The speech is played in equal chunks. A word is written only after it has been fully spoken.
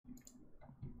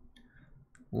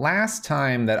last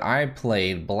time that I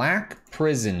played Black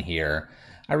Prison here,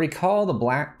 I recall the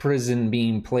Black Prison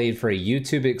being played for a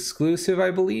YouTube exclusive,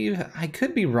 I believe. I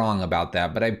could be wrong about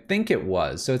that, but I think it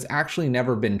was. So it's actually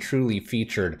never been truly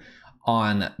featured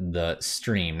on the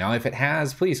stream. Now, if it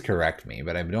has, please correct me,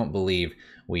 but I don't believe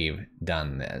we've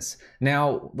done this.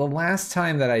 Now, the last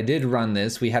time that I did run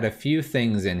this, we had a few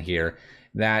things in here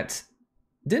that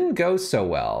didn't go so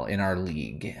well in our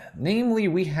league. Namely,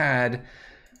 we had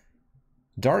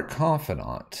Dark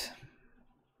Confidant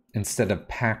instead of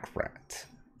Pack Rat.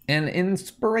 And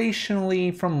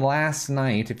inspirationally from last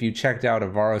night, if you checked out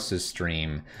Avaros'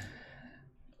 stream,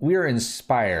 we are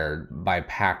inspired by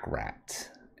Pack Rat.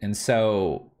 And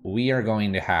so we are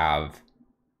going to have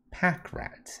Pack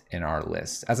Rat in our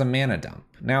list as a mana dump.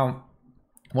 Now,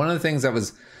 one of the things that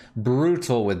was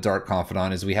brutal with Dark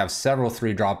Confidant is we have several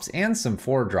 3-drops and some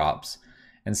 4-drops.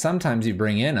 And sometimes you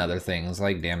bring in other things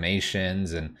like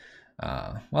Damnations and,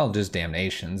 well, just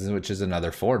Damnations, which is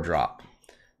another 4-drop.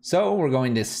 So we're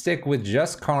going to stick with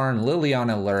just Karn,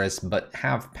 Liliana Luris, but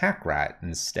have Pack Rat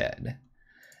instead.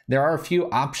 There are a few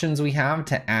options we have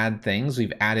to add things.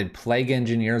 We've added Plague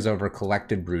Engineers over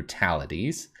Collective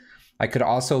Brutalities. I could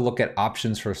also look at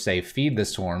options for, say, Feed the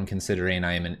Swarm, considering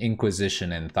I am an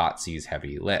Inquisition and Thoughtseize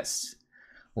heavy list.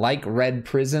 Like Red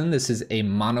Prison, this is a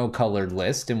monocolored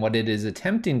list, and what it is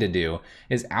attempting to do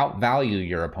is outvalue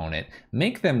your opponent,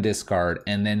 make them discard,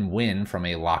 and then win from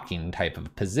a locking type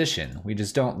of position. We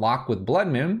just don't lock with Blood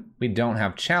Moon, we don't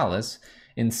have Chalice.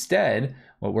 Instead,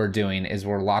 what we're doing is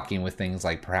we're locking with things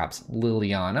like perhaps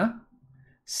Liliana,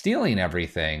 stealing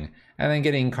everything, and then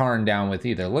getting Karn down with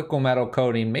either Liquimetal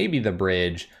Coating, maybe the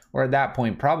Bridge, or at that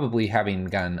point probably having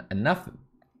gotten enough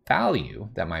value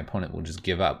that my opponent will just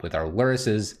give up with our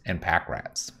Lurises and Pack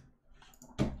Rats.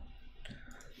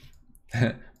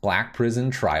 Black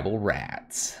Prison Tribal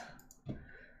Rats.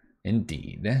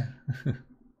 Indeed.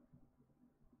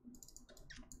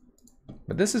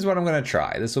 But this is what I'm going to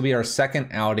try. This will be our second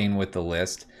outing with the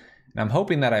list. And I'm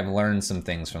hoping that I've learned some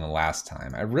things from the last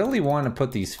time. I really want to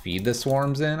put these Feed the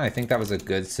Swarms in. I think that was a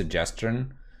good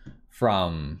suggestion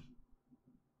from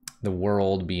the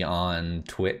world beyond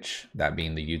Twitch, that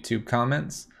being the YouTube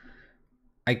comments.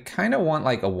 I kind of want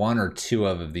like a 1 or 2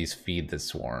 of these Feed the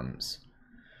Swarms.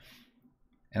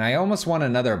 And I almost want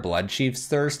another Bloodchief's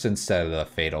Thirst instead of the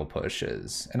Fatal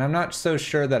Pushes. And I'm not so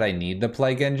sure that I need the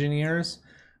Plague Engineers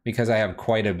because I have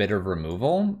quite a bit of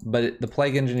removal, but the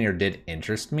Plague Engineer did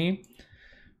interest me.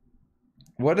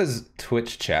 What does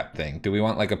Twitch chat think? Do we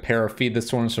want like a pair of Feed the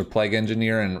Swarms for Plague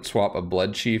Engineer and swap a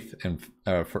Bloodchief and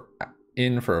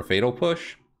for a Fatal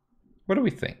Push? What do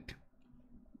we think?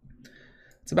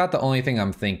 It's about the only thing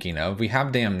I'm thinking of. We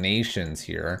have Damnations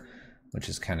here, which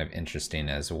is kind of interesting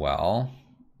as well.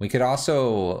 We could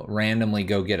also randomly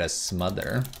go get a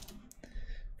Smother,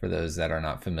 for those that are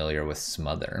not familiar with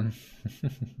Smother.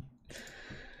 What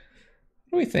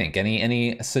do we think?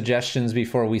 Any suggestions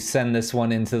before we send this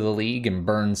one into the league and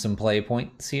burn some play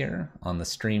points here on the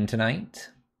stream tonight?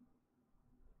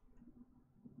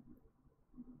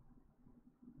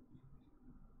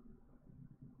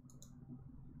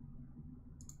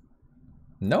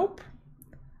 Nope.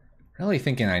 Really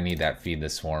thinking I need that Feed the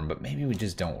Swarm, but maybe we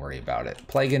just don't worry about it.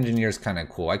 Plague Engineer's kind of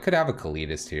cool. I could have a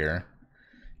Kalitas here.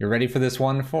 You're ready for this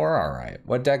 1-4? All right.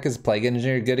 What deck is Plague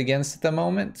Engineer good against at the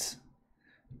moment?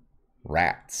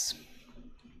 Rats.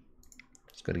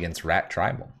 It's good against Rat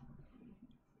Tribal.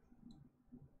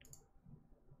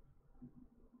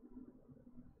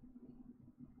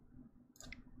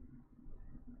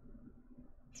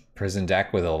 Prison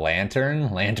deck with a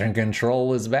Lantern. Lantern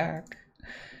Control is back.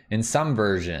 In some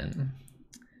version.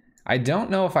 I don't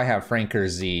know if I have Franker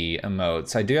Z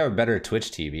emotes. I do have better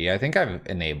Twitch TV. I think I've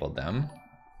enabled them.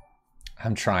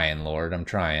 I'm trying, Lord. I'm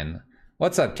trying.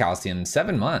 What's up, Calcium?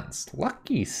 7 months.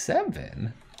 Lucky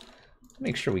 7.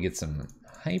 Make sure we get some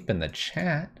hype in the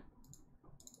chat.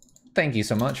 Thank you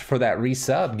so much for that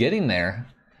resub. Getting there.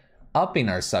 Upping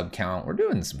our sub count. We're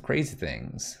doing some crazy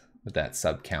things with that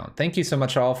sub count. Thank you so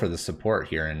much all for the support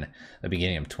here in the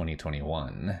beginning of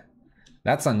 2021.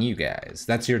 That's on you guys.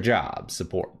 That's your job.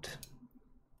 Support.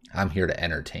 I'm here to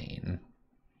entertain.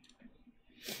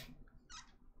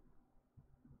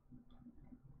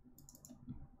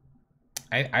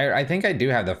 I think I do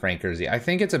have the Franker Z. I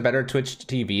think it's a better Twitch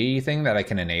TV thing that I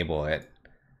can enable it.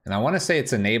 And I want to say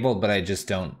it's enabled, but I just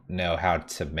don't know how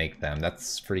to make them.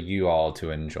 That's for you all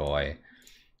to enjoy.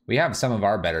 We have some of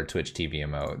our better Twitch TV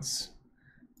emotes.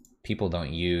 People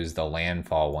don't use the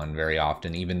Landfall one very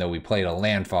often, even though we played a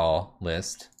Landfall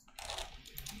list.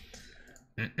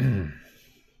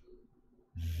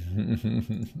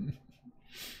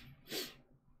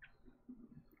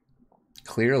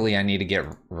 Clearly, I need to get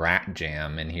Rat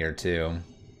Jam in here too.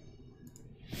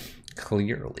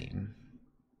 Clearly.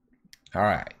 All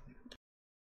right.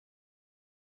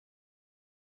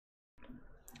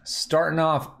 Starting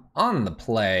off on the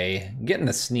play, getting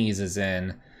the sneezes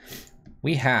in.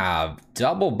 We have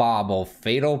Double Bobble,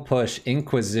 Fatal Push,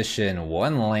 Inquisition,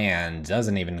 1 land,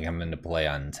 doesn't even come into play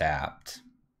untapped.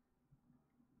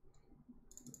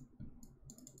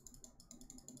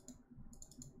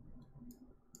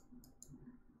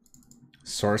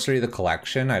 Sorcery of the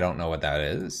Collection, I don't know what that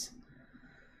is.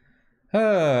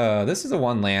 This is a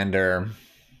 1 lander.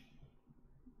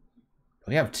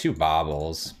 We have 2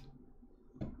 bobbles.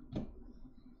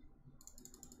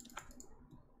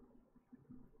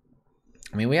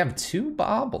 I mean, we have 2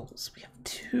 bobbles. We have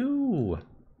 2.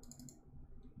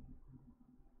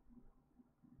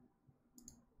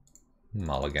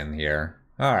 Mulligan here.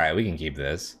 All right, we can keep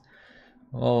this.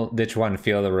 We'll ditch 1,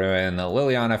 Feel the Ruin,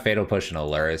 Liliana, Fatal Push, and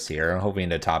Aluris here. Hoping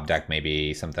to top deck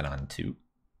maybe something on 2.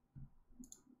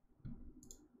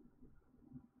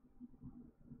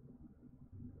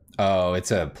 Oh,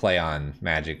 it's a play on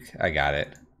magic. I got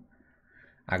it.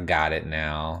 I got it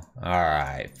now. All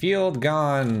right, Field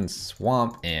gone,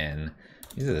 Swamp in.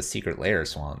 These are the Secret Lair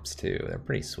swamps too. They're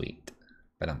pretty sweet.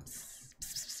 But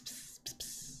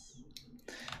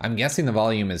I'm guessing the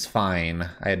volume is fine.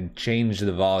 I had changed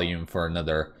the volume for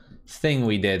another thing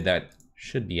we did that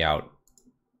should be out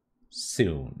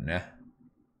soon.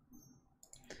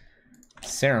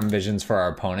 Serum Visions for our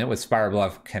opponent with Spire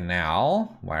Bluff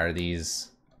Canal. Why are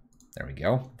these? There we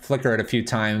go. Flicker it a few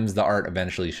times, the art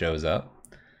eventually shows up.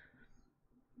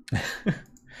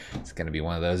 It's gonna be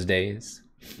one of those days.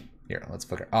 Here, let's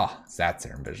flicker. Oh, it's that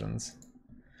Serum Visions.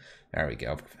 There we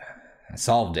go. I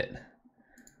solved it.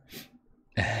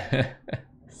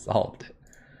 Solved it.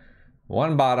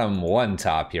 1 bottom, 1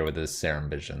 top here with the Serum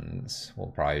Visions.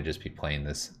 We'll probably just be playing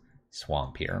this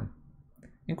swamp here.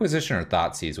 Inquisition or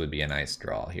Thoughtseize would be a nice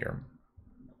draw here.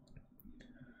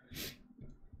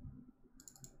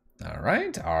 All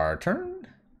right, our turn.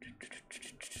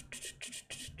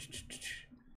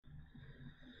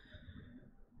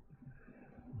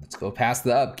 Let's go past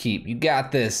the upkeep. You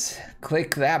got this.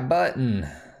 Click that button.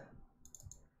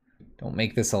 Don't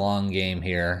make this a long game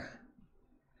here.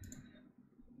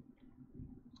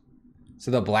 So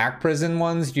the Black Prison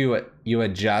ones, you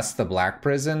adjust the Black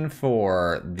Prison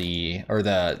for the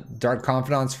Dark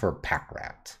Confidants for Pack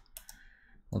Rat.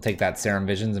 We'll take that Serum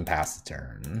Visions and pass the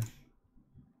turn.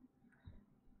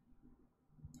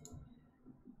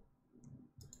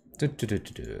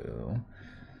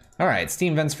 All right,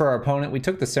 Steam Vents for our opponent. We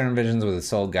took the Serum Visions with a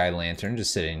Soul Guide Lantern,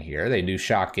 just sitting here. They do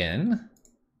shock in.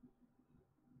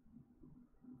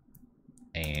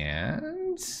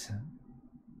 And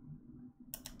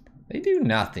they do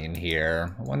nothing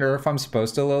here. I wonder if I'm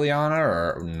supposed to Liliana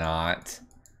or not.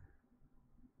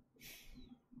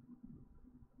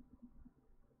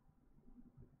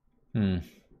 Kind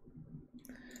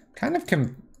of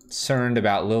concerned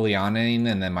about Lilianaing,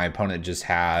 and then my opponent just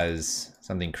has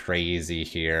something crazy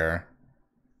here.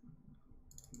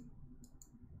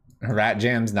 Rat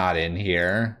Jam's not in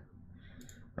here.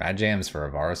 Rat Jam's for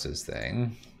Avaris's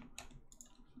thing.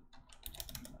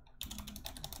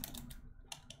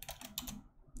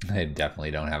 I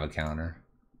definitely don't have a counter.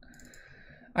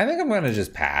 I think I'm gonna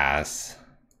just pass.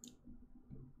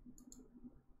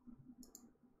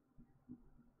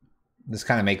 Just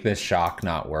kind of make this shock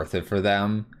not worth it for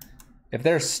them. If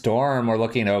they're Storm, we're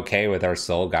looking okay with our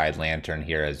Soul Guide Lantern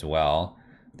here as well.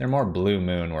 If they're more Blue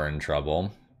Moon, we're in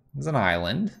trouble. There's an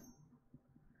island.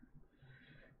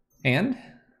 And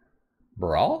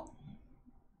Brawl?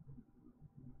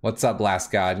 What's up, Last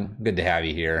God? Good to have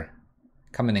you here.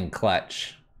 Coming in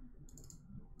clutch.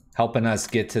 Helping us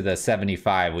get to the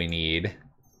 75 we need.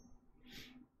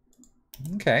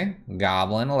 Okay,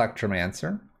 Goblin,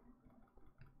 Electromancer.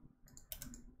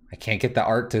 I can't get the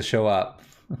art to show up.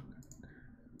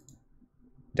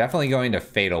 Definitely going to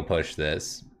Fatal Push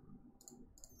this.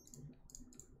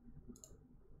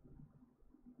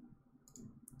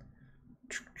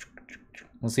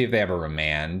 We'll see if they have a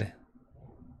Remand.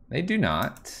 They do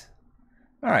not.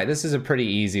 All right, this is a pretty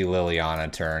easy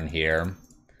Liliana turn here.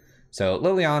 So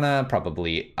Liliana,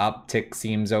 probably uptick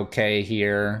seems okay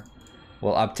here.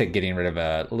 We'll uptick getting rid of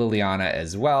a Liliana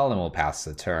as well, and we'll pass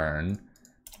the turn.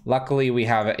 Luckily, we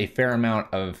have a fair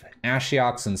amount of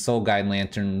Ashioks and Soul Guide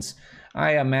Lanterns.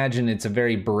 I imagine it's a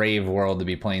very brave world to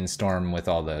be playing Storm with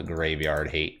all the graveyard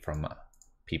hate from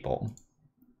people.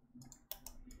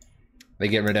 They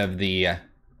get rid of the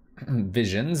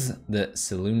Visions, the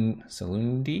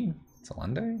Salundi?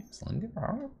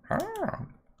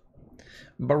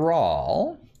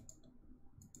 Brawl.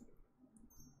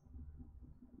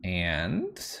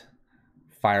 And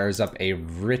fires up a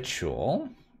ritual.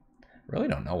 Really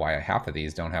don't know why half of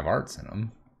these don't have arts in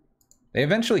them. They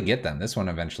eventually get them. This one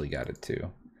eventually got it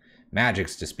too.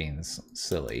 Magic's just being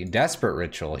silly. Desperate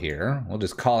ritual here. We'll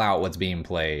just call out what's being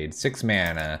played. 6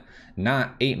 mana,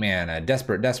 not 8 mana.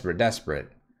 Desperate, desperate,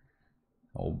 desperate.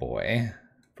 Oh boy.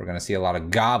 If we're gonna see a lot of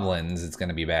goblins, it's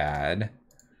gonna be bad.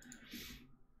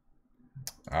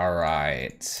 All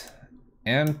right.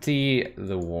 Empty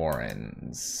the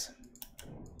Warrens.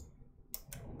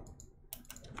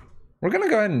 We're gonna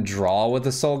go ahead and draw with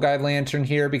the Soul Guide Lantern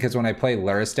here because when I play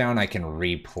Lurrus down, I can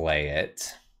replay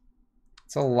it.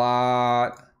 It's a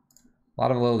lot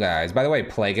of little guys. By the way,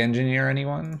 Plague Engineer,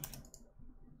 anyone?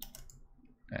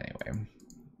 Anyway.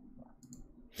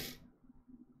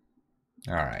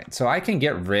 All right, so I can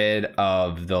get rid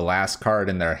of the last card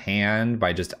in their hand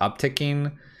by just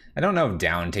upticking. I don't know if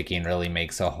downticking really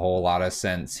makes a whole lot of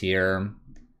sense here.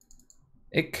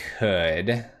 It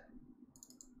could.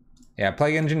 Yeah,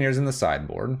 Plague Engineer's in the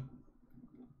sideboard.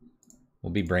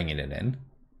 We'll be bringing it in.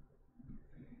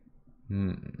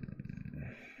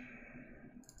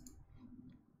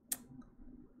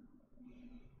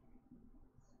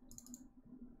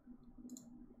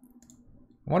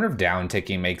 I wonder if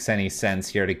downticking makes any sense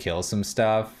here to kill some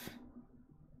stuff.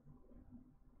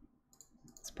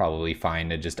 It's probably fine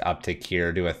to just uptick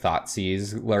here, do a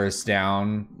Thoughtseize, Lurrus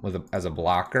down with as a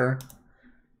blocker.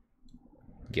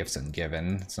 Gifts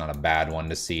Ungiven. It's not a bad one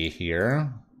to see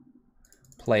here.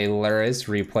 Play Lurrus,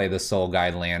 replay the Soul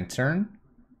Guide Lantern,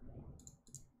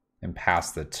 and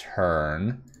pass the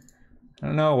turn. I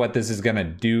don't know what this is gonna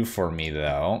do for me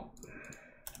though.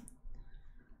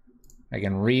 I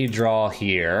can redraw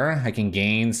here. I can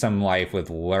gain some life with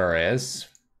Lurrus.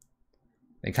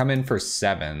 They come in for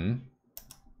 7.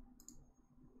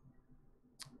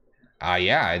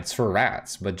 Yeah, it's for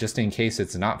rats, but just in case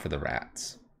it's not for the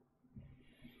rats.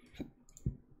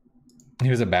 He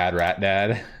was a bad rat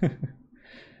dad.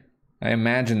 I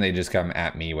imagine they just come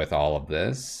at me with all of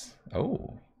this.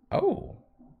 Oh.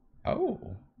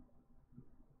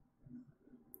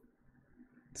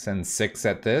 Send 6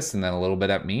 at this and then a little bit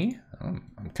at me.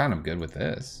 I'm kind of good with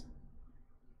this.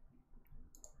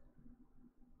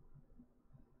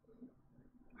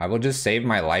 I will just save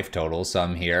my life total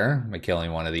some here by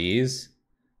killing one of these.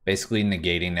 Basically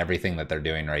negating everything that they're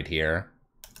doing right here.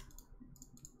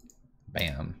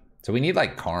 Bam. So we need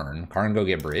like Karn. Karn, go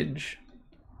get bridge.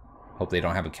 Hope they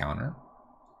don't have a counter.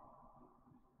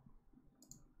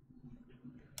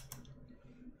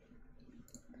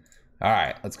 All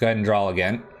right, let's go ahead and draw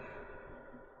again.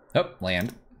 Oh,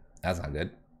 land. That's not good.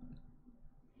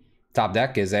 Top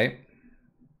deck is a...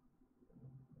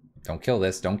 Don't kill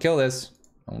this. Don't kill this.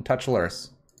 Don't touch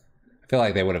Lurrus. I feel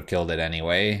like they would have killed it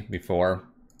anyway before.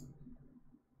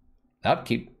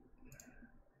 Upkeep.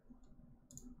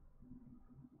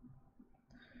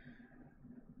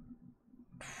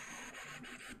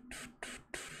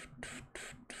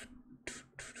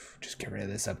 Just get rid of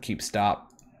this upkeep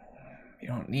stop. You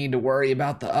don't need to worry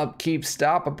about the upkeep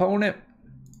stop, opponent.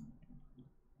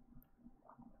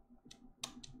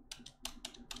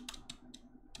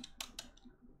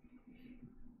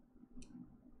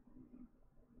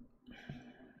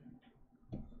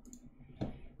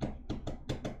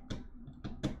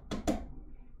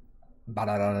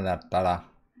 Ba-da-da-da-da-da.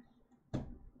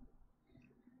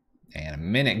 And a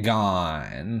minute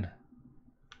gone.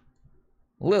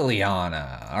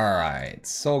 Liliana. All right.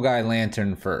 Soul Guide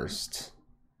Lantern first.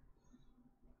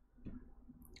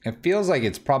 It feels like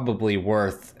it's probably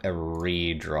worth a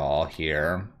redraw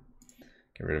here.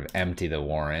 Get rid of Empty the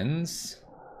Warrens.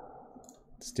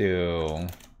 Let's do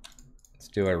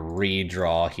a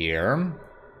redraw here.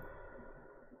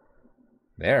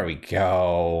 There we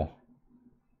go.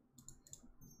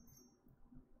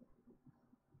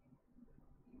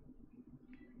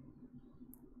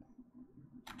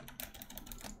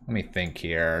 Let me think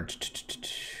here.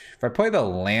 If I play the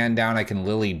land down, I can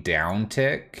Lily down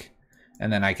tick,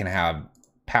 and then I can have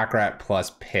Pack Rat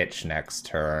plus pitch next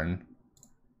turn.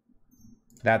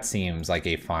 That seems like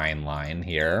a fine line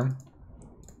here.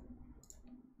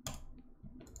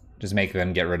 Just make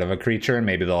them get rid of a creature, and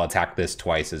maybe they'll attack this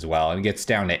twice as well, and it gets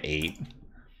down to 8.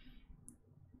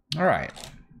 All right.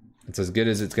 It's as good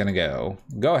as it's gonna go.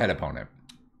 Go ahead, opponent.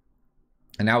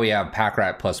 And now we have Pack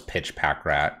Rat plus pitch Pack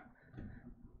Rat.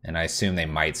 And I assume they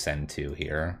might send 2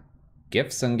 here.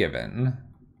 Gifts Ungiven.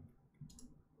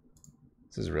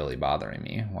 This is really bothering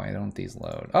me. Why don't these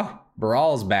load? Oh,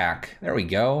 Baral's back. There we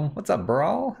go. What's up,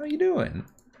 Baral? How you doing?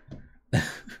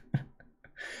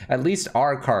 At least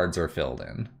our cards are filled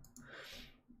in.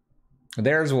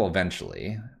 Theirs will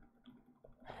eventually.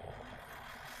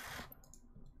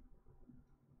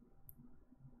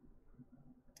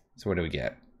 So what do we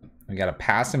get? We got a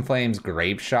Past in Flames,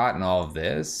 Grape Shot, and all of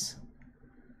this.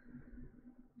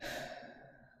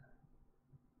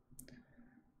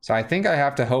 So I think I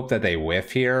have to hope that they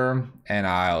whiff here, and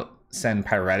I'll send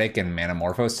Pyretic and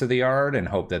Manamorphose to the yard and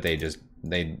hope that they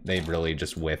really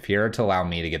just whiff here to allow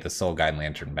me to get the Soul Guide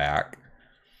Lantern back.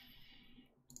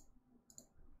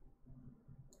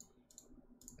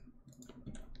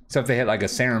 So if they hit like a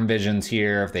Serum Visions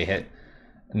here, if they hit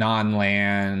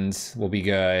non-lands, will be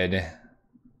good.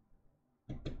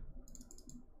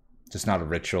 Just not a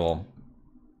ritual.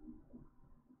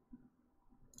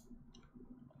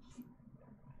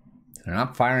 They're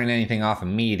not firing anything off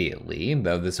immediately,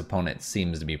 though this opponent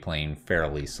seems to be playing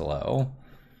fairly slow.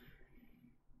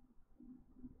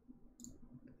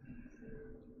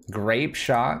 Grape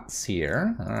Shots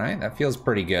here. All right, that feels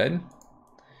pretty good.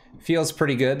 Feels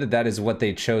pretty good that that is what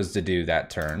they chose to do that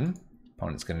turn.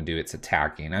 Opponent's going to do its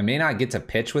attacking. I may not get to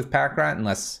pitch with Pack Rat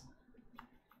unless...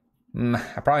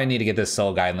 I probably need to get this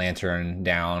Soul Guide Lantern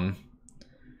down.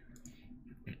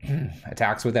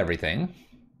 Attacks with everything.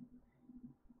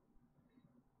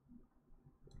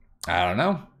 I don't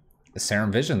know. The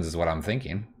Serum Visions is what I'm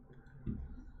thinking.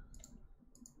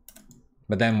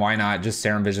 But then why not just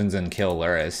Serum Visions and kill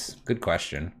Lurrus? Good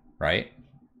question, right?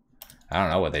 I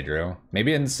don't know what they drew.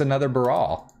 Maybe it's another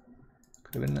Baral.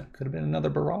 Could have been another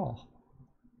Baral.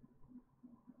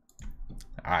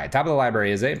 All right, top of the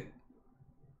library is a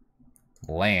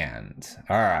land.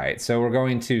 All right, so we're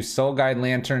going to Soul Guide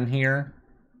Lantern here.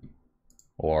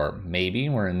 Or maybe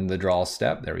we're in the draw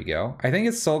step. There we go. I think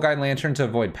it's Soul Guide Lantern to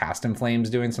avoid Past in Flames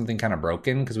doing something kind of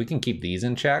broken, because we can keep these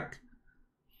in check.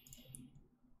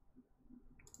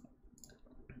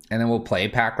 And then we'll play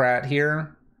Pack Rat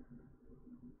here.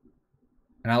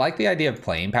 And I like the idea of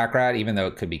playing Pack Rat, even though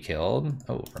it could be killed.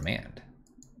 Oh, Remand.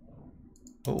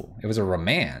 Oh, it was a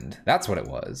Remand. That's what it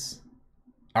was.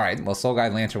 All right, well, Soul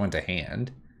Guide Lantern went to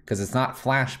hand, because it's not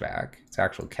flashback. It's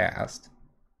actual cast.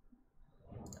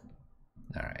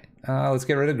 All right, let's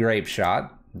get rid of Grape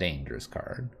Shot. Dangerous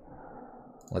card.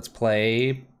 Let's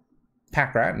play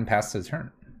Pack Rat and pass the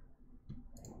turn.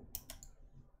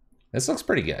 This looks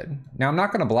pretty good. Now, I'm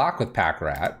not going to block with Pack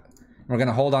Rat. We're going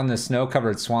to hold on this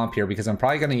snow-covered swamp here because I'm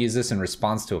probably going to use this in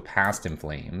response to a Past in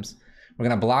Flames. We're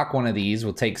going to block one of these.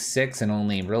 We'll take 6 and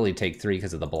only really take 3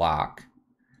 because of the block.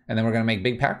 And then we're going to make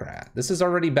big Pack Rat. This is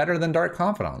already better than Dark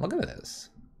Confidant. Look at this.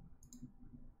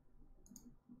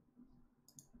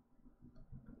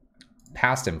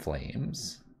 Past in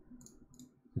Flames.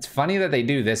 It's funny that they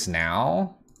do this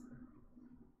now.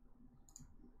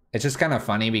 It's just kind of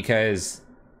funny because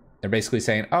they're basically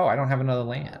saying, oh, I don't have another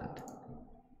land.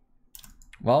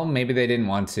 Well, maybe they didn't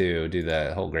want to do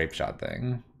the whole Grape Shot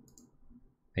thing.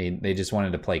 They just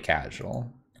wanted to play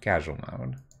casual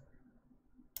mode.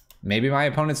 Maybe my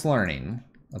opponent's learning.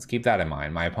 Let's keep that in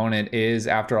mind. My opponent is,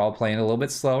 after all, playing a little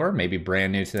bit slower, maybe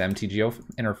brand new to the MTGO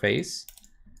interface.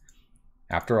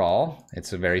 After all,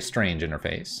 it's a very strange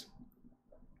interface.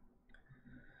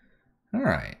 All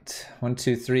right, 1,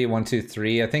 2, 3, 1, 2,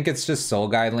 3. I think it's just Soul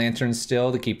Guide Lantern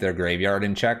still to keep their graveyard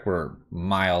in check. We're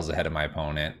miles ahead of my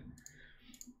opponent.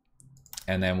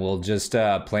 And then we'll just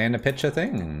plan to pitch a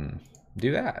thing and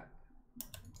do that.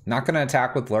 Not going to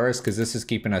attack with Lurrus because this is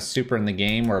keeping us super in the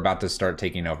game. We're about to start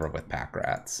taking over with Pack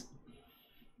Rats.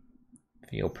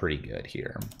 Feel pretty good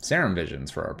here. Serum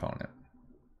Visions for our opponent.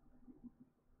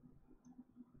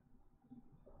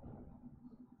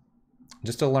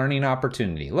 Just a learning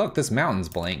opportunity. Look, this mountain's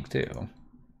blank too.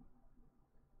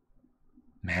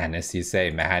 Madness, you say?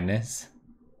 Madness?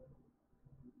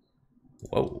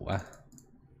 Whoa.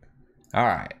 All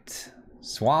right.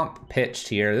 Swamp pitched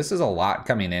here. This is a lot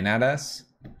coming in at us.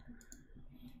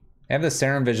 They have the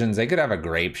Serum Visions. They could have a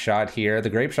Grape Shot here. The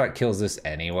Grape Shot kills this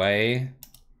anyway.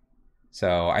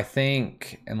 So I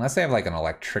think, unless they have like an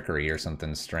Electrickery or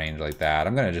something strange like that,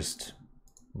 I'm going to just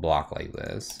block like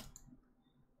this.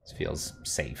 This feels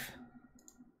safe.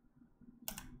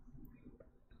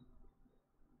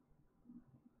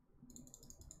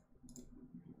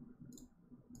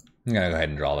 I'm going to go ahead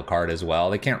and draw the card as well.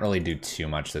 They can't really do too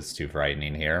much that's too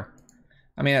frightening here.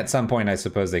 I mean, at some point, I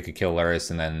suppose they could kill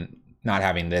Lurrus, and then not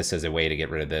having this as a way to get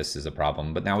rid of this is a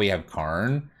problem. But now we have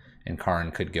Karn, and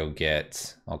Karn could go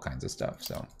get all kinds of stuff.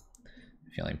 So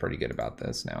feeling pretty good about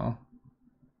this now.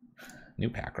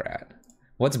 New Pack Rat.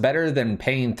 What's better than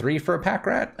paying 3 for a Pack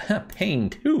Rat?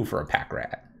 Paying 2 for a Pack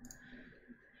Rat.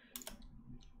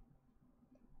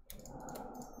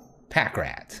 Pack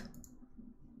Rat.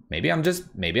 Maybe I'm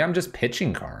just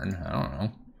pitching Karn. I don't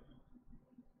know.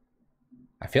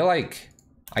 I feel like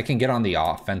I can get on the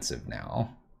offensive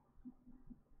now.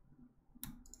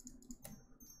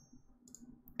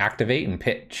 Activate and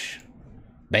pitch.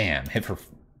 Bam, hit for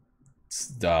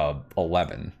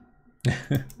 11.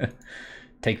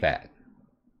 Take that.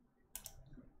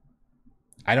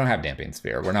 I don't have Damping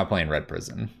Sphere. We're not playing Red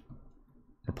Prison.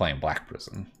 We're playing Black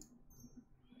Prison.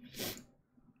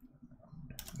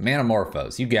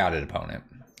 Manamorphose, you got it, opponent.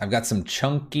 I've got some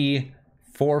chunky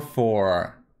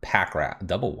 4/4 pack rat.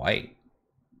 Double white.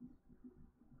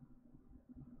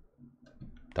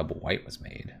 Double white was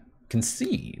made.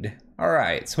 Concede. All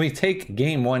right, so we take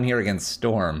game 1 here against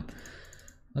Storm.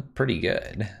 Look pretty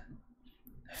good.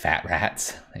 Fat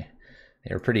rats.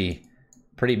 They're pretty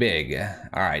big.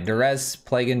 All right, Duress,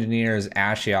 Plague Engineers,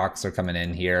 Ashioks are coming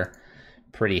in here.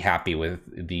 Pretty happy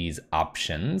with these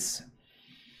options.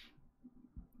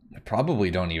 I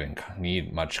probably don't even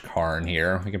need much Karn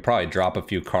here. We can probably drop a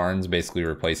few Karns, basically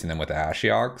replacing them with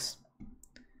Ashioks.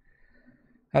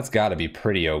 That's got to be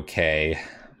pretty okay.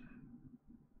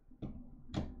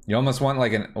 You almost want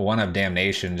like one of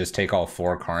Damnation, just take all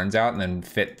 4 Karns out and then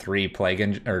fit 2 Plague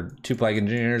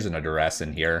Engineers and a Duress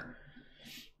in here.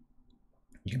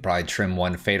 You can probably trim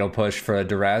 1 Fatal Push for a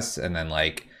Duress and then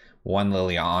like 1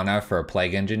 Liliana for a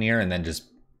Plague Engineer and then just,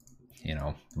 you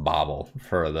know, bobble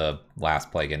for the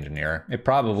last Plague Engineer. It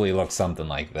probably looks something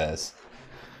like this.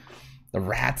 The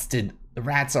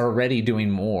rats are already doing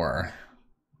more.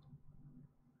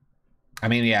 I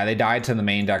mean, yeah, they died to the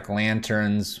main deck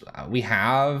lanterns. We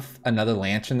have another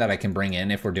lantern that I can bring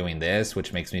in if we're doing this,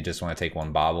 which makes me just want to take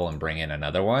 1 bobble and bring in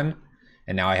another one.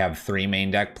 And now I have 3 main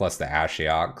deck plus the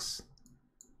Ashioks.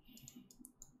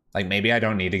 Like, maybe I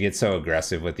don't need to get so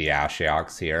aggressive with the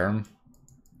Ashioks here.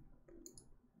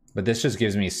 But this just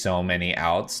gives me so many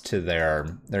outs to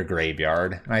their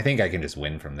graveyard. And I think I can just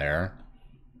win from there.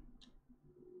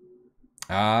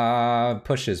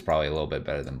 Push is probably a little bit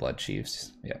better than Blood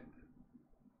Chiefs. Yep.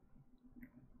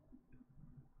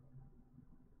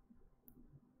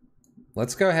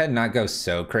 Let's go ahead and not go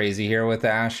so crazy here with the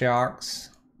Ashioks.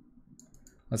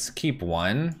 Let's keep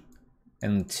 1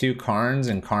 and 2 Karns,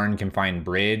 and Karn can find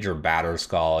Bridge or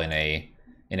Batterskull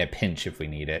in a pinch if we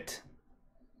need it.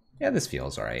 Yeah, this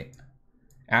feels alright.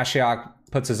 Ashiok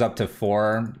puts us up to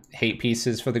 4 hate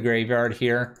pieces for the graveyard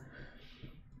here.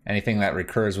 Anything that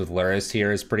recurs with Lurrus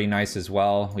here is pretty nice as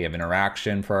well. We have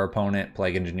interaction for our opponent,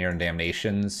 Plague Engineer and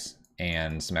Damnations,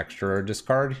 and some extra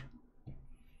discard.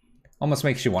 Almost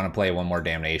makes you want to play 1 more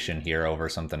Damnation here over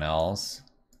something else,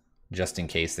 just in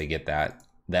case they get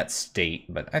that state,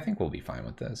 but I think we'll be fine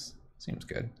with this. Seems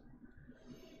good.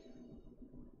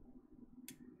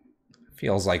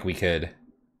 Feels like we could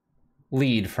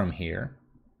lead from here.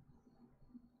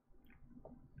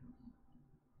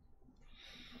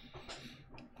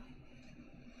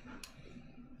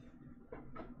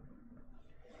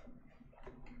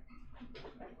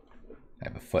 I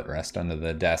have a footrest under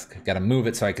the desk. Got to move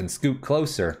it so I can scoot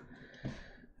closer.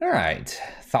 All right.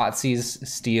 Thoughtseize,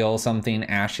 steal something.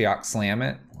 Ashiok, slam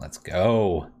it. Let's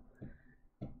go.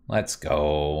 Let's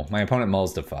go. My opponent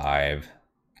mulls to 5.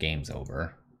 Game's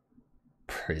over.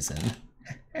 Prison.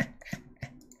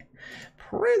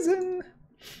 Prison.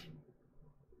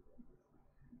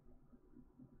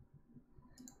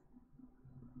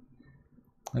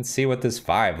 Let's see what this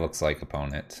 5 looks like,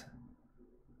 opponent.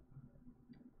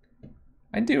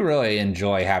 I do really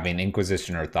enjoy having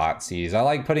Inquisition or Thoughtseize. I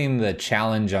like putting the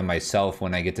challenge on myself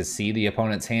when I get to see the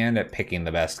opponent's hand at picking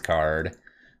the best card.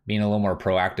 Being a little more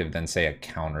proactive than, say, a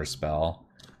counterspell.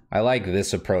 I like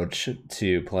this approach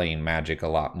to playing Magic a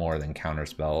lot more than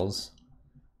counterspells,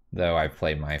 though I've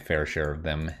played my fair share of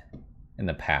them in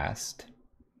the past.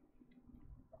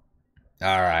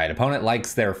 All right, opponent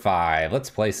likes their 5. Let's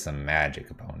play some Magic,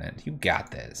 opponent. You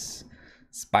got this.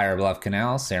 Spire Bluff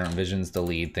Canal, Serum Visions to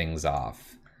lead things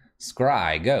off.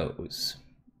 Scry goes.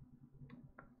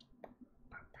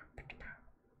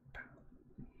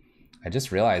 I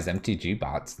just realized MTG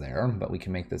bot's there, but we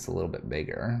can make this a little bit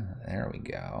bigger. There we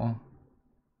go.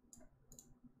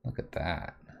 Look at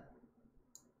that.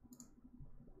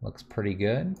 Looks pretty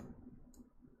good.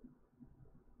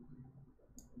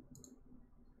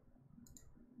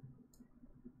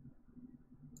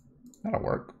 That'll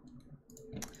work.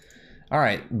 All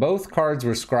right, both cards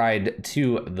were scried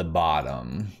to the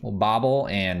bottom. We'll bobble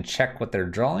and check what they're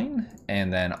drawing,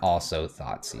 and then also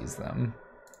Thoughtseize them.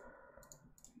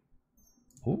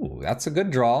 Ooh, that's a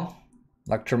good draw.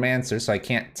 Electromancer, so I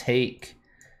can't take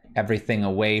everything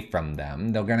away from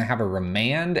them. They're gonna have a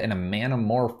Remand and a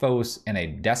Manamorphose and a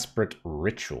Desperate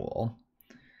Ritual.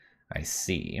 I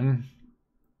see.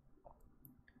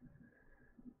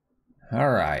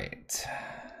 All right.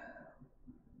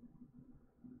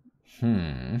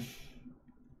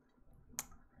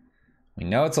 We We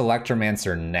know it's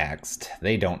Electromancer next.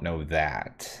 They don't know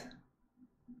that.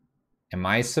 Am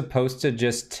I supposed to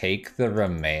just take the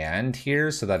Remand here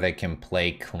so that I can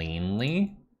play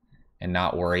cleanly and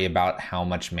not worry about how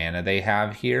much mana they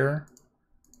have here?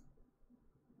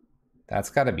 That's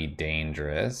gotta be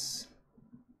dangerous.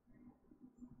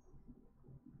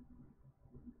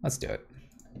 Let's do it.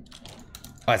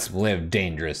 Let's live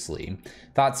dangerously.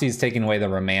 Thoughtseize taking away the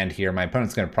Remand here. My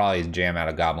opponent's gonna probably jam out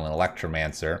a Goblin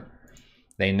Electromancer.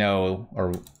 They know,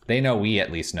 or they know we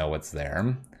at least know what's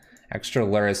there. Extra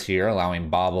Lurrus here, allowing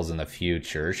baubles in the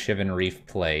future. Shivan Reef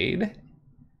played.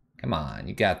 Come on,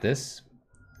 you got this.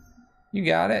 You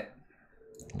got it.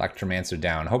 Electromancer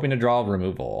down, hoping to draw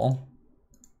removal.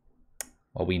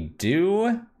 Well, we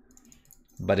do,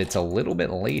 but it's a little bit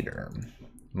later.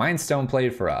 Mindstone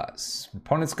played for us.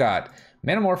 Opponent's got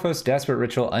Manamorphose, Desperate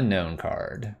Ritual, Unknown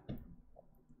card.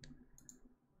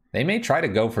 They may try to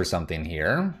go for something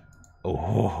here.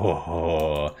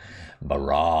 Oh,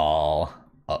 Baral.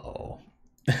 Uh-oh.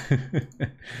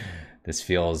 This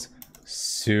feels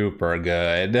super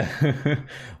good.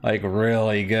 Like,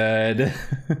 really good.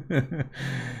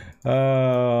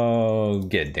 Oh,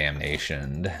 get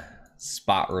damnationed.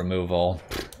 Spot removal.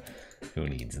 Who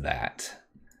needs that?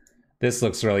 This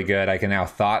looks really good. I can now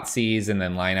Thoughtseize and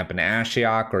then line up an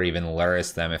Ashiok or even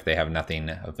Lurrus them if they have nothing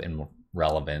of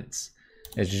relevance.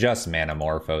 It's just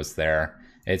Manamorphose there.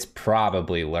 It's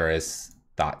probably Lurrus,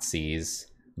 Thoughtseize,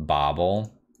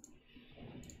 Bauble.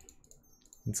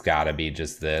 It's gotta be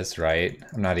just this, right?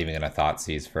 I'm not even gonna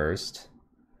Thoughtseize first.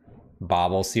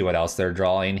 Bauble, see what else they're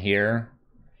drawing here.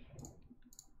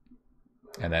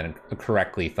 And then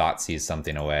correctly Thoughtseize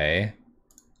something away.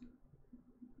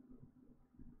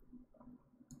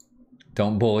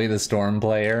 Don't bully the Storm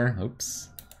player. Oops.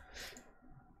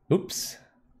 Oops.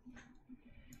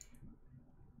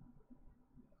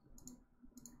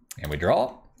 And we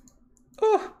draw.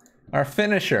 Oh, our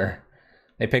finisher.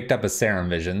 They picked up a Serum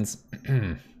Visions.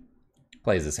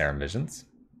 Plays the Serum Visions.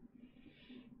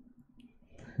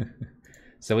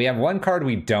 So we have one card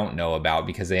we don't know about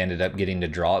because they ended up getting to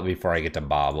draw it before I get to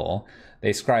Bauble.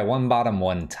 They scry one bottom,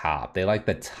 one top. They like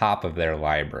the top of their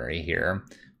library here.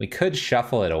 We could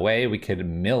shuffle it away. We could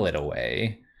mill it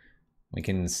away. We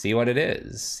can see what it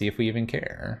is. See if we even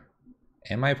care.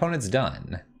 And my opponent's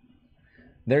done.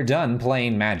 They're done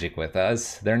playing Magic with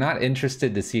us. They're not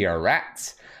interested to see our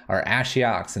rats, our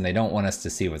Ashioks, and they don't want us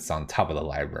to see what's on top of the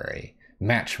library.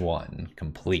 Match 1,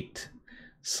 complete.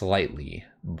 Slightly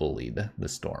bullied the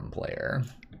Storm player.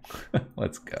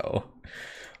 Let's go.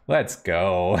 Let's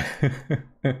go.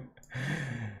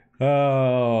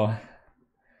 Oh,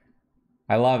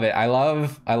 I love it. I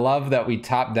love that we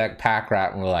top deck Pack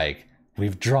Rat and we're like,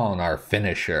 we've drawn our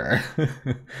finisher.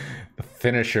 The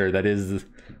finisher that is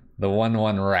the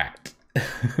 1/1 rat.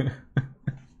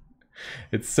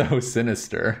 It's so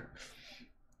sinister.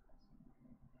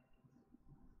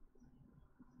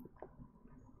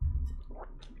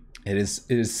 It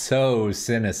is so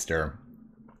sinister.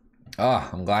 Oh,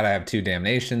 I'm glad I have 2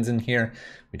 damnations in here.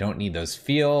 We don't need those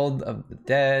Field of the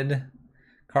Dead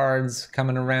cards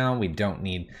coming around. We don't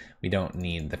need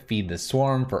the Feed the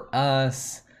Swarm for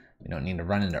us. We don't need to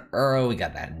run into Uro. We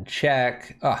got that in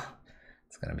check. Oh,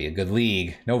 it's gonna be a good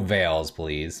league. No Veils,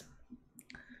 please.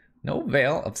 No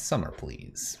Veil of Summer,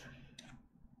 please.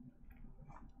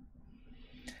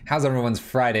 How's everyone's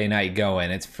Friday night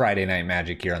going? It's Friday Night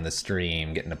Magic here on the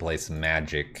stream, getting to play some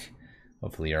Magic.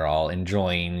 Hopefully you're all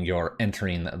enjoying your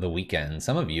entering the weekend.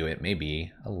 Some of you, it may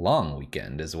be a long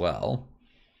weekend as well.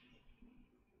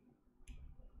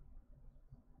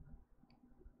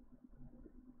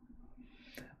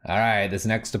 All right, this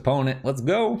next opponent, let's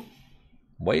go.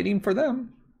 Waiting for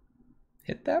them.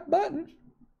 Hit that button.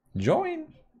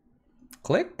 Join.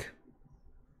 Click.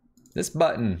 This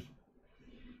button.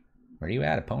 Where are you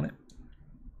at, opponent?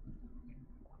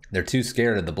 They're too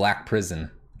scared of the Black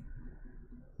Prison.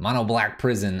 Mono Black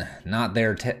Prison, not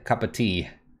their cup of tea.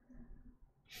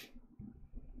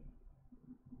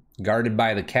 Guarded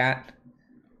by the cat.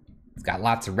 It's got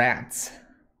lots of rats.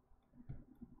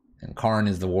 And Karn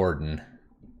is the warden.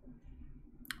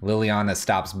 Liliana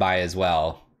stops by as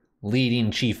well.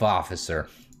 Leading chief officer.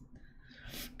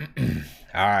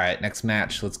 All right, next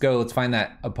match. Let's go. Let's find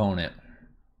that opponent.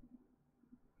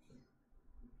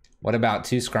 What about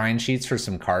 2 scrying sheets for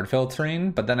some card filtering?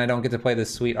 But then I don't get to play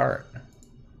this sweet art.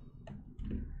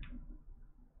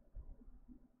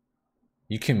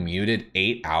 You commuted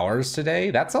 8 hours today?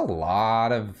 That's a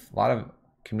lot of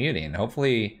commuting.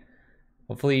 Hopefully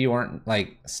you weren't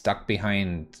like stuck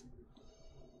behind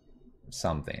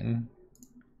something.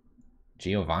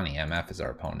 Giovanni MF is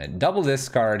our opponent. Double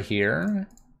discard here,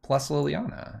 plus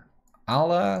Liliana.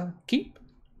 I'll keep.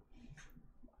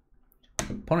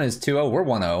 Opponent is 2-0. We're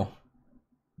 1-0.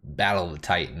 Battle of the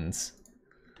Titans.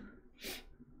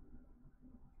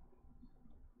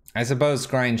 I suppose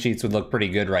scrying sheets would look pretty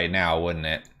good right now, wouldn't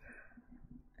it?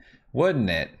 Wouldn't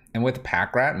it? And with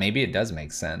Pack Rat, maybe it does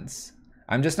make sense.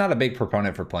 I'm just not a big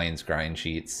proponent for playing scrying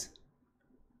sheets.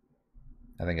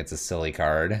 I think it's a silly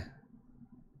card.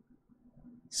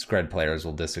 Scred players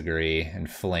will disagree and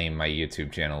flame my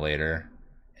YouTube channel later.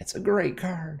 It's a great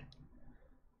card.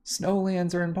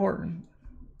 Snowlands are important.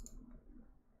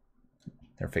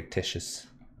 They're fictitious.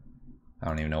 I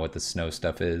don't even know what the snow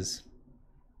stuff is.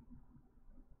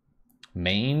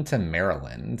 Maine to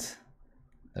Maryland.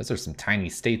 Those are some tiny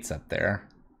states up there.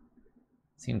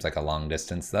 Seems like a long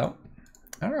distance though.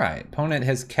 All right, opponent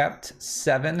has kept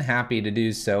 7, happy to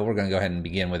do so. We're gonna go ahead and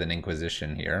begin with an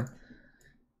Inquisition here.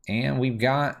 And we've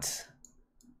got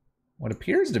what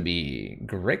appears to be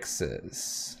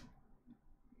Grixis.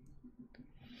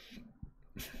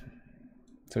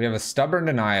 So we have a Stubborn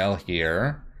Denial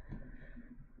here.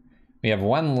 We have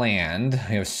 1 land,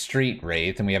 we have Street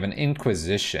Wraith, and we have an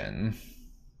Inquisition.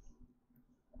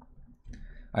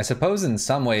 I suppose in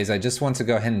some ways I just want to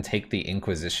go ahead and take the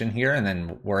Inquisition here and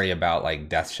then worry about like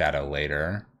Death Shadow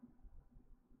later.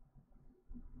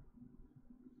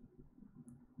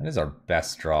 What is our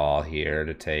best draw here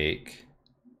to take?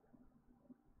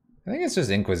 I think it's just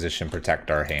Inquisition, protect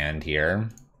our hand here.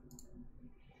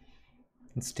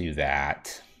 Let's do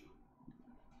that.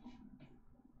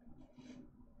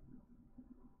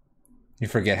 You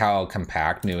forget how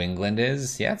compact New England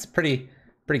is? Yeah, it's a pretty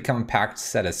compact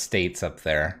set of states up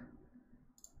there.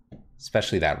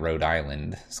 Especially that Rhode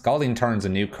Island. Scalding Tarn's a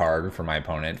new card for my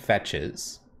opponent.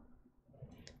 Fetches.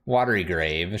 Watery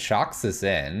Grave shocks this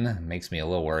in. Makes me a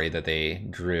little worried that they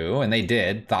drew, and they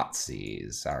did.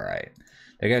 Thoughtseize. All right.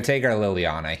 They're going to take our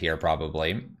Liliana here,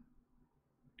 probably.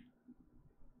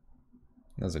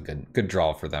 That was a good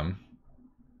draw for them.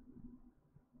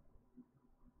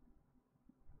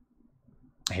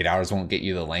 8 hours won't get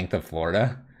you the length of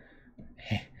Florida.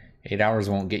 8 hours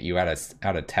won't get you out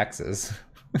of Texas.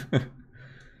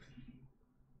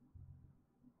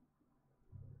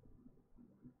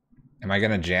 Am I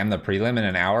gonna jam the prelim in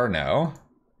an hour? No.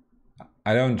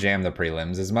 I don't jam the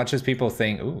prelims as much as people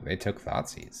think. Ooh, they took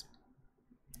Thoughtseize.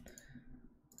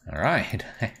 All right,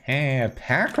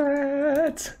 Pack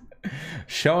Rat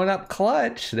showing up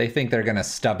clutch. They think they're gonna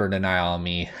Stubborn Denial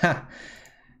me.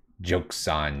 Joke's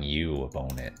on you,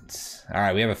 opponent. All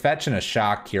right, we have a fetch and a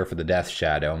shock here for the Death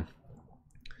Shadow.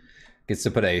 Gets to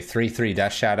put a 3/3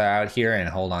 Death Shadow out here and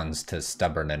hold on to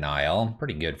Stubborn Denial.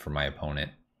 Pretty good for my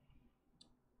opponent.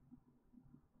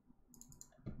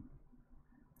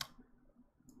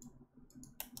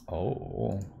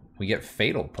 Oh, we get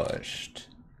Fatal pushed.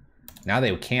 Now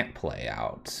they can't play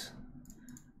out.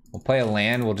 We'll play a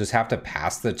land. We'll just have to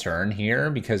pass the turn here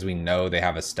because we know they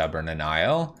have a Stubborn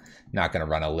Denial. Not going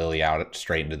to run a Lily out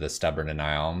straight into the Stubborn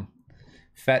Denial.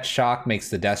 Fetch Shock makes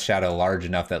the Death Shadow large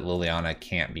enough that Liliana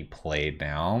can't be played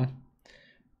now.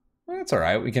 Well, that's all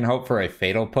right. We can hope for a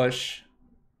Fatal push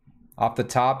off the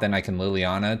top. Then I can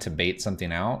Liliana to bait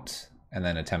something out and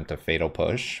then attempt a Fatal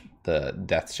push the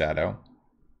Death Shadow.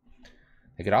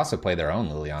 They could also play their own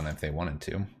Liliana if they wanted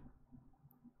to.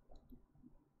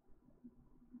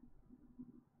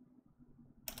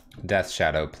 Death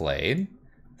Shadow played.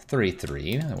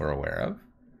 3/3 that we're aware of.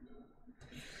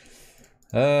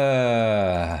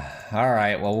 All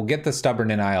right, well, we'll get the Stubborn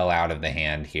Denial out of the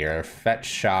hand here. Fetch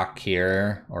Shock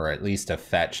here, or at least a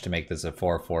fetch to make this a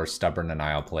 4/4. Stubborn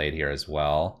Denial played here as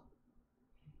well.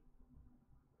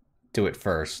 Do it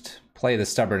first. Play the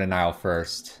Stubborn Denial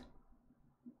first.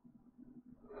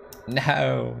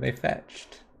 No, they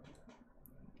fetched.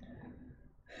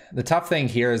 The tough thing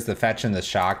here is the fetch and the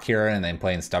shock here, and then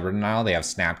playing Stubborn Denial. They have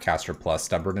Snapcaster plus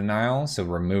Stubborn Denial, so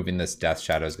removing this Death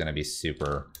Shadow is going to be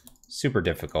super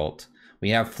difficult. We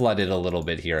have flooded a little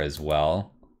bit here as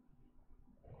well.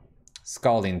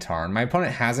 Scalding Tarn. My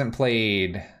opponent hasn't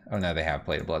played... Oh no, they have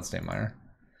played a Bloodstained Mire.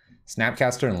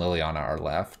 Snapcaster and Liliana are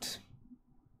left.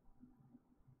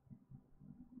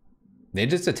 They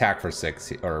just attack for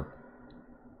 6, or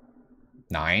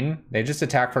 9. They just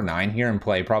attack for 9 here and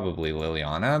play probably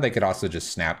Liliana. They could also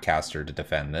just Snapcaster to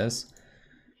defend this.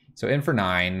 So in for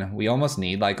 9. We almost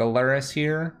need like a Lurrus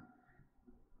here.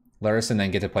 Lurrus and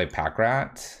then get to play Pack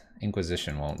Rat.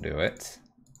 Inquisition won't do it.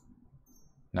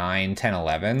 9, 10,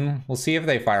 11. We'll see if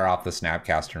they fire off the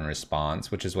Snapcaster in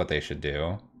response, which is what they should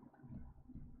do.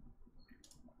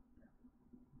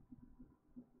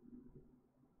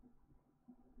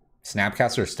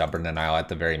 Snapcaster Stubborn Denial at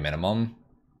the very minimum.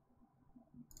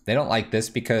 They don't like this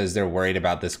because they're worried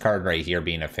about this card right here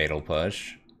being a fatal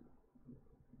push.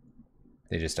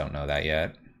 They just don't know that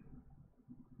yet.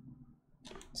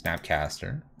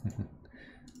 Snapcaster.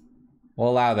 We'll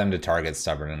allow them to target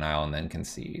Stubborn Denial and then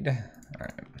concede. All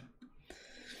right.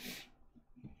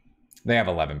 They have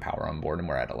 11 power on board and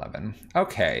we're at 11.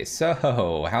 Okay,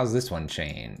 so how's this one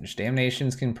change?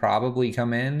 Damnations can probably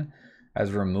come in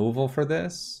as removal for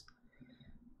this.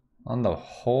 On the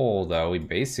whole, though, we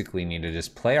basically need to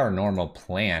just play our normal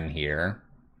plan here.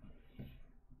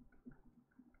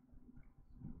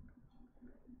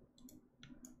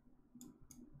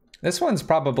 This one's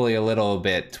probably a little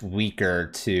bit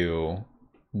weaker to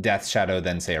Death Shadow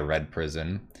than, say, a Red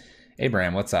Prison.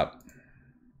 Abraham, what's up?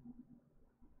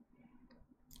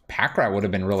 Pack Rat would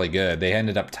have been really good. They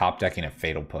ended up top decking a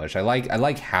Fatal Push. I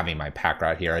like having my Pack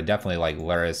Rat here. I definitely like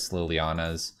Luris,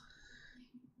 Liliana's.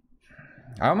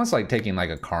 I almost like taking like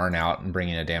a Karn out and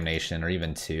bringing a Damnation, or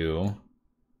even two.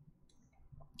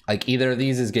 Like either of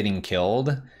these is getting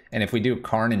killed, and if we do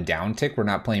Karn and down tick, we're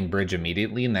not playing Bridge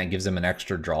immediately, and that gives them an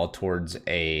extra draw towards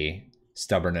a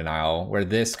Stubborn Denial, where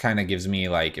this kind of gives me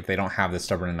like, if they don't have the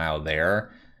Stubborn Denial there,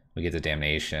 we get the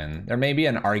Damnation. There may be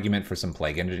an argument for some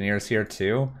Plague Engineers here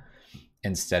too,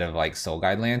 instead of like Soul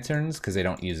Guide Lanterns, because they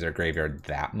don't use their graveyard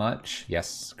that much.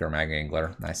 Yes, Gurmag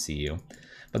Angler, I see you.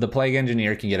 But the Plague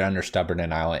Engineer can get under Stubborn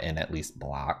Denial and at least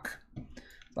block.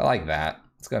 I like that.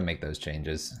 Let's go and make those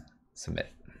changes.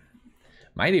 Submit.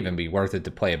 Might even be worth it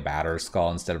to play a Batterskull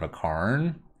instead of a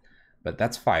Karn, but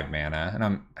that's 5 mana,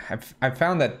 and I've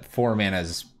found that 4 mana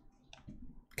is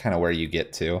kind of where you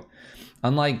get to.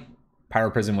 Unlike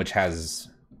Pyro Prison, which has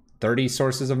 30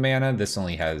 sources of mana, this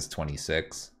only has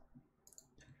 26.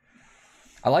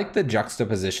 I like the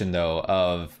juxtaposition though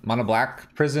of Mono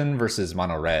Black Prison versus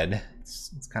Mono Red.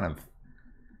 It's kind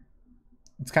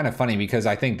of funny because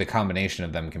I think the combination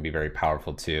of them can be very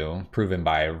powerful too, proven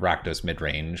by Rakdos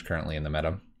Midrange currently in the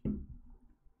meta.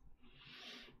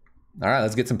 All right,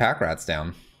 let's get some Pack Rats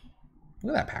down.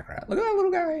 Look at that Pack Rat. Look at that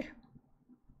little guy.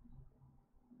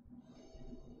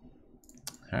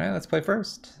 All right, let's play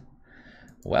first.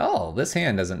 Well, this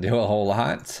hand doesn't do a whole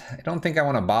lot. I don't think I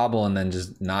want to bobble and then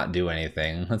just not do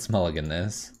anything. Let's mulligan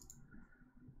this.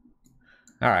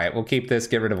 All right, we'll keep this,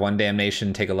 get rid of 1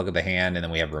 Damnation, take a look at the hand, and then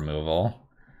we have removal.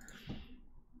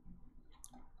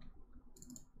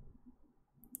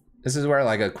 This is where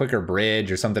like a quicker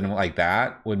bridge or something like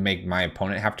that would make my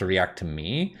opponent have to react to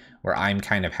me, where I'm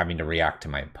kind of having to react to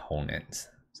my opponent.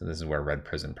 So this is where Red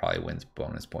Prison probably wins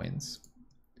bonus points.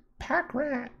 Pack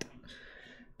Rat.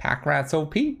 Pack Rat's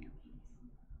OP.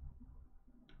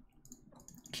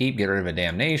 Keep, get rid of a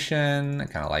Damnation. I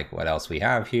kind of like what else we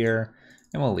have here.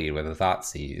 And we'll lead with a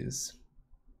Thoughtseize.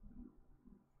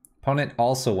 Opponent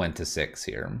also went to 6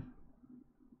 here.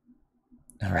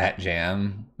 Rat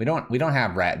Jam. We don't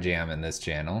have Rat Jam in this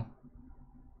channel.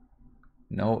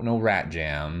 No Rat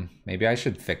Jam. Maybe I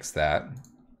should fix that.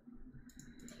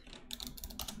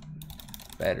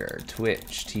 Better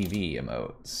Twitch TV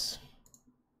emotes.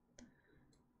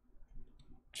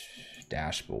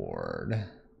 Dashboard.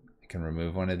 I can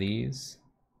remove one of these.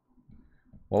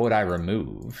 What would I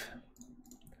remove?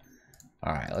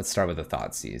 All right, let's start with the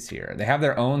Thoughtseize here. They have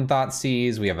their own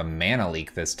Thoughtseize. We have a Mana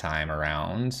Leak this time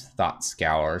around. Thought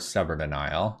Scour, Stubborn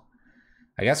Denial.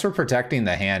 I guess we're protecting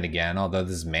the hand again, although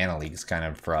this Mana Leak's kind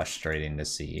of frustrating to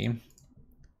see.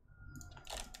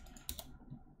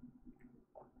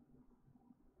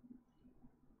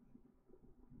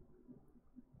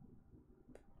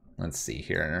 Let's see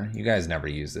here. You guys never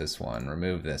use this one.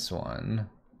 Remove this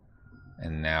one.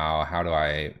 And now, how do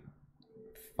I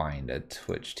find a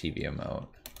Twitch TV emote?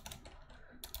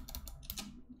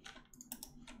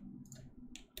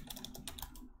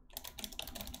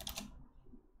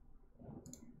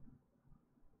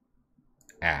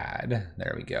 Add.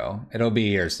 There we go. It'll be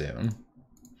here soon.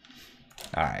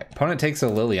 All right. Opponent takes a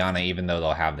Liliana, even though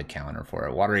they'll have the counter for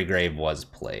it. Watery Grave was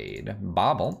played.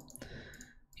 Bobble.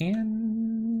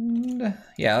 And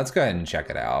yeah, let's go ahead and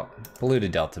check it out.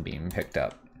 Polluted Delta Beam picked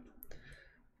up.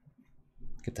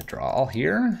 Get the draw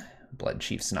here. Blood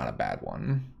Chief's not a bad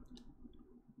one.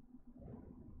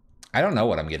 I don't know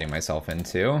what I'm getting myself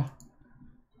into.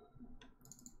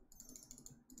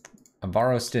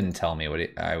 Avaros didn't tell me what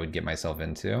I would get myself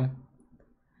into.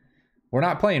 We're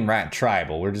not playing Rat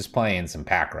Tribal, we're just playing some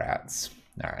Pack Rats.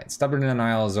 All right, Stubborn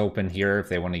Denial is open here if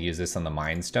they want to use this on the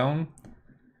Mind Stone.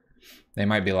 They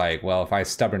might be like, well, if I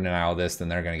Stubborn Denial this, then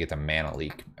they're going to get to Mana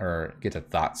Leak, or get to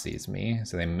Thoughtseize me,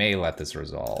 so they may let this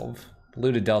resolve.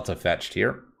 Polluted Delta fetched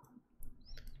here.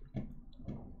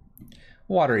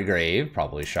 Watery Grave,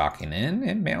 probably shocking in,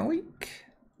 and Mana Leak.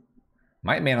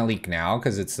 Might Mana Leak now,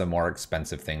 because it's the more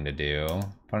expensive thing to do.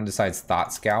 Opponent decides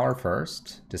Thought Scour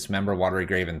first. Dismember, Watery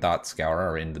Grave, and Thought Scour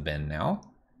are in the bin now.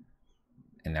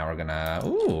 And now we're gonna...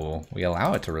 Ooh, we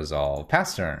allow it to resolve.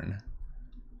 Pass turn.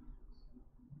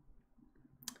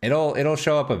 It'll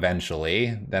show up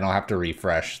eventually. Then I'll have to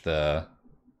refresh the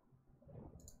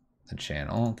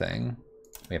channel thing.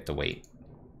 We have to wait.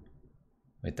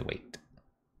 We have to wait.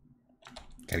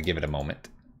 Gotta give it a moment.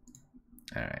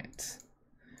 All right.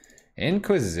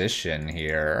 Inquisition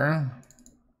here.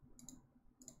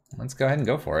 Let's go ahead and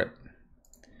go for it.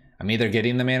 I'm either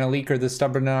getting the Mana Leak or the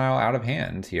Stubborn Denial out of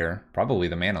hand here. Probably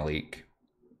the Mana Leak.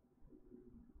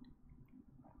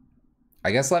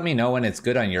 I guess let me know when it's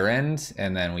good on your end,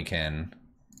 and then we can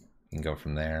go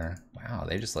from there. Wow,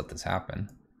 they just let this happen.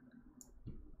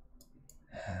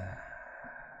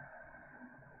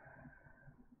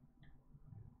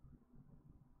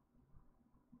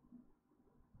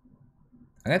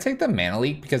 I'm gonna take the Mana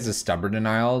Leak because the Stubborn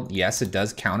Denial, yes, it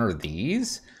does counter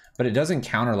these, but it doesn't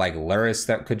counter like Lurrus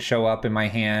that could show up in my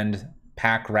hand,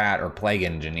 Pack Rat, or Plague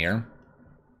Engineer.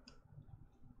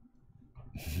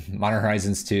 Modern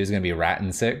Horizons 2 is going to be Rat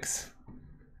and 6.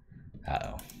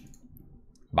 Uh-oh.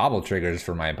 Bobble triggers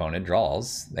for my opponent,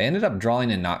 draws. They ended up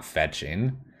drawing and not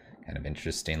fetching. Kind of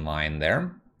interesting line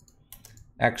there.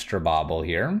 Extra bobble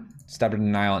here. Stubborn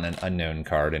Denial and an unknown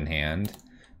card in hand.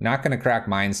 Not going to crack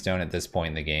Mind Stone at this point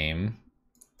in the game.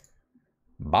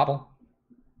 Bobble.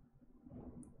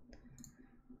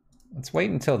 Let's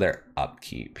wait until their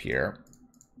upkeep here.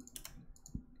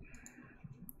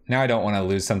 Now I don't want to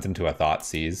lose something to a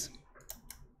Thoughtseize.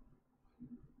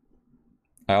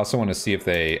 I also want to see if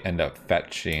they end up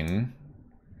fetching.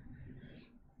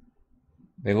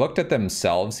 They looked at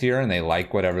themselves here and they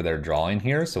like whatever they're drawing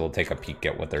here, so we'll take a peek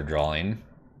at what they're drawing.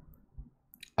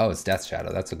 Oh, it's Death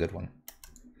Shadow. That's a good one.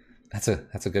 That's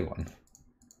a good one.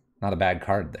 Not a bad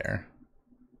card there.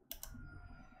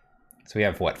 So we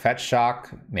have what? Fetch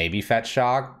Shock, maybe Fetch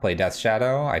Shock, play Death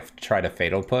Shadow. I tried a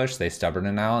Fatal Push, they Stubborn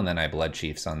Denial, and then I Blood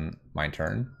Chiefs on my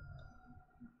turn.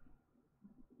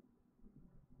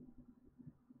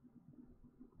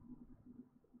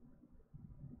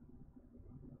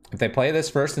 If they play this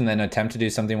first and then attempt to do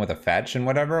something with a fetch and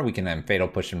whatever, we can then Fatal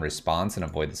Push in response and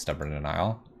avoid the Stubborn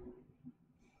Denial.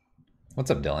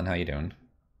 What's up, Dylan? How you doing?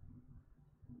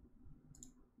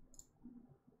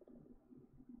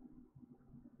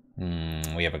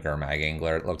 We have a Gurmag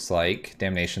Angler, it looks like.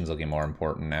 Damnation's looking more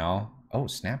important now. Oh,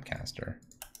 Snapcaster.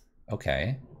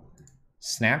 Okay.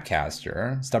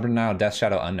 Snapcaster. Stubborn Denial, Death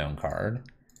Shadow, unknown card.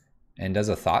 And does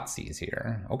a Thoughtseize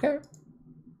here. Okay.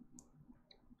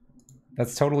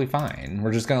 That's totally fine.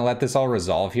 We're just going to let this all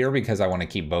resolve here because I want to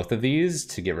keep both of these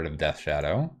to get rid of Death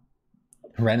Shadow.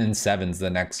 Renin 7's the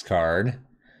next card.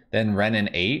 Then Renin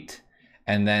 8.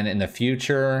 And then in the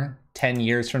future, 10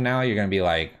 years from now, you're going to be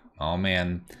like, oh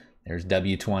man, there's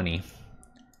W20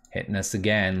 hitting us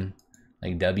again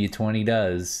like W20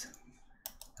 does.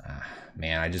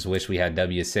 Man, I just wish we had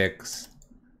W6.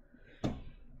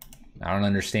 I don't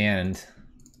understand.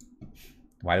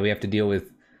 Why do we have to deal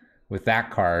with that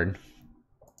card?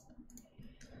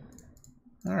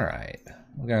 All right,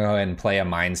 we're gonna go ahead and play a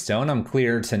Mind Stone. I'm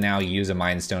clear to now use a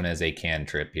Mind Stone as a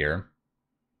cantrip here.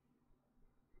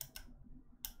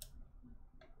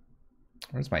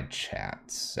 Where's my chat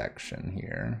section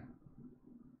here?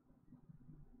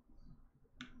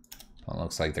 Well, it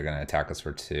looks like they're gonna attack us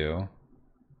for 2.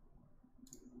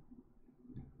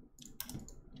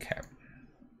 Okay.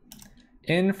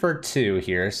 In for 2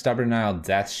 here, Stubborn Denial,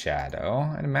 Death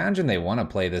Shadow. I'd imagine they want to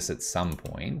play this at some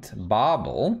point.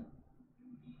 Bobble.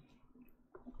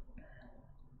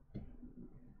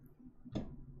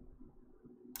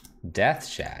 Death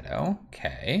Shadow,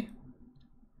 okay.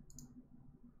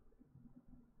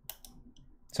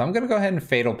 So I'm gonna go ahead and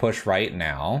Fatal Push right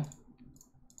now.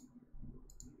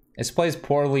 This plays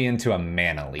poorly into a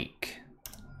Mana Leak.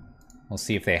 We'll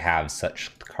see if they have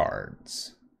such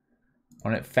cards.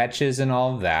 When it fetches and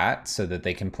all of that, so that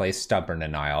they can play Stubborn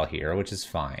Denial here, which is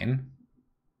fine.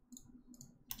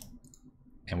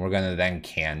 And we're gonna then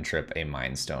cantrip a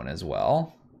Mind Stone as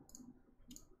well.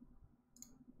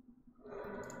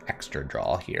 Extra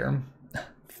draw here.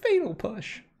 Fatal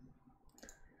Push.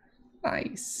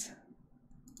 Nice.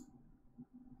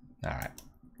 All right.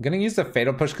 I'm gonna use the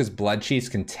Fatal Push because Blood Chiefs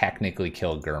can technically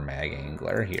kill Gurmag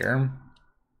Angler here.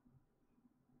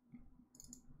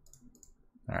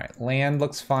 All right, land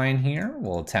looks fine here.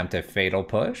 We'll attempt a Fatal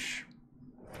Push.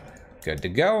 Good to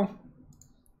go.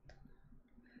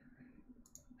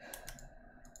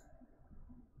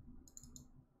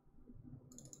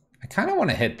 I kind of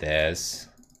want to hit this.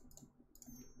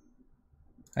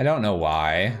 I don't know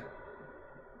why.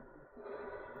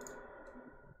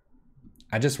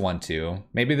 I just want to.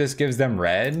 Maybe this gives them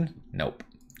red? Nope.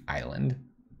 Island.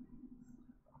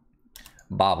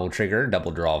 Bobble trigger,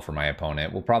 double draw for my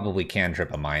opponent. We'll probably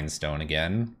cantrip a Mind Stone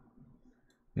again.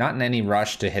 Not in any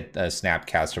rush to hit a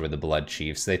Snapcaster with the Blood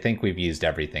Chiefs. They think we've used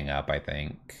everything up, I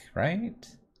think. Right?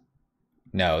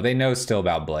 No, they know still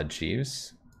about Blood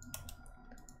Chiefs.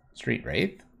 Street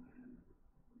Wraith.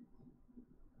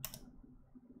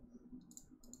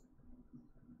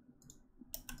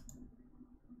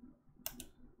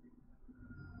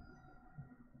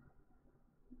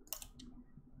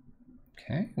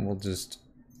 Okay, we'll just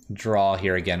draw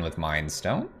here again with Mind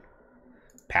Stone.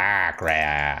 Pack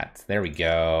Rat. There we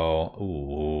go.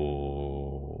 Ooh.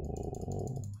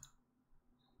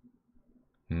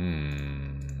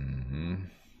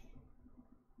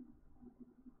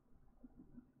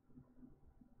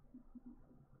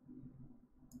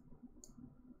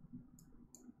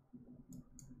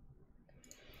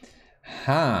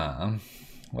 Huh.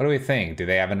 What do we think? Do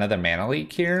they have another mana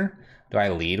leak here? Do I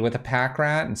lead with a Pack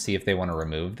Rat and see if they want to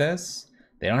remove this?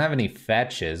 They don't have any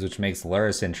fetches, which makes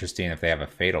Lurrus interesting if they have a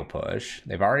Fatal Push.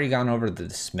 They've already gone over the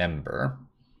Dismember.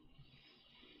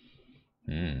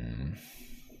 I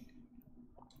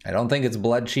don't think it's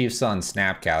Blood Chiefs on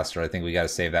Snapcaster. I think we got to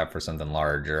save that for something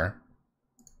larger.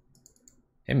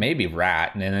 It may be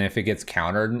Rat, and then if it gets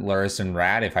countered, Lurrus and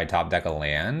Rat, if I top deck a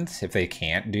land, if they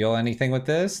can't deal anything with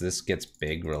this, this gets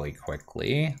big really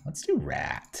quickly. Let's do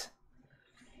Rat.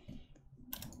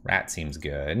 Rat seems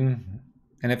good.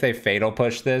 And if they Fatal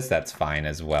Push this, that's fine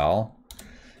as well.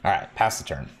 All right, pass the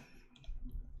turn.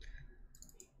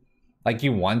 Like,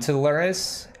 you want to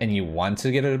Lurrus, and you want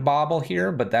to get a Bobble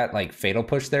here, but that, like, Fatal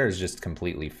Push there is just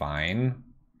completely fine.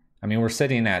 I mean, we're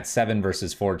sitting at 7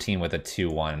 versus 14 with a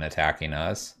 2-1 attacking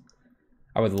us.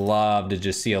 I would love to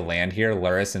just see a land here,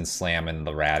 Lurrus, and slam in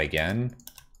the Rat again.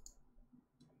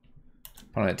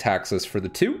 Opponent attacks us for the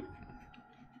 2.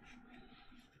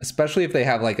 Especially if they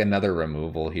have, like, another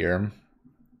removal here.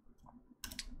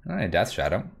 All right, Death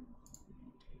Shadow.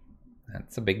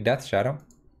 That's a big Death Shadow.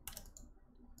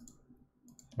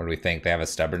 What do we think? They have a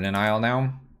Stubborn Denial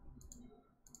now?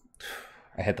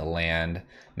 I hit the land.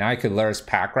 Now I could Lurrus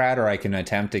Pack Rat, or I can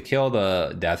attempt to kill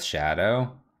the Death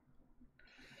Shadow.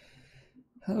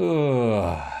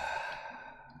 Ooh.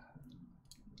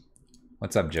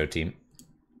 What's up, Joe Team?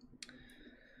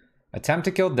 Attempt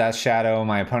to kill Death Shadow.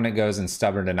 My opponent goes in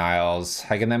Stubborn Denials.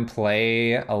 I can then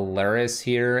play a Lurrus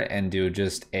here and do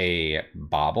just a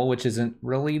Bobble, which isn't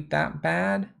really that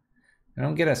bad. I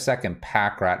don't get a second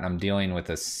Pack Rat, and I'm dealing with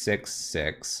a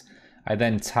 6/6. I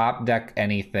then top deck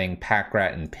anything, Pack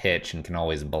Rat and pitch, and can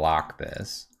always block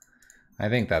this. I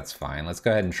think that's fine. Let's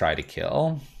go ahead and try to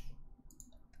kill.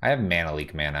 I have Mana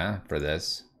Leak mana for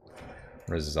this.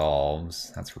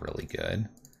 Resolves. That's really good.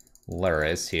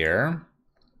 Lurrus here.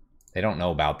 They don't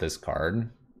know about this card.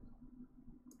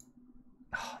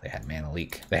 Oh, they had Mana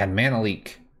Leak. They had Mana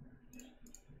Leak.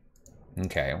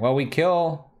 Okay, well, we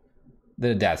kill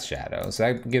the Death Shadow, so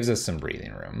that gives us some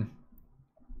breathing room.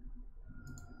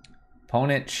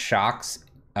 Opponent shocks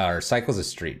or cycles a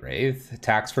Street Wraith.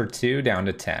 Attacks for 2 down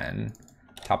to 10.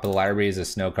 Top of the library is a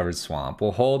snow-covered swamp.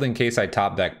 We'll hold in case I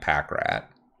top deck Pack Rat.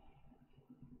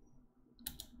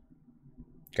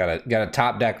 Gotta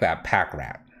top deck that Pack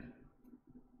Rat.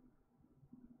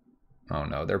 Oh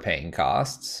no, they're paying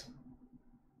costs.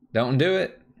 Don't do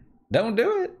it. Don't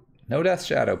do it. No Death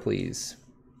Shadow, please.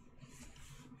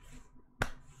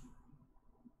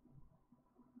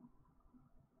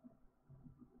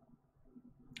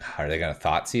 Are they gonna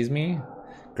Thoughtseize me?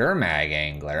 Gurmag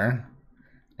Angler.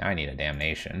 Now I need a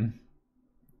Damnation.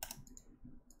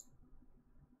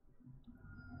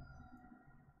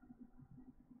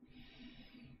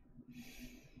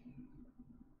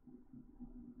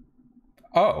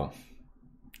 Oh.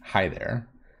 Hi there.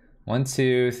 1,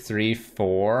 2, 3,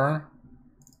 4.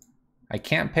 I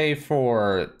can't pay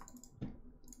for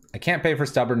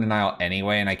Stubborn Denial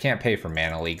anyway, and I can't pay for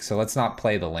Mana Leak, so let's not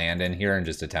play the land in here and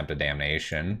just attempt a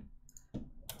Damnation.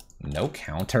 No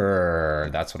counter.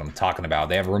 That's what I'm talking about.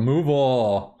 They have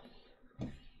removal.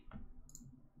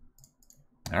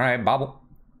 All right, Bobble.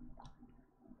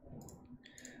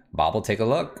 Bobble, take a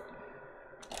look.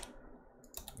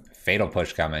 Fatal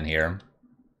Push coming here.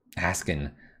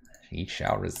 Asking, he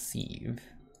shall receive.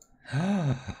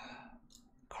 Karn,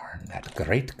 that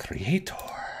great creator.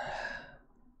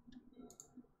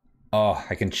 Oh,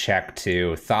 I can check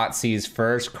too. Thoughtseize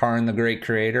first, Karn the Great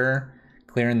Creator,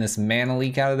 clearing this Mana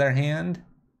Leak out of their hand.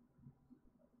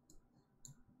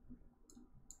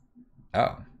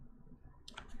 Oh.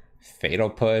 Fatal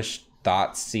Push,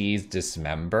 Thoughtseize,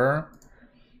 Dismember.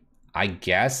 I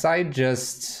guess I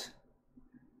just...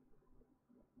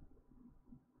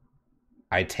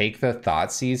 I take the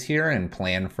Thoughtseize here and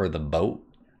plan for the boat.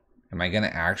 Am I going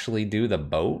to actually do the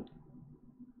boat?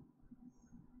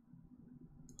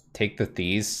 Take the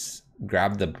Thieves,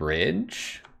 grab the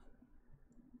bridge?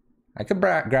 I could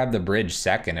grab the bridge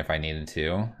second if I needed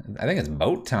to. I think it's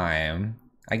boat time.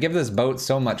 I give this boat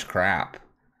so much crap.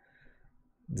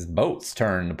 It's boat's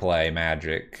turn to play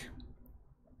magic.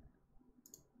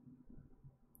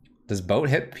 Does boat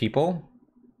hit people?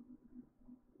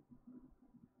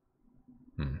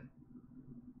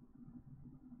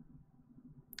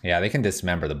 Yeah, they can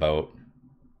dismember the boat.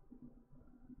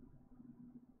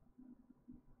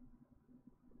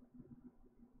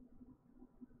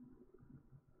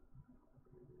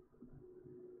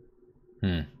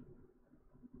 I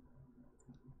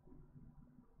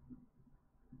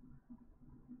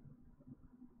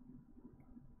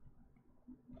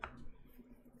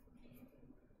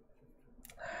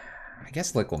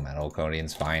guess Liquid Metal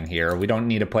Coating's fine here. We don't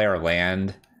need to play our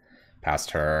land past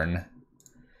turn.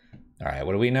 All right,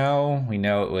 what do we know? We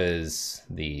know it was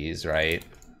these, right?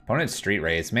 Opponent's Street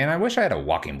Wraiths. Man, I wish I had a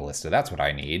Walking Ballista. That's what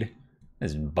I need.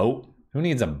 This boat. Who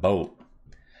needs a boat?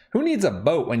 Who needs a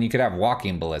boat when you could have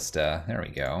Walking Ballista? There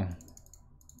we go.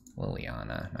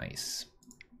 Liliana, nice.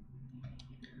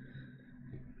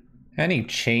 Any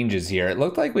changes here? It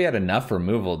looked like we had enough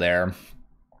removal there.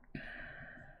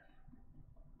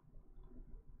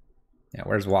 Yeah,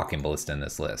 where's Walking Ballista in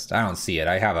this list? I don't see it.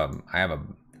 I have a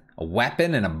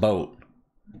weapon and a boat.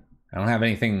 I don't have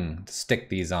anything to stick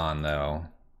these on though.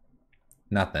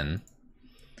 Nothing.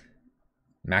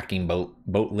 Macking boat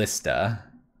lista.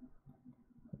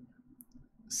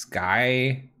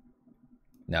 Sky.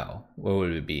 No, what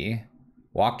would it be?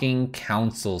 Walking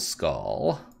Council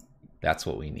Skull. That's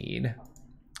what we need.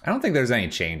 I don't think there's any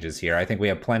changes here. I think we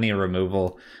have plenty of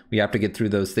removal. We have to get through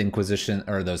those Inquisition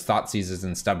or those Thoughtseizes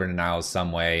and Stubborn Denials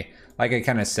some way. Like I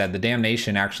kind of said, the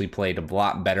Damnation actually played a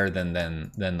lot better than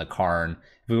the Karn.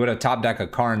 If we would have top deck a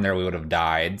Karn there, we would have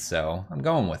died. So I'm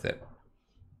going with it.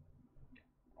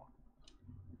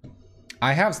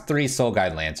 I have 3 Soul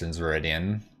Guide Lanterns,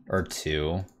 Viridian, or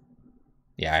 2.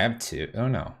 Yeah, I have 2. Oh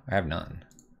no, I have none.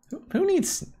 Who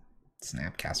needs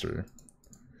Snapcaster?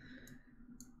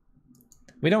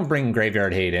 We don't bring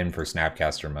Graveyard Hate in for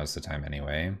Snapcaster most of the time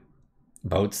anyway.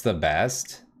 Boat's the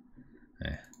best.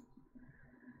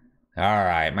 All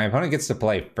right, my opponent gets to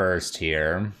play first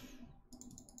here.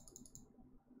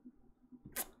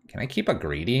 Can I keep a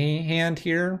greedy hand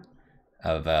here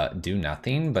of do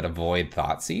nothing but avoid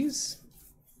Thoughtseize?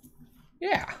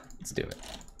 Yeah, let's do it.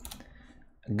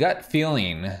 Gut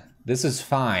feeling, this is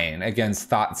fine against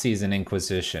Thoughtseize and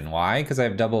Inquisition. Why? Because I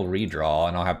have double redraw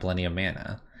and I'll have plenty of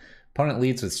mana. Opponent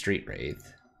leads with Street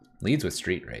Wraith. Leads with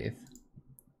Street Wraith.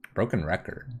 Broken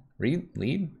record.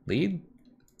 Lead.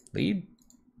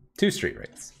 2 Street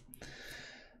Wraiths.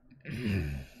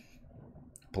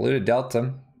 Polluted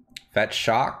Delta. Fetch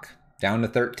Shock. Down to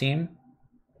 13.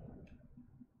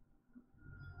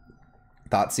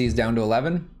 Thoughtseize down to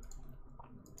 11.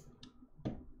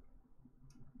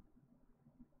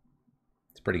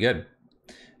 It's pretty good.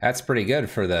 That's pretty good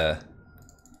for the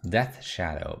Death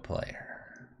Shadow player.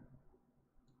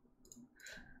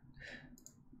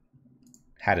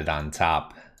 Had it on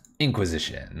top.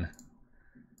 Inquisition.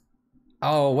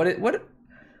 Oh, what?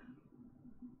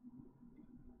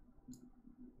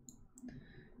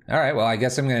 All right, well, I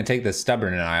guess I'm going to take the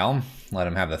Stubborn Denial. Let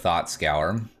him have the Thought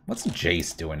Scour. What's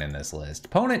Jace doing in this list?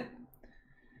 Opponent,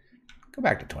 go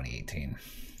back to 2018.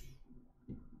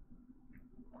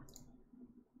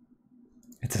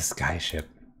 It's a sky ship.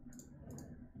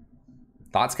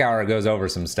 Thought Scour goes over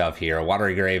some stuff here.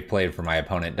 Watery Grave played for my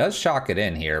opponent. Does shock it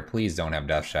in here. Please don't have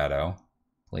Death Shadow.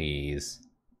 Please.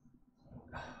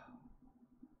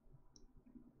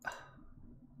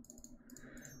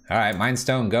 All right, Mind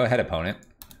Stone, go ahead, opponent.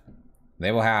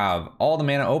 They will have all the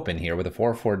mana open here with a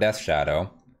 4/4 Death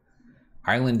Shadow.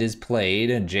 Island is played.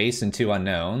 Jace and 2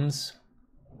 unknowns.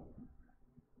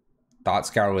 Thought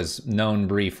Scour was known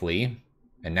briefly,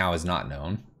 and now is not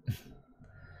known.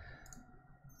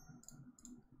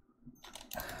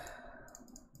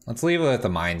 Let's leave it with the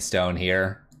Mind Stone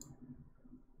here.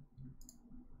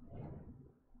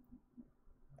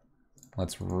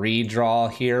 Let's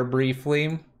redraw here briefly,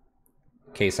 in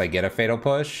case I get a Fatal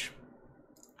Push.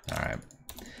 All right,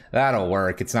 that'll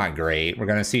work. It's not great. We're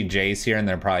gonna see Jace here, and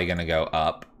they're probably gonna go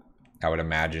up, I would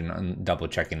imagine. I'm double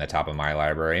checking the top of my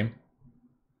library.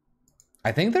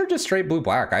 I think they're just straight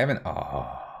blue-black. I haven't,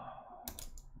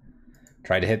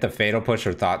 tried to hit the Fatal Push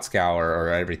or Thought Scour or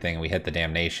everything. We hit the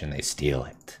Damnation. They steal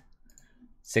it.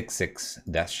 6/6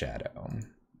 Death Shadow.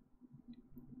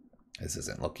 This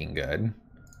isn't looking good.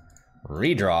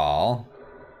 Redraw.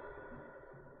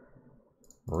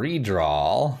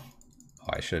 Redraw. Oh,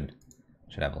 I should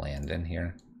have land in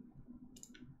here.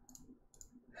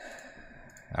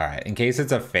 All right, in case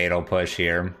it's a fatal push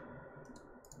here.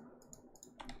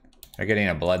 They're getting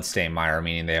a Bloodstained Mire,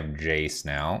 meaning they have Jace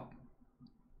now.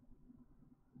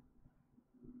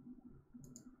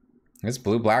 This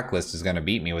blue blacklist is going to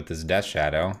beat me with this Death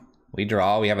Shadow. We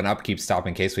draw. We have an upkeep stop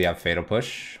in case we have fatal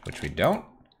push, which we don't.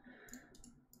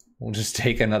 We'll just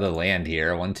take another land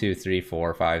here. 1, 2, 3,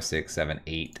 4, 5, 6, 7,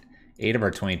 8. 8 of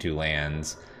our 22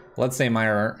 lands. Bloodstained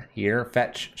Mire here.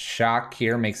 Fetch Shock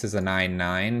here makes us a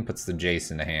 9/9. Puts the Jace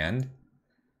into hand.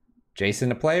 Jace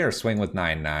into play or swing with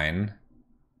 9/9.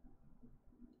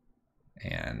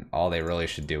 And all they really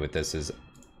should do with this is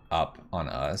up on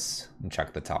us and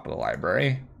check the top of the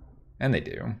library. And they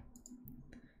do.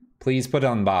 Please put it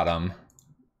on bottom.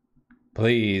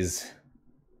 Please.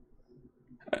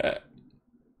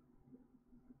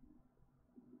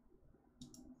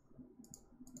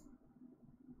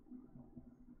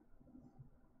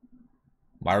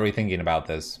 Why are we thinking about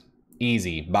this?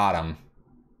 Easy, bottom.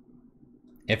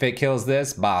 If it kills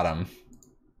this, bottom.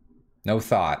 No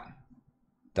thought.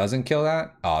 Doesn't kill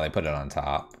that? Oh, they put it on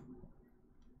top.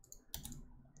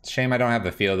 Shame I don't have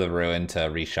the Field of Ruin to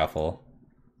reshuffle.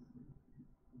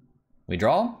 We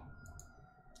draw?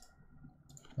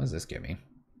 What does this give me?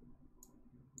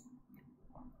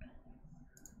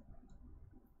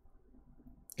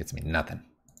 Gets me nothing.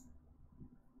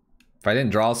 If I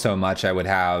didn't draw so much, I would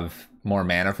have more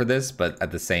mana for this, but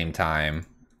at the same time,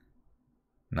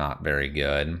 not very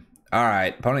good. All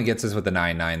right, opponent gets us with the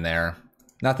 9/9 there.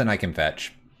 Nothing I can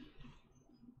fetch.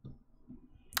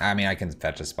 I mean, I can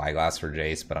fetch a Spyglass for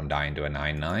Jace, but I'm dying to a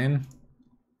 9/9.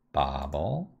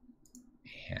 Bobble.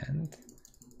 And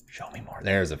show me more.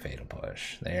 There's a fatal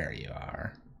push. There you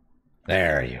are.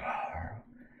 There you are.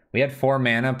 We had 4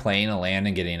 mana. Playing a land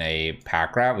and getting a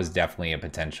Pack Rat was definitely a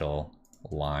potential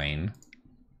line.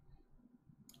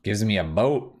 Gives me a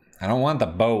boat. I don't want the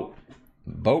boat.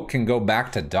 Boat can go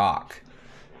back to dock.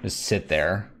 Just sit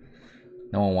there.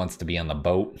 No one wants to be on the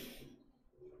boat.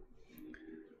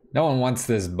 No one wants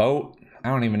this boat. I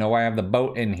don't even know why I have the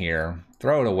boat in here.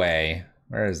 Throw it away.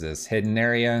 Where is this? Hidden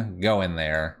area? Go in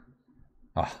there.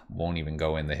 Oh, won't even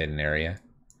go in the hidden area.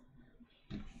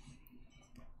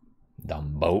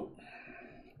 Dumb boat.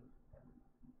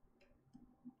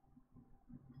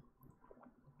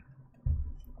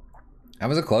 That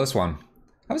was a close one.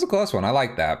 That was a close one. I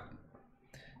like that.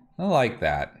 I like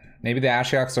that. Maybe the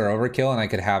Ashiok's are overkill and I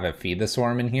could have a Feed the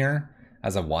Swarm in here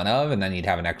as a one of, and then you'd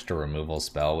have an extra removal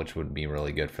spell, which would be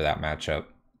really good for that matchup.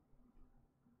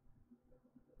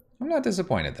 I'm not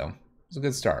disappointed though. It's a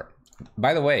good start.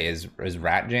 By the way, is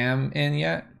Rat Jam in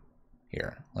yet?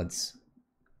 Here, let's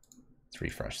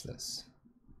refresh this.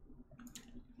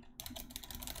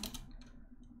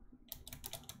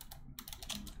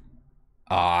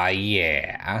 Aw,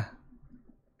 yeah.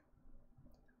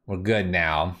 We're good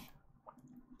now.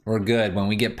 We're good. When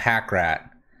we get Pack Rat,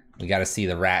 we gotta see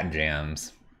the Rat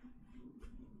Jams.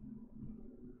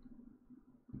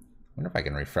 Wonder if I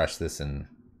can refresh this in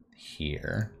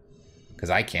here. Because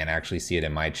I can't actually see it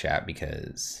in my chat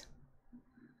because...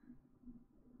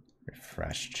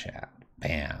 Refresh chat.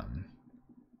 Bam.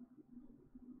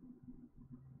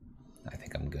 I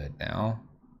think I'm good now.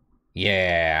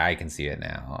 Yeah, I can see it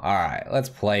now. All right, let's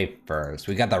play first.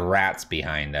 We got the rats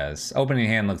behind us. Opening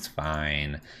hand looks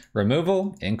fine.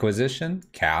 Removal, Inquisition,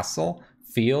 Castle,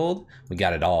 Field. We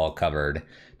got it all covered.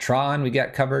 Tron, we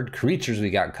got covered. Creatures,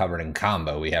 we got covered. And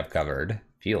combo, we have covered.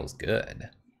 Feels good.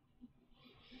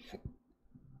 Look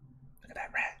at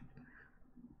that rat.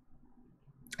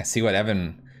 I see why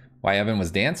Evan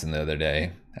was dancing the other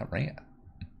day. That rat.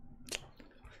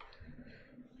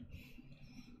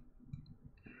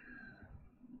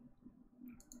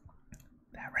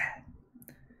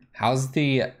 How's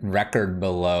the record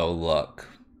below look?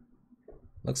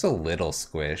 Looks a little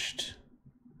squished.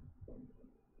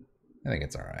 I think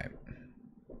it's all right.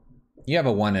 You have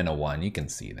a 1 and a 1. You can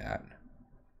see that.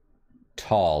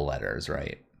 Tall letters,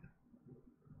 right?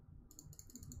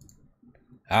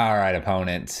 All right,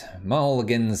 opponent.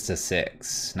 Mulligans to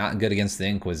 6. Not good against the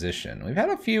Inquisition. We've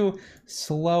had a few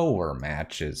slower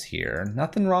matches here.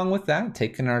 Nothing wrong with that.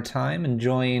 Taking our time,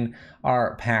 enjoying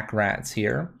our pack rats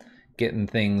here. Getting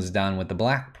things done with the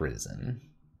Black Prison.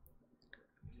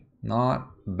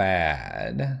 Not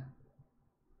bad.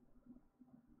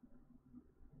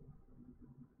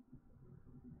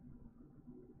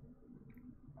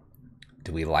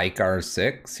 Do we like our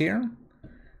 6 here?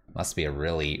 Must be a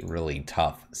really, really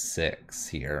tough 6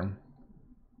 here.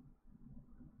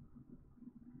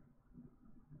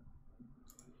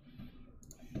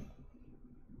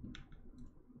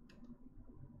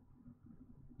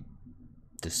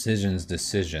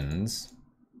 Decisions.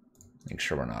 Make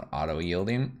sure we're not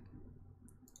auto-yielding.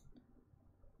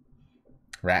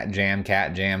 Rat jam,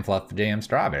 cat jam, fluff jam,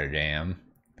 strawberry jam.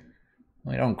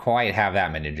 We don't quite have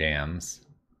that many jams.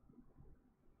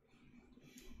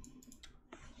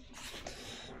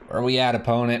 Where are we at,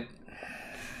 opponent?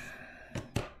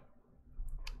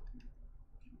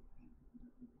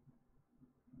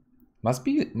 Must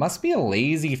be a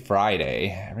lazy Friday.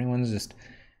 Everyone's just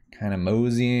kind of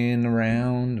moseying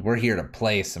around. We're here to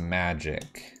play some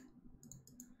Magic.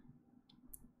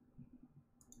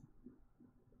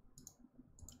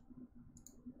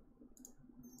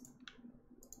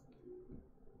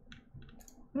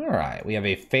 All right, we have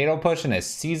a Fatal Push and a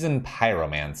Seasoned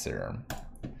Pyromancer.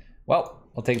 Well,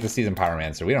 we'll take the Seasoned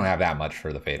Pyromancer. We don't have that much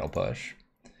for the Fatal Push.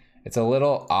 It's a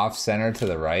little off-center to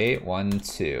the right. 1,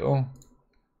 2.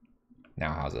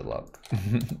 Now how's it look?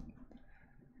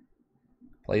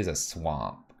 Plays a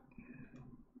Swamp.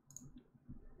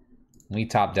 We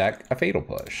top deck a Fatal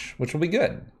Push, which will be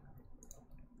good.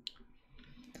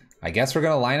 I guess we're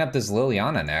going to line up this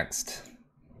Liliana next.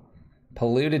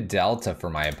 Polluted Delta for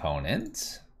my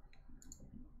opponent.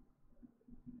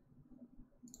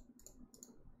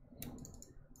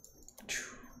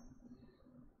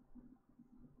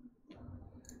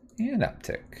 And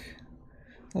Uptick.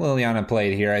 Liliana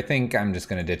played here. I think I'm just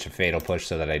going to ditch a Fatal Push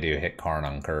so that I do hit Karn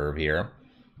on curve here.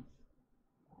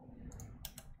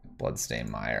 Bloodstained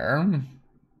Mire.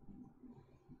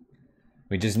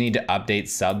 We just need to update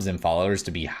subs and followers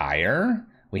to be higher.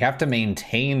 We have to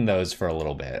maintain those for a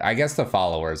little bit. I guess the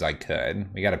followers I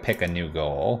could. We got to pick a new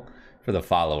goal for the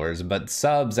followers. But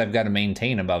subs I've got to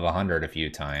maintain above 100 a few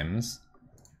times.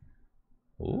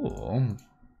 Ooh.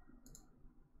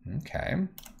 Okay.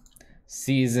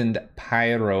 Seasoned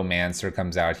Pyromancer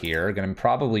comes out here. Gonna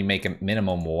probably make a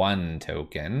minimum 1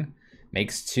 token.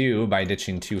 Makes 2 by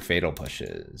ditching 2 Fatal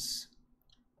Pushes.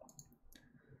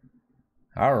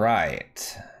 All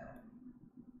right.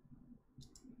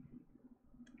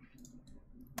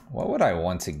 What would I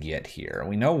want to get here?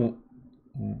 We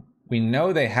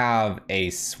know they have a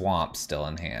Swamp still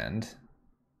in hand.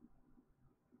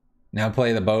 Now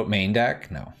play the boat main deck?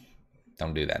 No,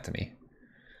 don't do that to me.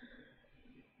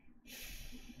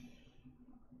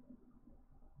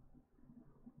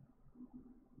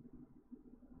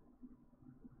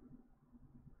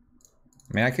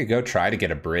 I mean, I could go try to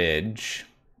get a bridge.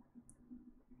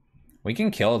 We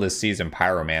can kill this Seasoned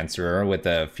Pyromancer with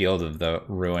the Field of the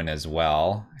Ruin as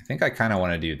well. I think I kind of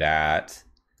want to do that.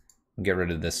 Get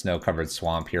rid of the snow-covered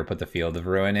swamp here, put the Field of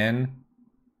Ruin in.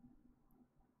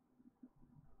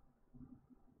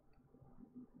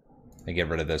 They get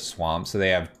rid of this swamp, so they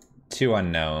have 2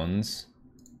 unknowns.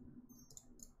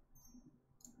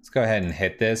 Let's go ahead and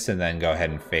hit this and then go ahead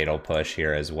and Fatal Push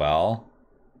here as well.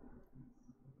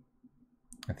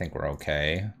 I think we're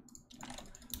okay.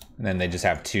 And then they just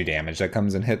have 2 damage that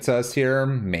comes and hits us here.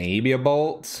 Maybe a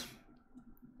bolt.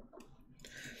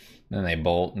 Then they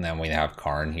bolt, and then we have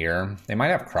Karn here. They might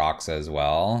have Crocs as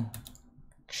well.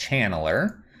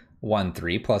 Channeler.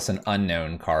 1/3 plus an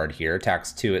unknown card here.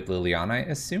 Attacks 2 at Liliana, I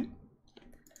assume.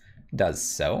 Does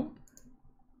so.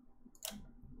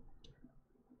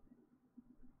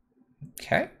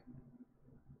 Okay.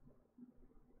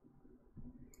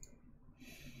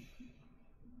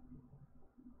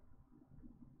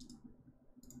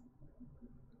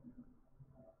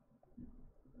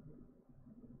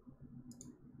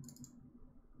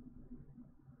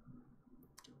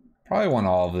 Probably want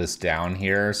all of this down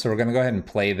here, so we're going to go ahead and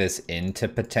play this into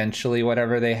potentially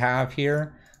whatever they have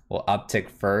here. We'll uptick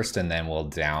first, and then we'll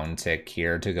downtick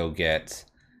here to go get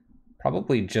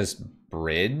probably just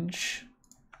bridge.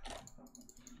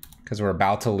 Because we're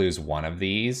about to lose one of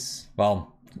these.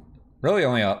 Well, really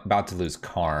only about to lose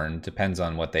Karn. Depends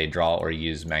on what they draw or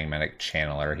use Magnetic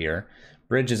Channeler here.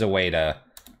 Bridge is a way to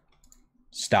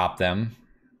stop them.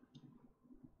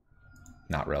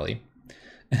 Not really.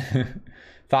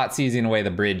 Thought seizing away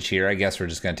the bridge here. I guess we're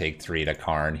just going to take 3 to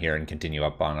Karn here and continue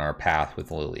up on our path with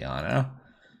Liliana.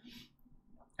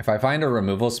 If I find a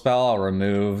removal spell, I'll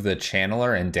remove the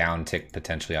Channeler and downtick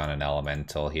potentially on an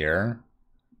Elemental here.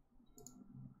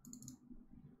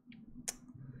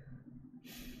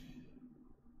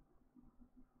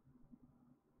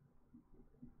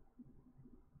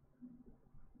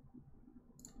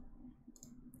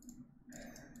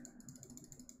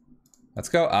 Let's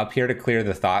go up here to clear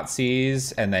the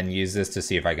Thoughtseize and then use this to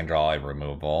see if I can draw a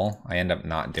removal. I end up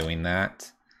not doing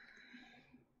that.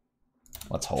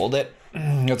 Let's hold it.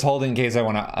 Let's hold it in case I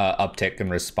want to uptick in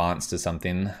response to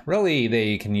something. Really,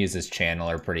 they can use this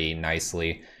Channeler pretty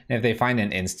nicely. And if they find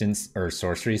an instance or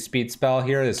sorcery speed spell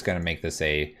here, it's going to make this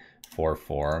a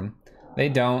 4/4. They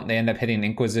don't. They end up hitting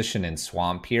Inquisition and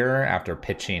Swamp here after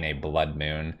pitching a Blood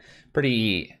Moon.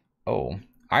 Pretty... Oh,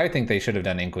 I think they should have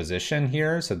done Inquisition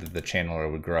here so that the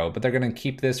Channeler would grow, but they're going to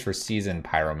keep this for Seasoned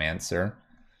Pyromancer.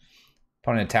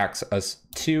 Opponent attacks us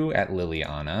 2 at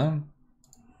Liliana.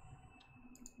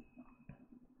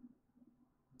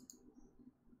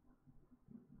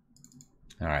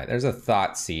 All right, there's a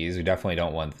Thoughtseize. We definitely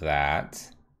don't want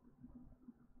that.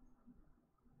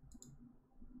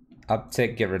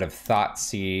 Uptick, get rid of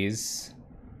Thoughtseize.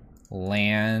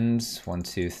 Land, 1,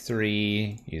 2,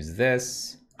 3. Use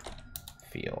this.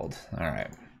 Field. All right.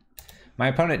 My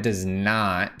opponent does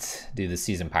not do the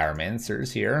Seasoned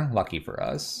Pyromancers here. Lucky for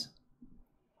us.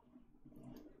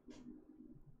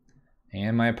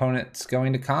 And my opponent's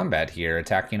going to combat here,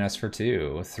 attacking us for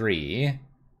 2, 3.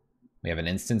 We have an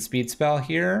instant speed spell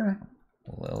here.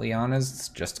 Liliana's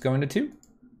just going to 2.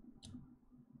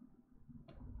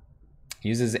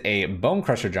 Uses a Bone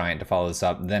Crusher Giant to follow this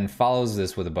up, then follows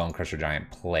this with a Bone Crusher Giant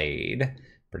played.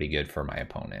 Pretty good for my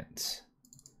opponent.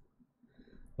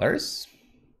 Lurrus?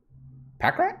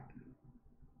 Pack Rat?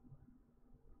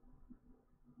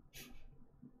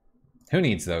 Who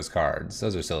needs those cards?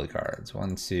 Those are silly cards.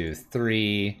 1, 2,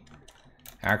 3.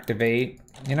 Activate.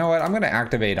 You know what? I'm going to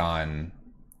activate on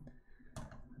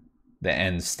the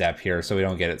end step here so we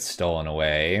don't get it stolen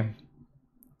away.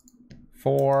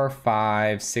 4,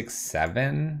 5, 6,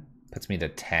 7. Puts me to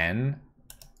 10.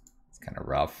 It's kind of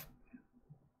rough.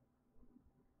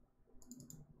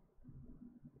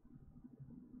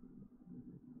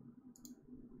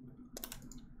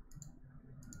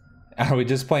 Are we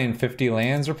just playing 50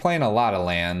 lands? We're playing a lot of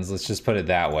lands. Let's just put it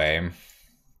that way.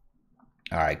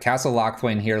 All right, Castle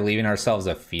Locthwain here, leaving ourselves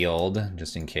a field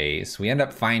just in case. We end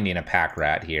up finding a Pack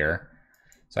Rat here.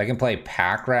 So I can play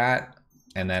Pack Rat,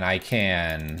 and then I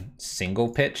can single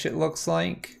pitch, it looks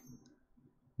like.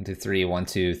 1, 2, 3, 1,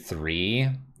 2, 3.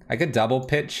 I could double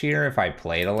pitch here if I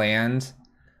played a land,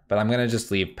 but I'm gonna just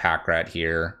leave Pack Rat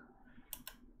here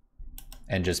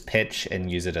and just pitch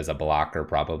and use it as a blocker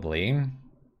probably.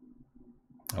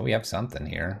 Oh, we have something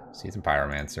here. Seasoned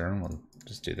Pyromancer. We'll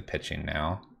just do the pitching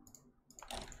now.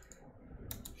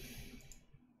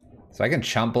 So I can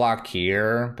chump block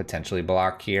here, potentially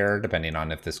block here, depending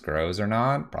on if this grows or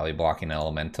not. Probably blocking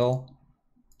Elemental.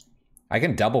 I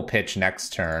can double pitch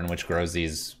next turn, which grows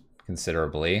these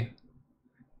considerably.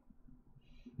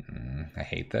 I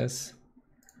hate this.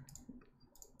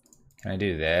 Can I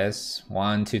do this?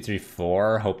 1, 2, 3,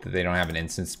 4. Hope that they don't have an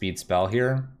instant speed spell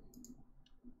here.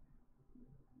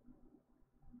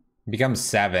 Becomes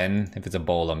 7. If it's a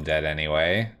bolt, I'm dead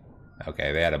anyway.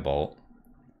 Okay, they had a bolt.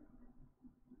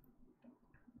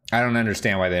 I don't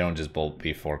understand why they don't just bolt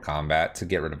before combat to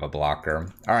get rid of a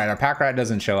blocker. All right, our Pack Rat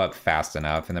doesn't show up fast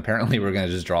enough, and apparently we're going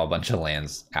to just draw a bunch of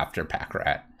lands after Pack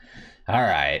Rat. All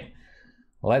right,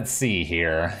 let's see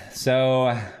here.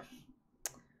 So,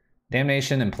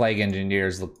 Damnation and Plague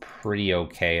Engineers look pretty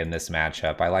okay in this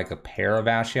matchup. I like a pair of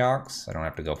Ashioks. I don't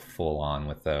have to go full on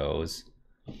with those.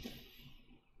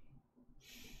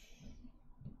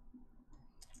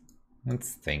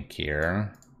 Let's think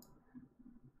here.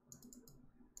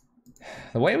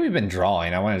 The way we've been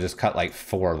drawing, I want to just cut like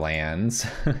 4 lands.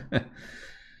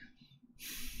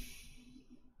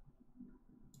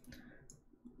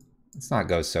 Let's not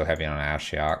go so heavy on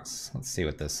Ashioks. Let's see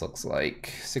what this looks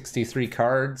like. 63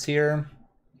 cards here.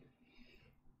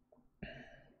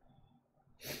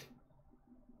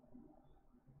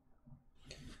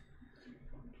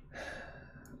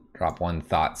 Drop 1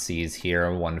 Thoughtseize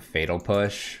here, 1 Fatal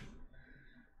Push.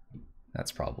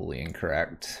 That's probably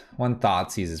incorrect. 1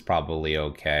 Thoughtseize is probably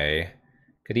okay.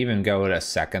 Could even go to a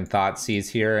 2nd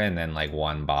Thoughtseize here and then like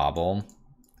 1 Bobble.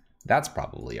 That's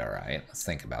probably all right. Let's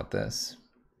think about this.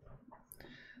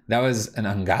 That was an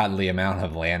ungodly amount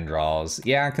of land draws.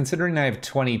 Yeah, considering I have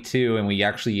 22 and we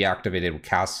actually activated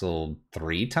Castle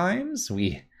 3 times,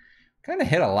 we kind of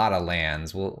hit a lot of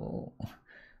lands. We'll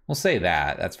say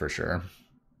that, that's for sure.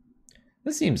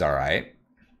 This seems all right.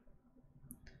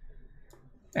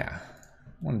 Yeah.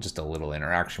 I want just a little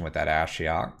interaction with that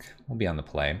Ashiok. We'll be on the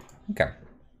play. Okay.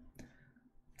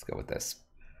 Let's go with this.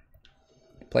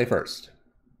 Play first.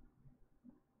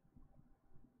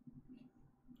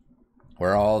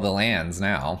 Where are all the lands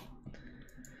now?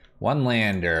 1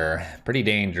 lander. Pretty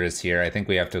dangerous here. I think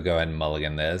we have to go ahead and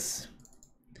mulligan this.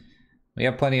 We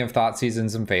have plenty of Thoughtseize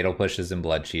and some Fatal Pushes and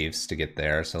Blood Chiefs to get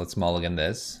there, so let's mulligan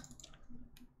this.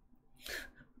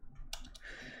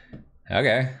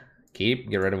 Okay.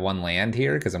 Get rid of 1 land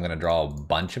here because I'm going to draw a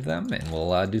bunch of them and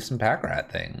we'll do some Pack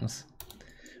Rat things.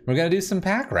 We're going to do some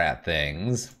Pack Rat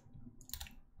things.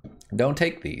 Don't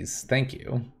take these. Thank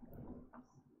you.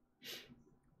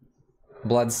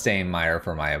 Bloodstain Mire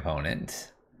for my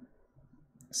opponent.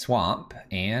 Swamp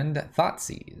and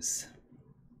Thoughtseize.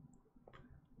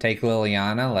 Take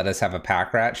Liliana, let us have a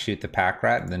pack rat, shoot the pack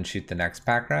rat, and then shoot the next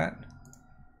pack rat.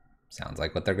 Sounds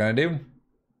like what they're gonna do.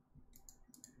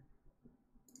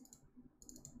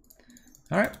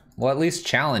 Alright, well at least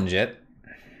challenge it.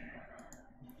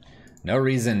 No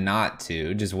reason not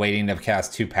to, just waiting to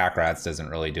cast 2 pack rats doesn't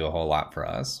really do a whole lot for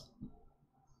us.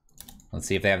 Let's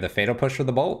see if they have the Fatal Push or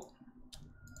the Bolt.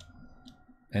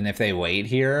 And if they wait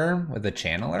here with a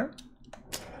Channeler.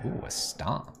 Ooh, a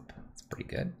Stomp. That's pretty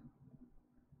good.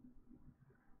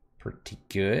 Pretty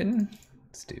good.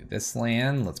 Let's do this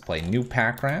land. Let's play new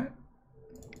pack rat.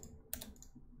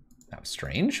 That was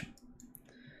strange.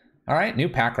 All right, new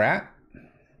pack rat.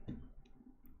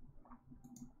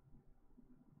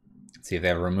 Let's see if they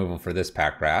have a removal for this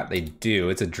pack rat. They do.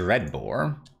 It's a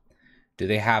Dreadbore. Do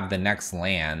they have the next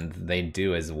land? They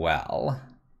do as well.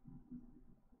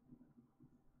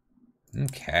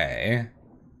 Okay.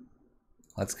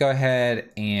 Let's go ahead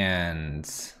and...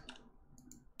 It's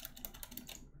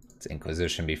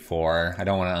Inquisition before. I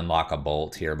don't want to unlock a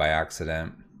bolt here by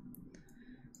accident.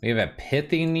 We have a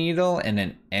Pithy Needle and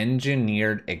an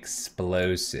Engineered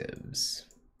Explosives.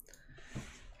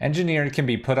 Engineered can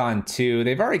be put on 2.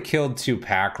 They've already killed 2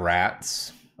 pack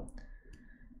rats.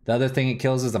 The other thing it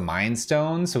kills is a Mind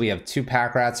Stone. So we have 2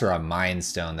 pack rats or a Mind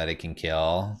Stone that it can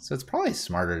kill. So it's probably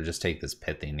smarter to just take this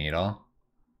Pithy Needle.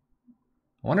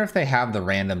 I wonder if they have the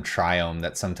random Triome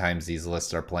that sometimes these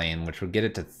lists are playing, which would get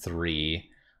it to 3.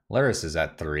 Luris is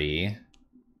at 3.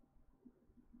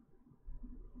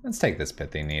 Let's take this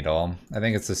Pithy Needle. I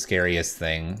think it's the scariest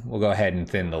thing. We'll go ahead and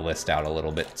thin the list out a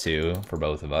little bit too for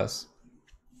both of us.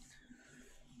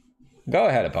 Go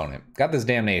ahead, opponent. Got this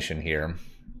Damnation here.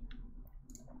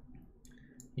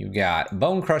 You got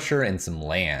Bone Crusher and some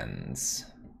lands.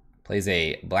 Plays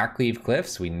a Blackleaf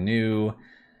Cliffs. We knew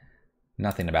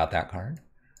nothing about that card.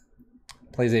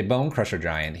 Plays a Bone Crusher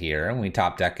Giant here, and we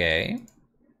top deck a.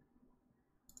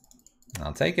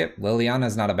 I'll take it.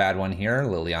 Liliana's not a bad one here.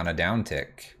 Liliana down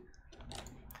tick.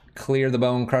 Clear the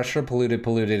Bone Crusher.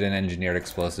 Polluted, and Engineered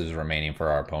Explosives remaining for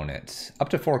our opponent. Up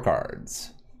to 4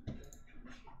 cards.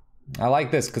 I like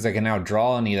this because I can now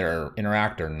draw and either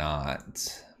interact or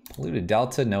not. Polluted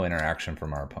Delta, no interaction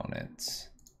from our opponent.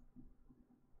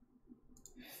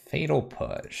 Fatal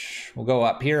Push. We'll go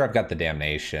up here. I've got the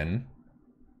Damnation.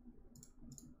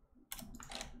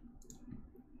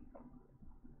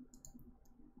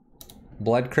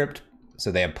 Blood Crypt.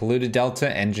 So they have Polluted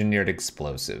Delta, Engineered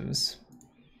Explosives.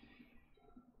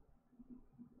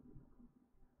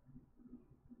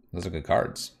 Those are good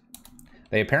cards.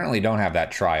 They apparently don't have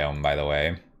that Triome, by the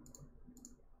way.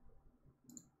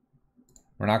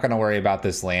 We're not going to worry about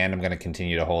this land. I'm going to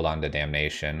continue to hold on to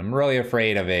Damnation. I'm really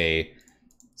afraid of a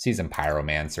Seasoned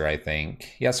Pyromancer, I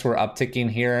think. Yes, we're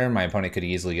upticking here. My opponent could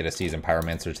easily get a Seasoned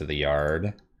Pyromancer to the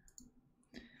yard.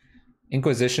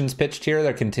 Inquisition's pitched here.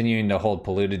 They're continuing to hold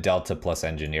Polluted Delta plus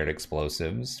Engineered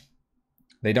Explosives.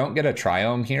 They don't get a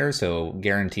Triome here, so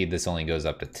guaranteed this only goes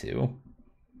up to 2.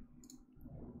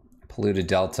 Polluted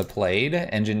Delta played.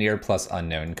 Engineer plus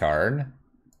Unknown card.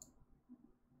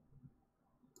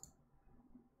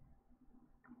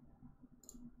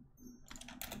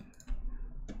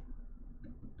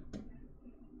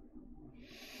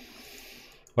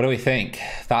 What do we think?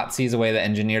 Thoughtseize away the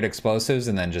Engineered Explosives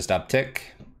and then just uptick?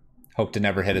 Hope to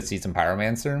never hit a Seasoned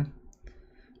Pyromancer?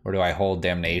 Or do I hold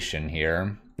Damnation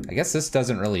here? I guess this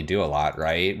doesn't really do a lot,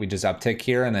 right? We just uptick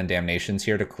here and then Damnation's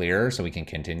here to clear so we can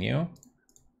continue.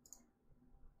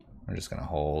 We're just going to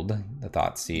hold the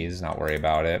Thoughtseize, not worry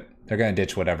about it. They're going to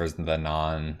ditch whatever's the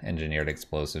non-Engineered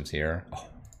Explosives here.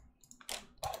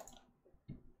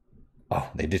 Oh,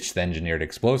 they ditched the Engineered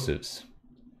Explosives.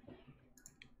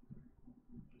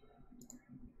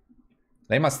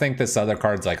 They must think this other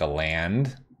card's like a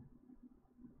land.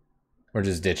 We're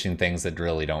just ditching things that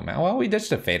really don't matter. Well, we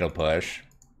ditched a Fatal Push.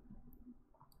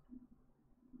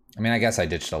 I mean, I guess I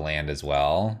ditched a land as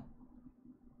well.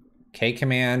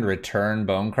 K-Command, return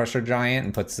Bone Crusher Giant,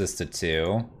 and puts this to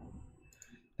 2.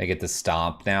 They get to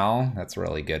Stomp now. That's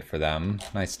really good for them.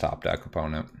 Nice top deck,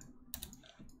 opponent.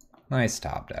 Nice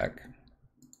top deck.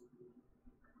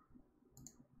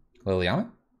 Liliana?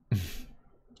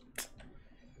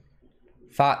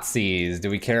 Thoughtseize. Do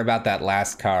we care about that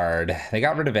last card? They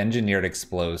got rid of Engineered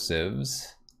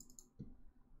Explosives.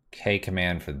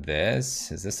 K-Command for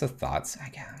this. Is this a Thoughts?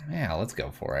 Yeah, let's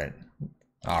go for it.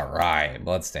 All right,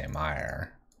 Bloodstain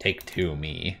Mire. Take 2,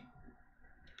 me.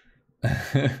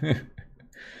 It's kind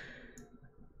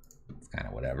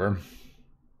of whatever.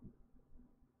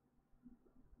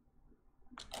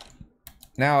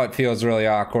 Now it feels really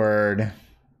awkward.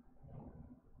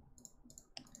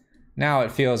 Now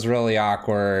it feels really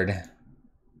awkward.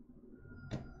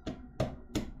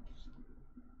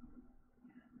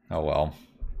 Oh well.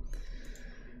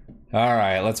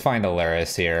 Alright, let's find a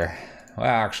Lurrus here. Well,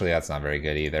 actually, that's not very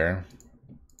good either.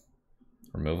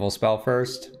 Removal spell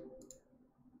first.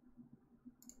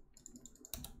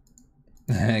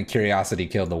 Curiosity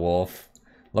killed the wolf.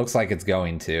 Looks like it's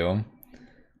going to.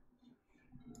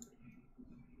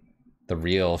 The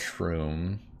real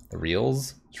shroom. The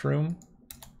reals shroom?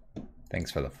 Thanks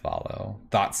for the follow.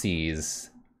 Thoughtseize.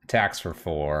 Attacks for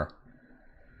 4.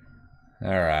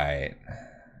 Alright.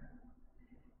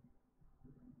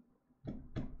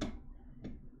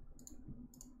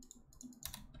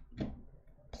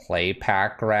 Play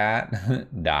Pack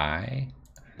Rat. Die.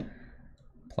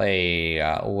 Play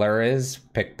Lurrus.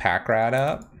 Pick Pack Rat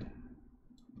up.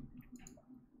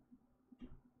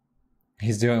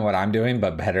 He's doing what I'm doing,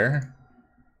 but better.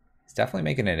 He's definitely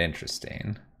making it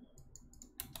interesting.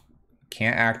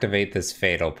 Can't activate this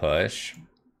Fatal Push.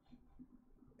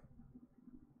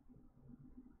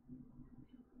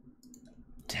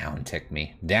 Down tick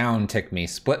me. Down tick me.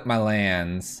 Split my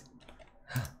lands.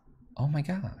 Oh my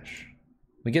gosh.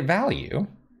 We get value.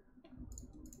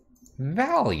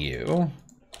 Value.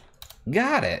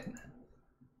 Got it.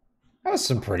 That was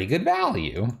some pretty good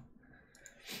value.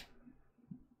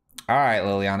 Alright,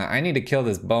 Liliana. I need to kill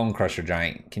this Bone Crusher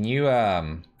Giant. Can you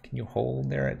hold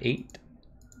there at 8?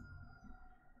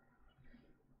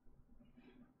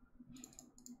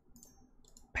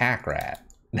 Pack Rat.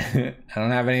 I don't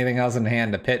have anything else in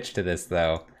hand to pitch to this,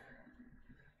 though.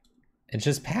 It's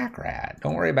just Pack Rat.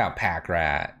 Don't worry about Pack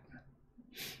Rat.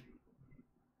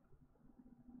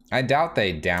 I doubt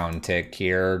they down tick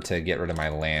here to get rid of my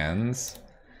lands.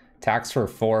 Attacks for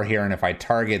 4 here, and if I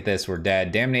target this, we're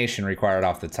dead. Damnation required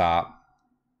off the top.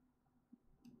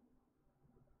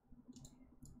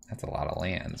 That's a lot of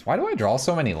lands. Why do I draw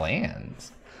so many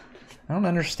lands? I don't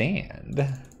understand.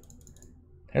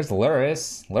 There's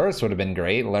Lurrus. Lurrus would have been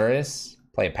great. Lurrus.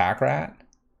 Play a Pack Rat.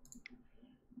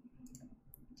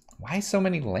 Why so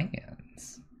many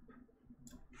lands?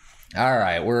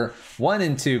 Alright, we're 1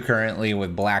 and 2 currently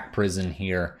with Black Prison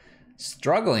here.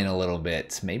 Struggling a little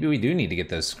bit. Maybe we do need to get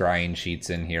those scrying sheets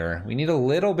in here. We need a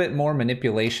little bit more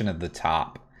manipulation of the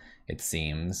top, it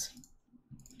seems.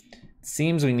 It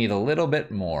seems we need a little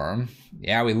bit more.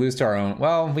 Yeah, we lose to our own...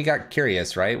 Well, we got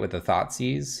Curious, right? With the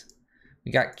Thoughtseize.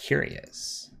 We got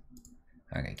Curious.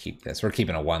 I'm gonna keep this. We're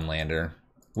keeping a 1-lander.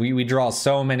 We draw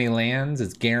so many lands,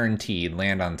 it's guaranteed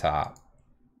land on top.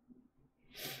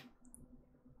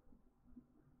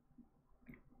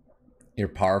 You're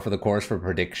par for the course for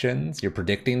predictions. You're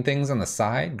predicting things on the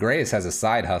side. Grace has a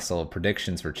side hustle of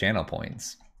predictions for channel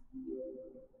points.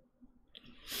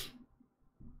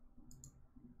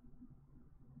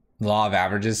 Law of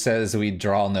Averages says we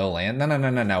draw no land. No.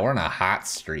 We're on a hot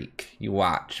streak. You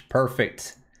watch.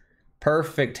 Perfect.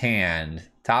 Perfect hand.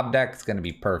 Top deck's going to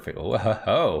be perfect.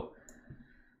 Whoa.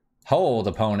 Hold,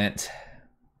 opponent.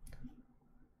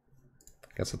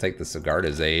 Guess I'll take the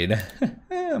Sigarda's aid.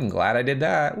 I'm glad I did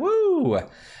that. Woo!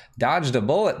 Dodged a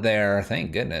bullet there.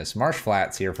 Thank goodness. Marsh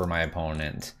Flats here for my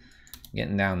opponent.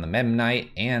 Getting down the Memnite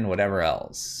and whatever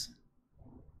else.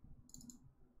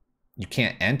 You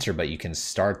can't enter, but you can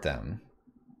start them.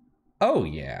 Oh,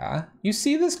 yeah. You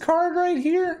see this card right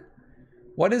here?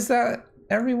 What is that,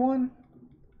 everyone?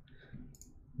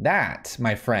 That,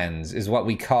 my friends, is what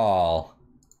we call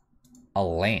a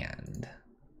land.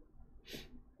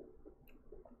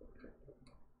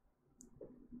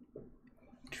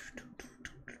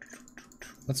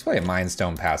 Let's play a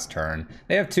Mindstone past turn.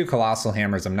 They have 2 Colossal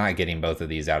Hammers. I'm not getting both of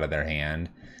these out of their hand.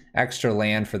 Extra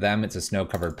land for them. It's a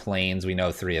Snow-Covered Plains. We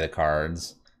know 3 of the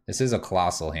cards. This is a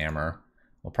Colossal Hammer.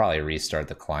 We'll probably restart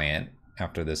the client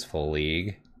after this full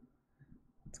league.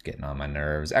 It's getting on my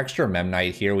nerves. Extra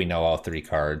Memnite here. We know all 3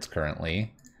 cards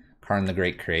currently. Karn the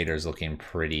Great Creator is looking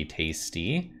pretty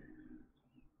tasty.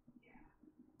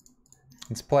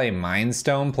 Let's play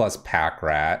Mindstone plus Pack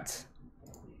Rat.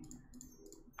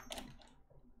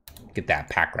 Get that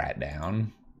Pack Rat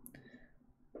down.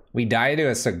 We die to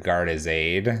a Sigarda's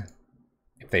aid.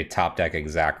 If they top deck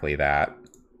exactly that.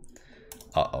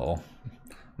 Uh-oh.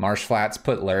 Marsh Flats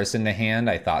put Lurrus into hand.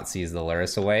 I thought seize the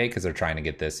Lurrus away because they're trying to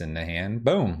get this into hand.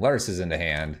 Boom! Lurrus is into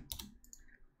hand.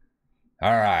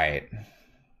 Alright.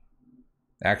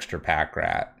 Extra Pack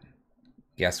Rat.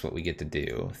 Guess what we get to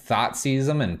do? Thoughtseize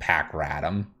them and Pack Rat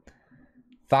them.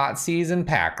 Thoughtseize and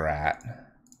Pack Rat.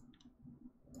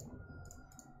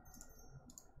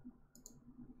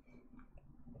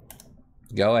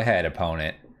 Go ahead,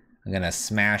 opponent. I'm gonna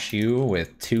smash you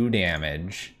with 2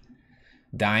 damage.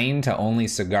 Dying to only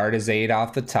Sigarda's aid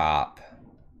off the top.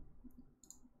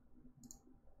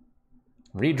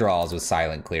 Redraws with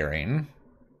Silent Clearing.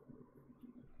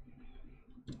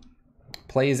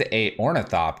 Plays a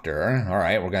Ornithopter. All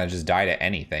right, we're gonna just die to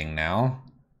anything now.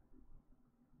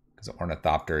 Because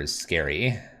Ornithopter is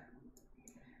scary.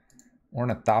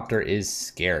 Ornithopter is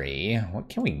scary. What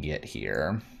can we get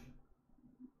here?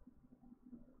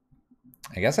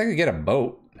 I guess I could get a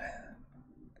boat.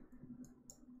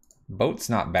 Boat's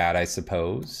not bad, I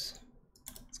suppose.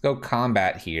 Let's go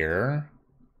combat here.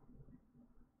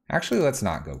 Actually, let's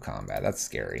not go combat. That's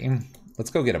scary. Let's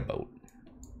go get a boat.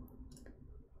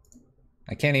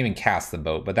 I can't even cast the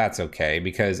boat, but that's okay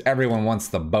because everyone wants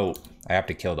the boat. I have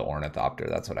to kill the Ornithopter.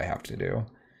 That's what I have to do.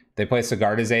 If they play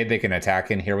Sigarda's Aid, they can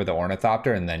attack in here with the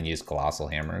Ornithopter and then use Colossal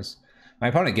Hammers. My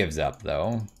opponent gives up,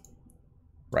 though.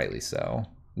 Rightly so.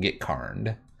 Get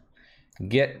Karned.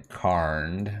 Get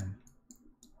Karned.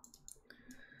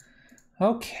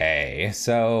 Okay,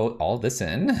 so all this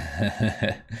in.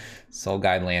 Soul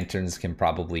Guide Lanterns can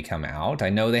probably come out. I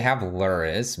know they have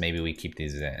Lurrus. Maybe we keep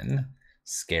these in.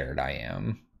 Scared I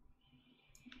am.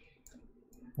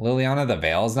 Liliana the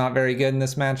Veil's not very good in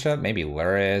this matchup. Maybe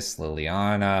Lurrus,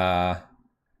 Liliana.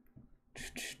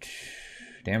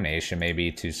 Damnation may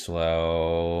be too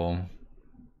slow.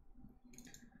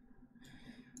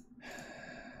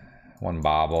 One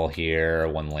Bauble here,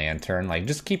 one Lantern. Like,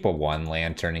 just keep a one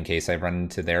Lantern in case I run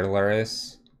into their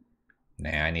Lurrus.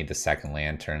 Nah, I need the second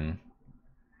Lantern.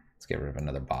 Let's get rid of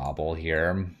another Bauble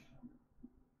here.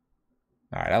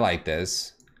 Alright, I like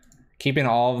this. Keeping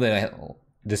all of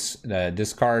the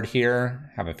discard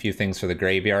here. Have a few things for the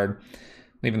graveyard.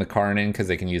 Leaving the Karn in because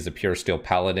they can use the Pure Steel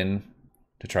Paladin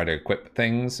to try to equip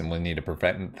things, and we need to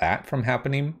prevent that from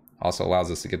happening. Also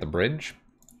allows us to get the bridge.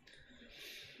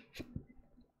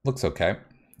 Looks okay.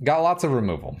 Got lots of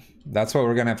removal. That's what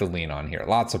we're going to have to lean on here.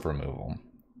 Lots of removal.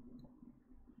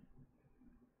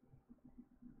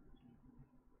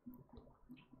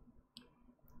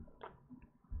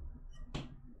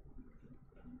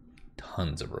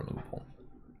 Tons of removal.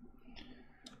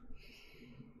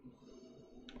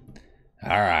 All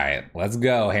right, let's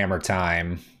go. Hammer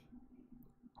time.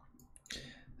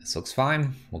 This looks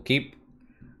fine. We'll keep.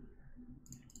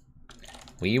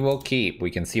 We will keep. We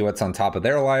can see what's on top of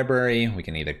their library. We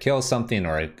can either kill something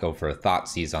or go for a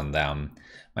Thoughtseize on them.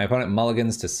 My opponent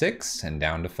mulligans to 6 and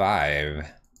down to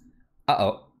 5.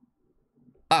 Uh-oh.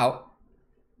 Uh-oh.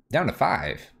 Down to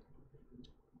 5.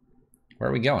 Where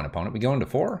are we going, opponent? We going to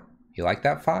 4? You like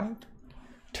that 5?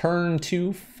 Turn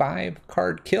to 5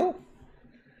 card kill.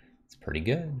 It's pretty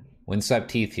good. Windswept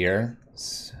Teeth here.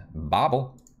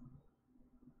 Bauble.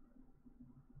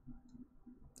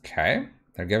 Okay.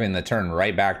 They're giving the turn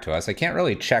right back to us. I can't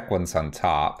really check what's on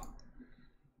top.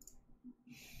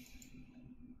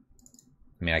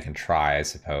 I mean, I can try, I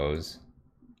suppose.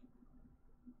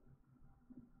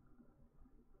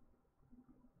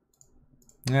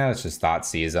 Yeah, let's just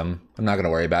Thoughtseize them. I'm not going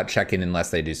to worry about checking unless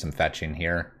they do some fetching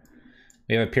here.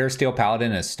 We have a Pure Steel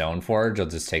Paladin and a Stoneforge. I'll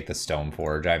just take the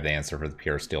Stoneforge. I have the answer for the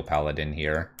Pure Steel Paladin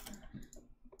here.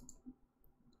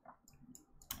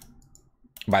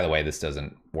 By the way, this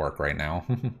doesn't work right now.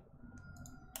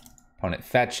 Opponent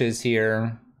fetches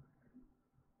here,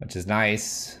 which is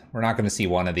nice. We're not going to see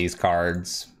one of these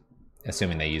cards,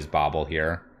 assuming they use Bauble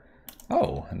here.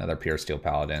 Oh, another Pure Steel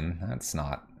Paladin. That's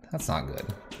not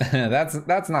good.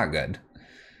 that's not good.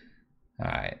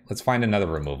 All right, let's find another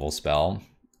removal spell.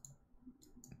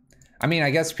 I mean,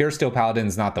 I guess Pure Steel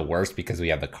Paladin's not the worst because we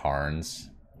have the Karns.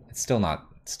 It's still not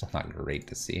great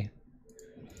to see.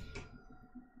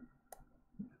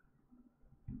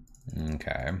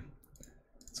 Okay.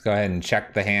 Let's go ahead and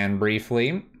check the hand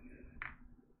briefly.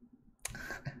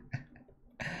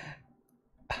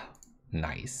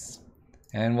 Nice.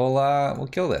 And we'll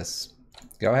kill this.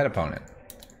 Go ahead, opponent.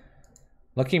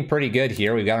 Looking pretty good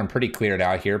here. We've got him pretty cleared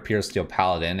out here. Pure Steel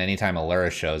Paladin. Anytime a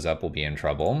Lurrus shows up, we'll be in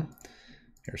trouble.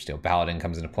 Pure Steel Paladin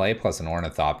comes into play, plus an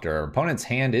Ornithopter. Opponent's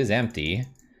hand is empty.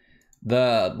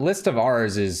 The list of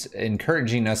ours is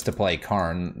encouraging us to play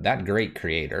Karn, that great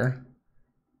creator.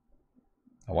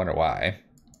 I wonder why.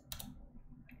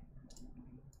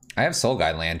 I have Soul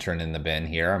Guide Lantern in the bin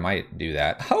here. I might do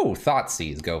that. Oh,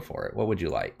 Thoughtseize. Go for it. What would you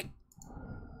like?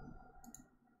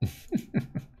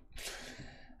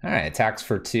 All right, attacks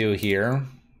for 2 here.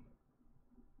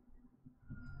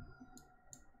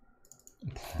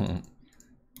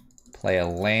 Play a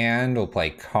land. We'll play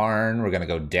Karn. We're going to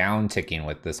go down ticking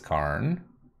with this Karn.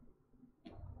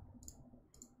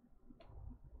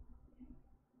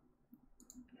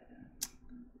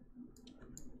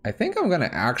 I think I'm going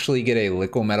to actually get a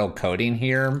Liquimetal Coating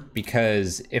here,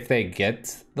 because if they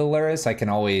get the Lurrus, I can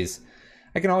always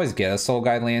get a Soul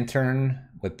Guide Lantern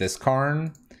with this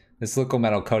Karn. This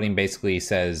liquimetal coating basically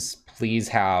says, please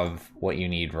have what you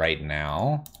need right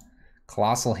now.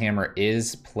 Colossal Hammer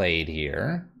is played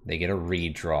here. They get a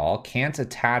redraw. Can't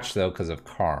attach though because of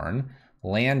Karn.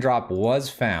 Land drop was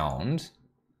found.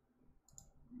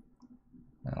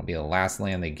 That'll be the last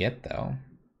land they get though.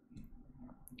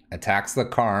 Attacks the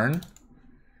Karn.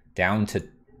 Down to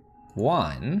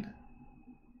 1.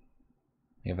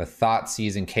 We have a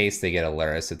Thoughtseize in case they get a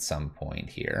Lurrus at some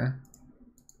point here.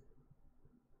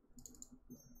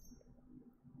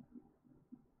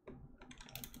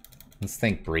 Let's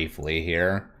think briefly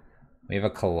here. We have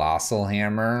a Colossal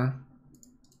Hammer.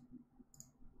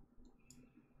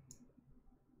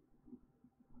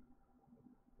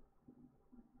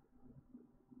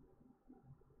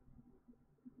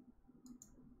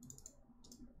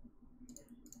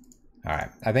 All right,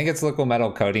 I think it's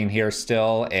liquimetal coating here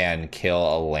still and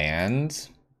kill a land.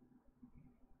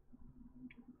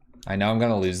 I know I'm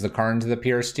gonna lose the Karn to the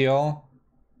Pure Steel.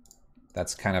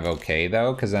 That's kind of okay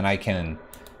though, because then I can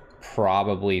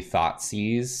probably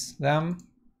Thoughtseize them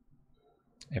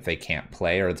if they can't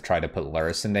play, or try to put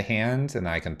Lurrus into hand, and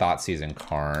I can Thoughtseize and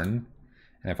Karn.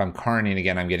 And if I'm Karning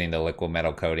again, I'm getting the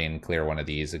liquimetal coating, clear one of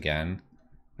these again.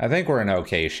 I think we're in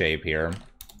okay shape here.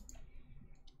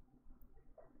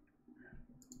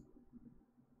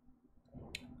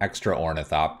 Extra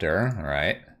Ornithopter, all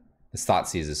right. This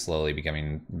Thoughtseize is slowly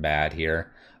becoming bad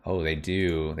here. Oh, they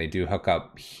do hook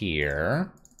up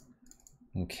here.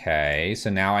 Okay, so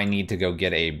now I need to go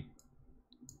get a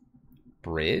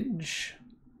bridge.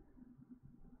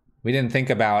 We didn't think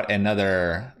about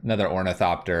another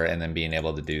Ornithopter and then being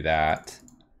able to do that.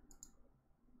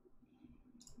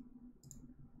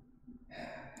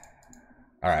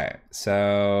 All right,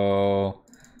 so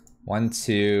 1,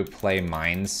 2, play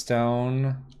Mind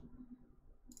Stone.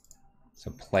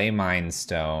 So play Mind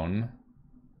Stone.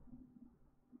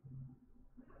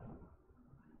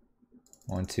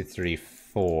 1, 2, 3,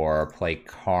 4. Play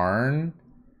Karn.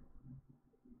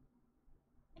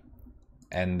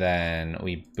 And then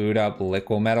we boot up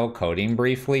liquimetal coating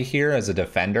briefly here as a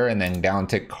defender, and then down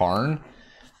to Karn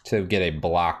to get a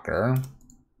blocker.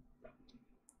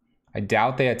 I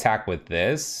doubt they attack with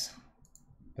this,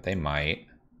 but they might.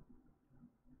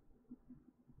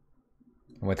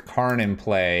 With Karn in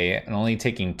play and only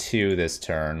taking 2 this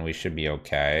turn, we should be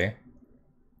okay.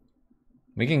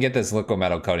 We can get this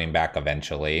liquimetal coating back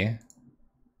eventually.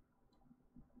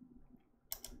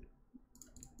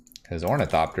 Because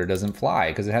Ornithopter doesn't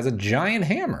fly because it has a giant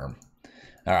hammer.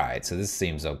 All right, so this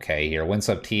seems okay here.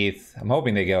 Windswept Teeth. I'm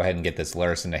hoping they go ahead and get this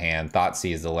Lurrus into hand.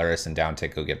 Thoughtseize the Lurrus and down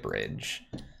tick go get bridge.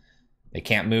 They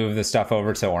can't move the stuff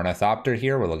over to Ornithopter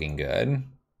here. We're looking good.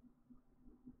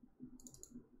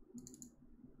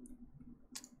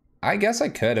 I guess I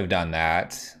could have done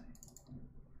that.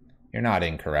 You're not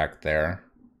incorrect there.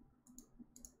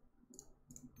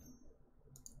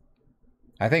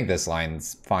 I think this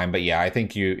line's fine, but yeah, I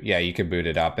think you could boot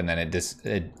it up and then it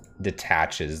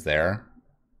detaches there.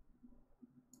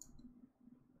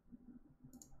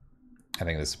 I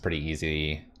think this is pretty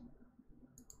easy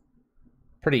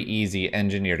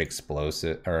engineered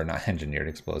explosive, or not engineered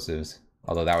explosives,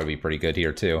 although that would be pretty good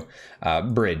here too.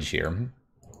 Bridge here.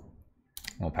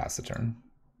 We'll pass the turn.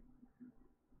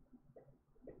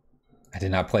 I did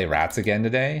not play Rats again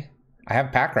today. I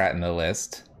have Pack Rat in the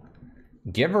list.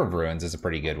 Giver of Ruins is a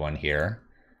pretty good one here.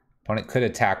 Opponent could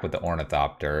attack with the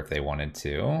Ornithopter if they wanted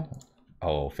to.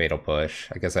 Oh, Fatal Push.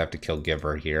 I guess I have to kill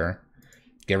Giver here.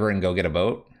 Giver and go get a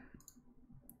boat.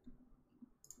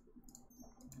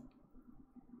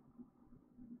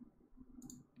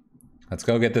 Let's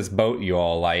go get this boat you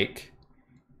all like.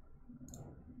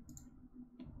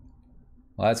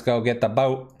 Let's go get the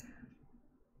boat.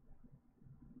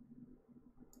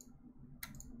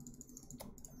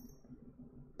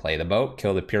 Play the boat,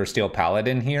 kill the Pure Steel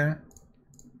Paladin here.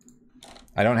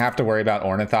 I don't have to worry about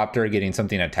Ornithopter getting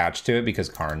something attached to it because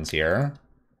Karn's here.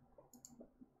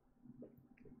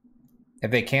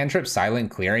 If they cantrip Silent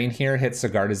Clearing here, hit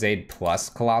Sigarda's Aid plus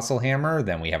Colossal Hammer,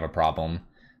 then we have a problem.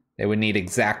 They would need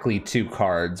exactly 2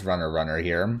 cards, Runner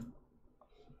here.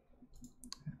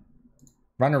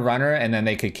 Runner, and then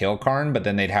they could kill Karn, but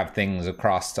then they'd have things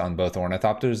across on both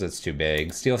Ornithopters. That's too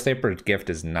big. Steel Saber Gift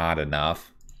is not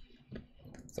enough.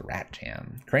 It's a Rat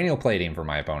Jam. Cranial Plating for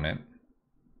my opponent.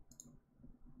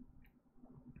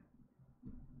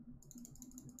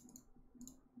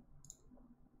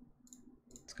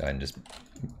 Let's go ahead and just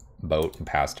boat and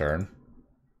pass turn.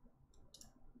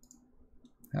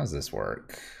 How's this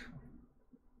work?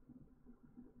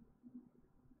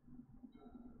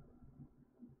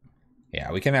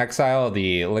 Yeah, we can exile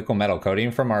the liquimetal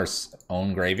coating from our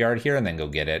own graveyard here and then go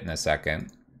get it in a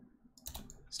second.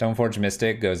 Stoneforge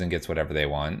Mystic goes and gets whatever they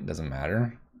want. Doesn't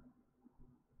matter.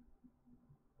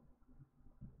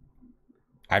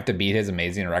 I have to beat his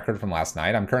amazing record from last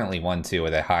night. I'm currently 1-2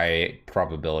 with a high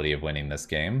probability of winning this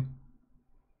game.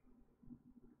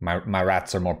 My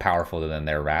rats are more powerful than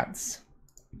their rats.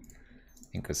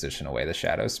 Inquisition away the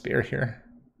Shadow Spear here.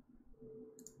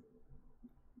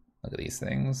 Look at these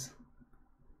things.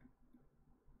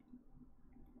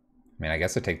 I mean, I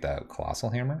guess I take the Colossal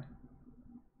Hammer.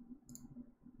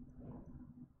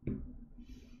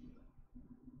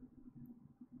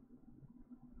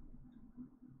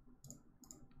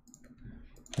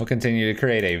 We'll continue to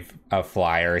create a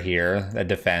flyer here that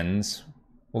defends.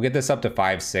 We'll get this up to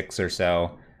 5-6 or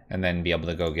so, and then be able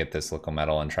to go get this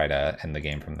Liquimetal and try to end the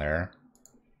game from there.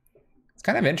 It's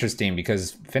kind of interesting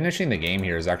because finishing the game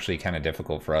here is actually kind of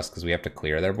difficult for us because we have to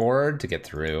clear their board to get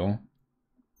through.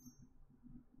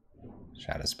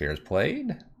 Shadow Spear's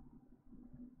played.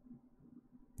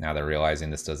 Now they're realizing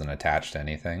this doesn't attach to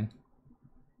anything.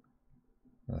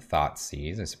 The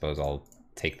Thoughtseize, I suppose I'll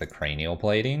take the Cranial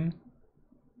Plating.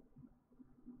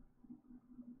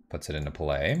 Puts it into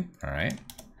play, all right.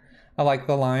 I like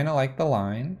the line, I like the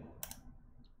line.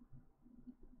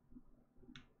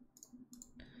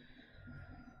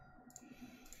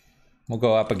 We'll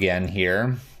go up again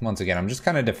here. Once again, I'm just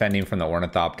kind of defending from the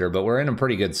Ornithopter, but we're in a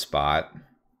pretty good spot.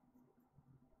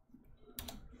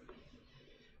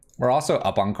 We're also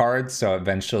up on cards, so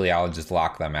eventually I'll just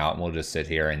lock them out and we'll just sit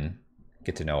here and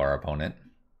get to know our opponent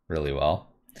really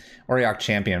well. Auriok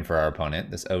Champion for our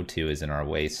opponent. This O2 is in our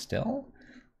way still.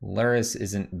 Lurrus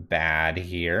isn't bad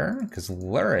here, because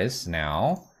Lurrus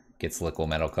now gets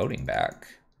Liquimetal Coating back.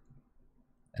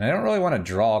 And I don't really want to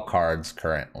draw cards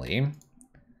currently.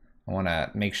 I want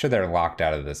to make sure they're locked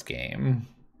out of this game.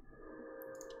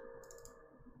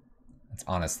 That's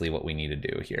honestly what we need to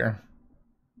do here.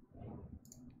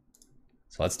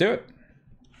 So let's do it.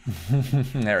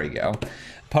 There we go.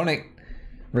 Opponent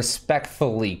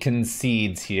respectfully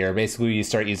concedes here. Basically, you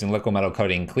start using Liquimetal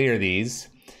Coating, clear these.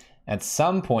 At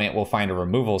some point, we'll find a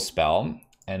removal spell.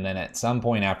 And then at some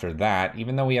point after that,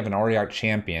 even though we have an Auriok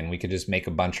Champion, we could just make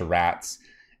a bunch of rats.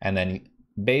 And then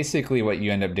basically what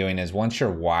you end up doing is once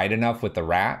you're wide enough with the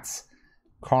rats,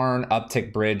 Karn,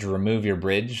 uptick bridge, remove your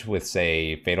bridge with,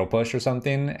 say, Fatal Push or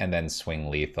something, and then swing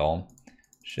lethal.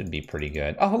 Should be pretty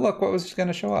good. Oh, look, what was just going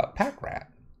to show up? Pack Rat.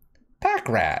 Pack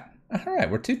Rat. All right,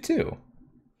 we're 2-2.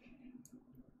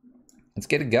 Let's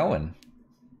get it going.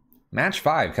 Match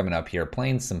 5 coming up here,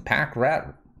 playing some Pack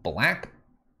Rat Black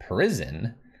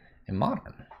Prison in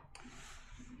Modern.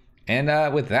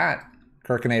 And with that,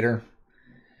 Kirkinator,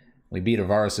 we beat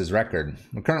Avaros' record.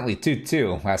 We're currently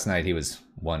 2-2. Last night he was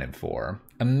 1-4.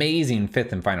 Amazing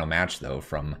 5th and final match, though,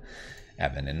 from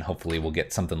Evan, and hopefully we'll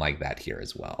get something like that here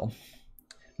as well.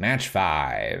 Match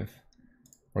 5.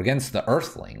 We're against the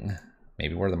Earthling.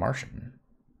 Maybe we're the Martian.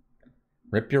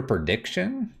 Rip your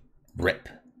prediction? Rip.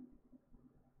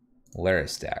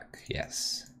 Lurrus deck,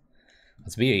 yes.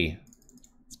 Let's be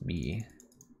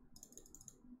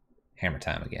hammer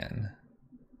time again.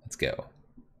 Let's go.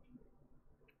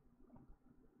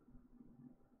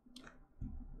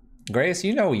 Grace,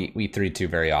 you know we 3-2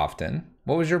 very often.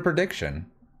 What was your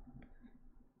prediction?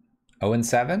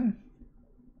 0-7?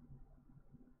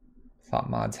 Thought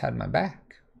mods had my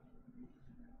back.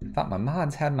 Thought my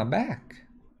mods had my back.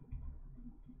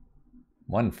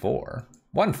 1-4.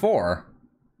 1-4?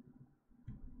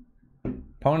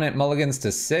 Opponent mulligans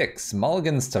to 6.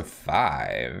 Mulligans to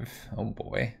 5. Oh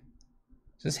boy.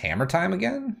 Is this hammer time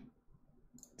again?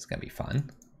 It's gonna be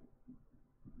fun.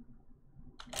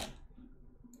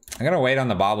 I'm gonna wait on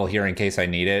the bobble here in case I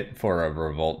need it for a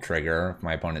revolt trigger. If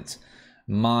my opponent's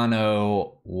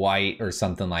mono white or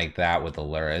something like that with the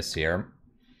Lurrus here.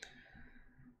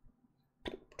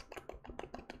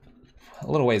 A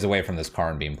little ways away from this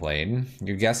Karn being played.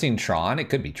 You're guessing Tron? It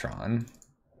could be Tron.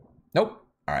 Nope.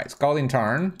 All right, Scalding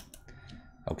Tarn.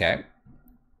 Okay.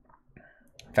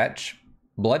 Fetch.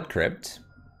 Blood Crypt.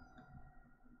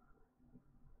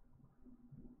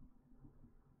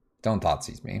 Don't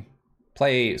Thoughtseize me.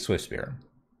 Play Swift Spear.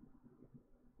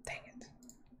 Dang it.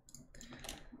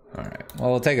 All right, well,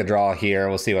 we'll take a draw here.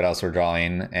 We'll see what else we're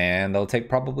drawing, and they'll take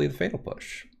probably the Fatal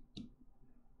Push.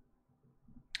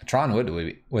 Tron would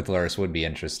with Lurrus would be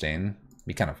interesting.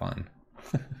 Be kind of fun.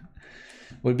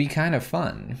 Would be kind of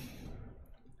fun.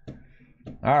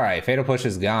 All right, Fatal Push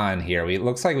is gone here. It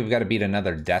looks like we've got to beat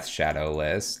another Death Shadow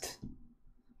list,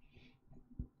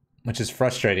 which is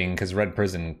frustrating because Red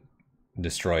Prison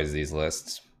destroys these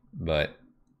lists, but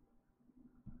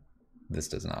this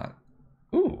does not.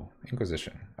 Ooh,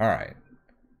 Inquisition. All right.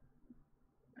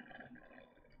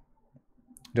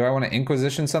 Do I want to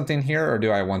Inquisition something here, or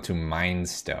do I want to Mind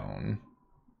Stone?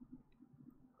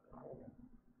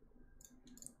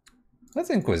 Let's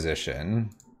Inquisition.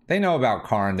 They know about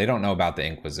Karn. They don't know about the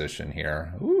Inquisition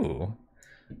here. Ooh.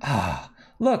 Ah,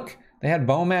 look. They had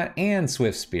Bomat and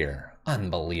Swift Spear.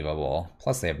 Unbelievable.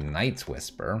 Plus they have Knight's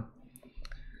Whisper.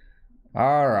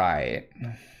 All right.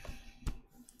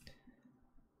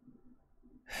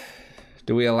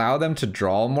 Do we allow them to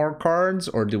draw more cards,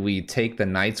 or do we take the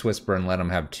Knight's Whisper and let them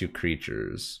have 2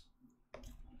 creatures?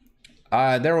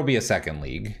 There will be a second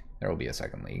league. There will be a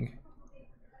second league.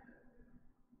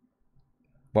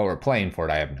 What we're playing for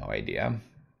it, I have no idea.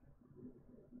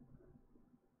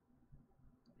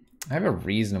 I have a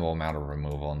reasonable amount of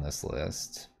removal in this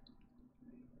list.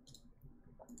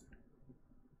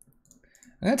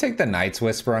 I'm going to take the Knight's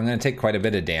Whisper. I'm going to take quite a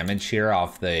bit of damage here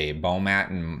off the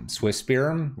Bomat and Swift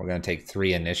Spear. We're going to take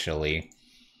 3 initially.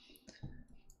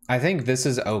 I think this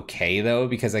is okay, though,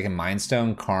 because I can Mind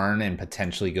Stone, Karn, and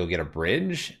potentially go get a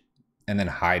bridge, and then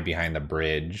hide behind the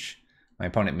bridge. My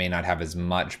opponent may not have as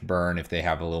much burn if they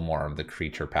have a little more of the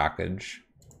creature package.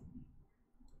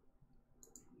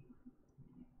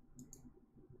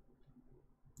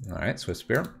 All right, Swift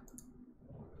Spear.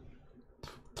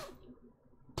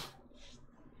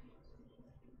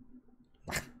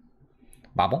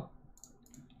 Bobble.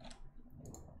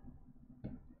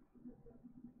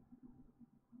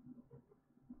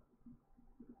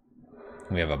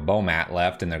 We have a Bomat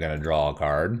left, and they're going to draw a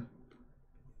card.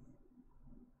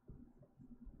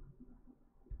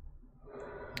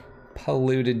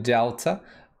 Polluted Delta,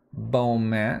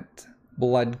 Bomat,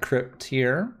 Blood Crypt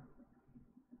here.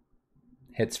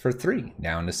 Hits for 3,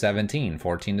 down to 17,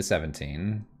 14 to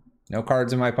 17. No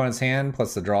cards in my opponent's hand,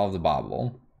 plus the draw of the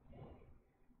Bobble.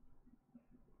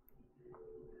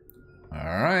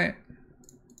 All right.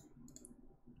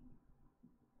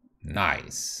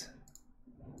 Nice.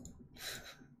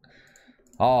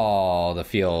 Oh, the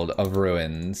Field of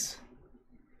Ruins.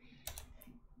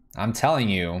 I'm telling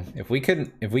you, if we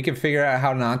could figure out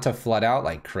how not to flood out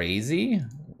like crazy,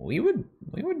 we would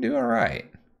do all right.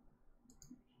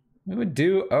 We would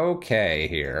do okay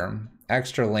here.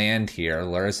 Extra land here.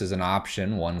 Lurrus is an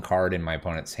option. 1 card in my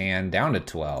opponent's hand, down to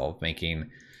 12,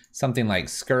 making something like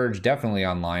Scourge definitely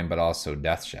online, but also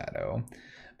Death Shadow.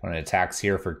 Opponent attacks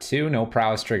here for 2. No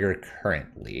prowess trigger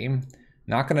currently.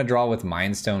 Not going to draw with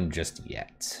Mind Stone just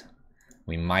yet.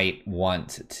 We might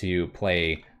want to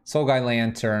play Soulguy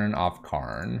Lantern off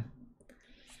Karn.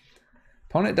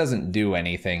 Opponent doesn't do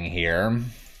anything here.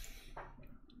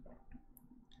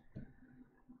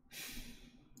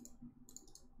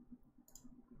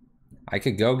 I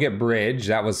could go get Bridge.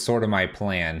 That was sort of my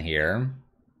plan here.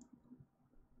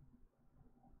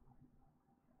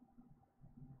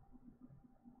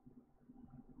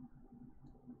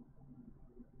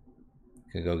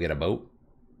 Could go get a boat.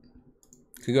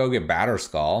 Could go get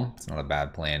Batterskull. It's not a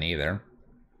bad plan either.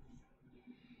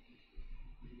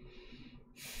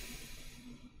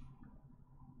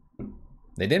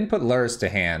 They didn't put Lurrus to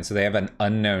hand, so they have an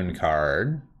unknown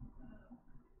card.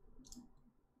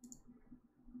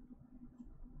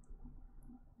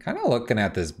 Kind of looking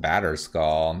at this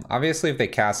Batterskull. Obviously, if they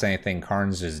cast anything,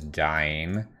 Karn's just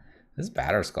dying. This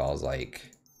Batterskull is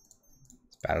like...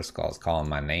 This Batterskull is calling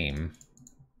my name.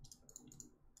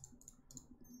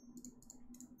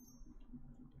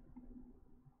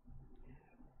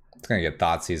 It's gonna get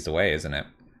Thoughtseized away, isn't it?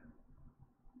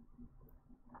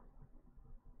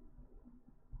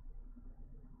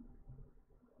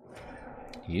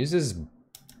 Uses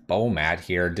Bomat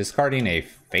here, discarding a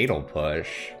Fatal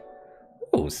Push.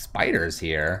 Ooh, spiders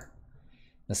here.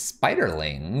 The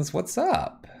Spiderlings, what's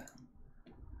up?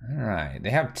 Alright, they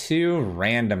have 2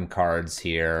 random cards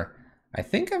here. I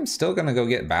think I'm still gonna go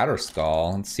get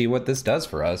Batterskull and see what this does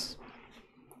for us.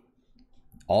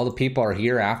 All the people are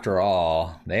here after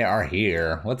all. They are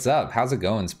here. What's up? How's it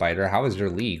going, Spider? How was your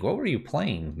league? What were you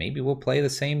playing? Maybe we'll play the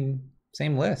same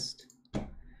list.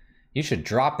 You should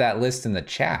drop that list in the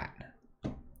chat.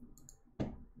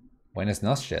 Buenas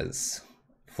noches.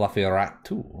 Fluffy Rat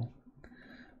 2.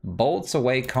 Bolts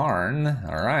away Karn.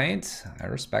 Alright, I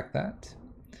respect that.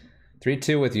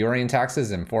 3-2 with Yorion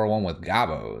Taxes and 4-1 with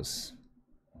Gabos.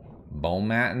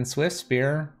 Bomat and Swift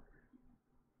Spear.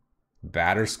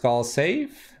 Batterskull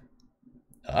safe.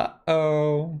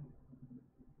 Uh-oh.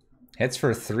 Hits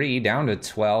for 3, down to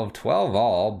 12. 12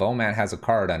 all. Bomat has a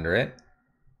card under it.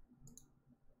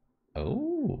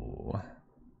 Oh.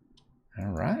 All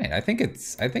right. I think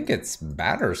it's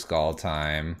Batterskull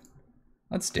time.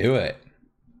 Let's do it.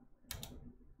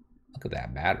 Look at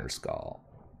that Batterskull.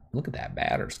 Look at that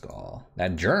Batterskull.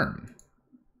 That germ.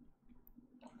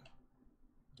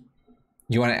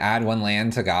 You want to add 1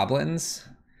 land to goblins?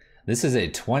 This is a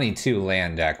 22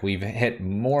 land deck. We've hit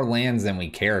more lands than we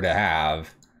care to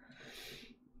have.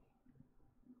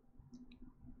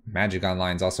 Magic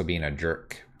Online's also being a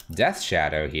jerk. Death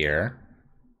Shadow here.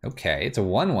 Okay, it's a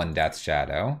 1/1 Death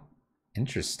Shadow.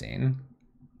 Interesting.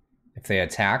 If they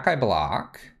attack, I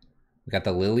block. We got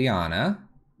the Liliana.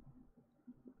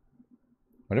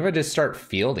 What if I just start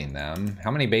fielding them?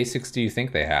 How many basics do you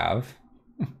think they have?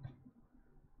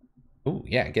 Ooh,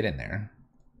 yeah, get in there.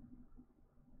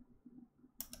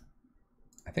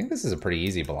 I think this is a pretty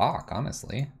easy block,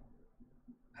 honestly.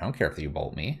 I don't care if you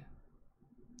bolt me.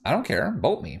 I don't care,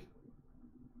 bolt me.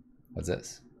 What's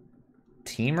this?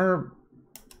 Teamer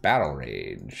Battle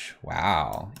Rage.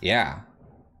 Wow, yeah.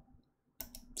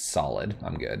 Solid,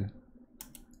 I'm good.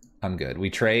 I'm good. We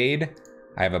trade.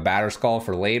 I have a Batterskull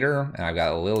for later, and I've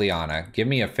got a Liliana. Give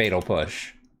me a Fatal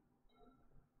Push.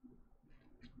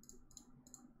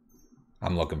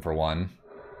 I'm looking for one.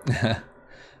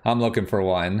 I'm looking for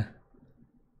one.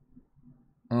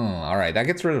 Oh, all right, that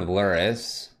gets rid of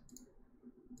Lurrus.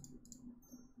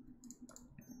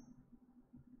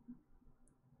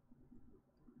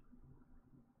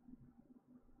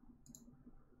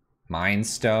 Mind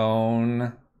Stone.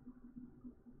 Am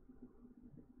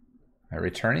I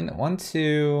returning the 1,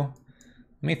 2?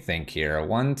 Let me think here.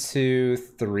 1, 2,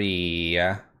 3,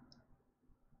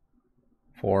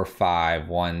 4, 5,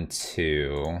 1,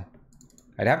 2.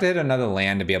 I'd have to hit another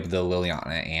land to be able to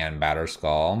Liliana and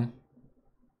Batterskull.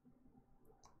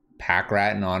 Pack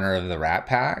Rat in honor of the Rat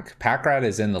Pack. Pack Rat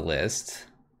is in the list.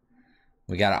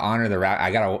 We gotta honor the rat.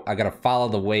 I gotta follow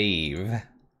the wave.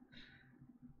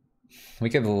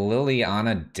 We could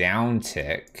Liliana down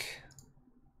tick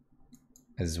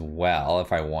as well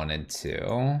if I wanted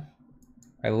to.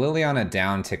 If I Liliana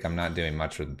down tick, I'm not doing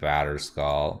much with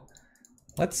Batterskull.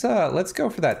 Let's go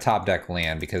for that top deck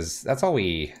land because that's all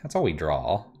we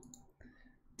draw.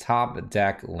 Top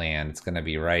deck land. It's gonna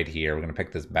be right here. We're gonna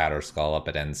pick this Batterskull up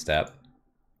at end step.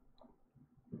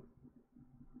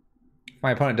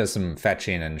 My opponent does some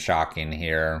fetching and shocking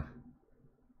here.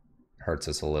 Hurts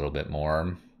us a little bit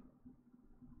more.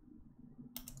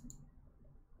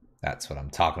 That's what I'm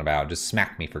talking about. Just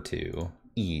smack me for 2.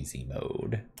 Easy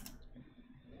mode.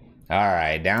 All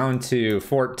right, down to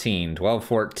 14, 12,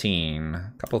 14.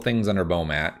 A couple things under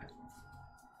Bomat.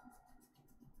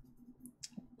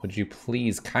 Would you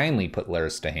please kindly put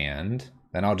Lurrus to hand?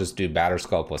 Then I'll just do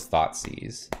Batterskull plus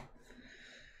Thoughtseize.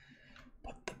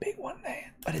 Put the big one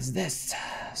there. What is this?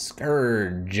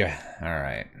 Scourge. All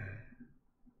right.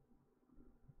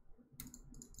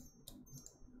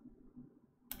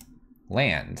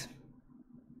 Land.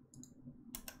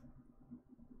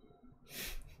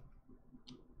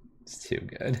 It's too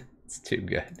good. It's too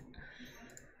good.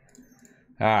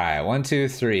 All right, 1, 2,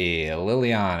 3.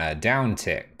 Liliana, down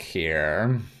tick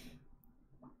here.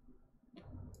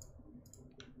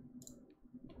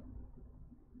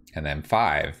 And then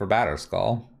 5 for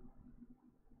Batterskull.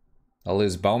 I'll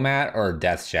lose Bomat or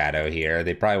Death Shadow here.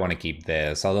 They probably want to keep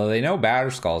this, although they know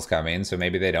Batterskull's coming, so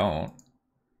maybe they don't.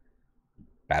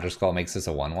 Batterskull makes this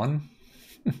a 1/1.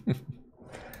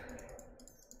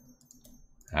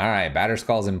 All right,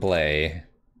 Batterskull's in play.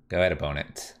 Go ahead,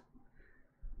 opponent.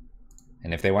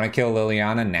 And if they want to kill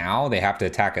Liliana now, they have to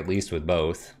attack at least with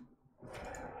both.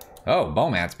 Oh,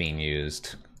 Bomat's being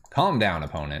used. Calm down,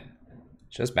 opponent.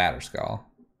 It's just Batterskull.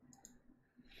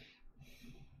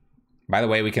 By the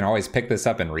way, we can always pick this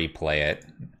up and replay it.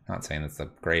 Not saying it's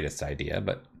the greatest idea,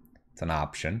 but it's an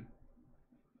option.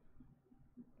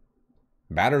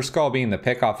 Batterskull being the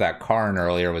pick off that Karn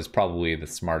earlier was probably the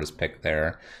smartest pick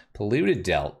there. Polluted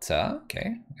Delta.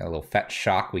 Okay, got a little fetch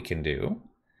shock we can do.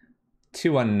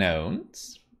 2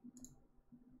 unknowns.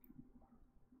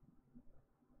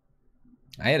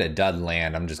 I had a dud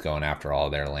land. I'm just going after all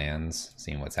their lands,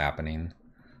 seeing what's happening.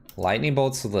 Lightning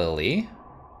Bolts Lily.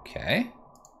 Okay.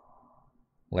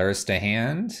 Lurrus to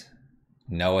hand.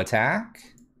 No attack.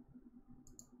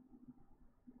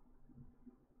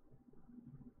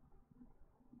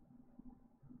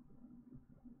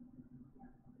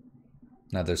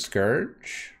 Another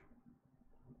Scourge.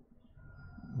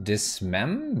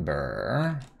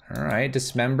 Dismember. All right,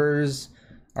 Dismembers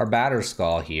our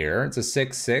Batterskull here. It's a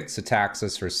 6/6, attacks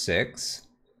us for 6.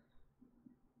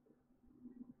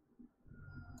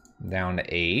 Down to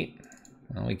 8.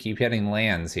 Well, we keep hitting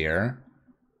lands here.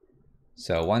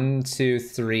 So 1, 2,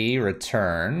 3,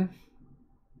 return.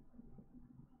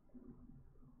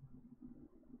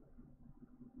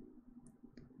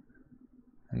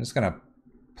 I'm just gonna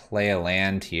play a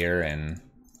land here and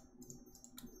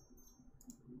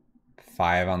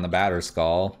 5 on the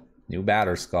Batterskull. New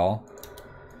Batterskull.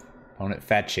 Opponent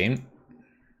fetching.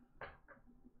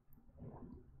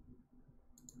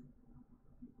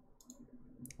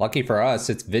 Lucky for us,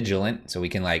 it's vigilant, so we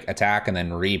can like attack and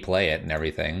then replay it and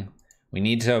everything. We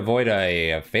need to avoid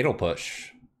a fatal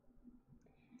push.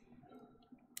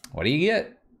 What do you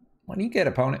get? What do you get,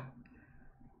 opponent?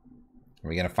 Are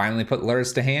we gonna finally put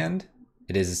Lurrus to hand?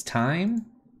 It is time.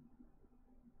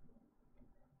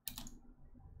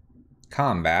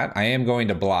 Combat. I am going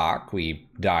to block. We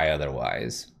die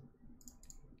otherwise.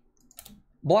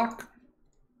 Block.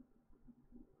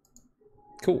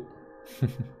 Cool.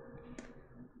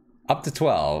 Up to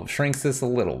 12. Shrinks this a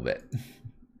little bit.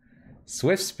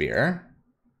 Swift Spear.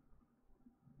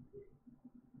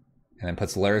 And then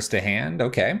puts Lurrus to hand.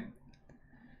 Okay.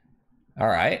 All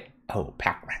right. Oh,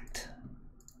 Pack Rat.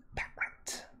 Pack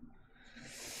Rat.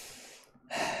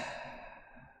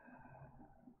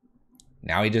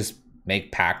 Now we just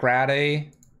make Pack Rat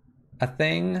a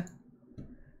thing.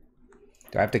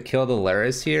 Do I have to kill the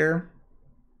Lurrus here?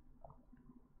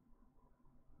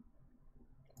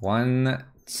 1,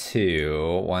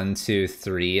 2, 1, 2,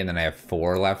 3, and then I have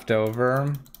 4 left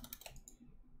over.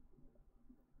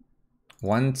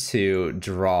 1, 2,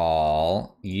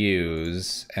 draw,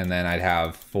 use, and then I'd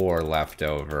have 4 left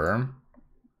over.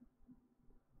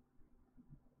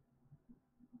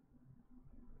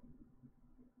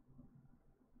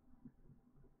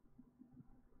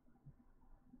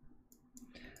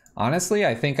 Honestly,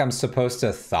 I think I'm supposed to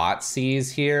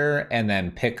Thoughtseize here and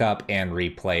then pick up and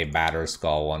replay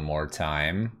Batterskull one more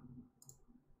time.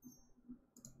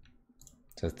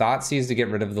 So Thoughtseize to get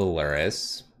rid of the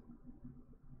Lurrus.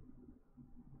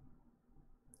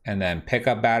 And then pick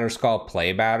up Batterskull,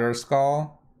 play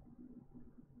Batterskull.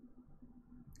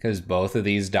 Because both of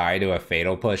these die to a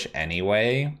Fatal Push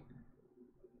anyway.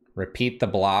 Repeat the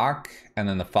block, and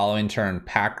then the following turn,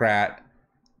 Pack Rat,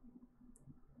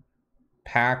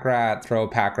 throw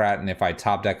Pack Rat, and if I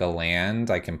top deck a land,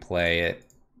 I can play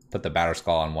it, put the Batterskull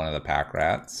on one of the Pack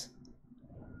Rats.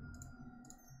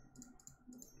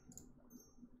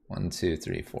 1, 2,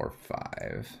 3, 4,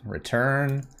 5.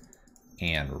 Return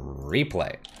and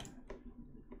replay.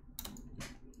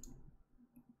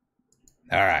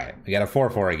 All right, we got a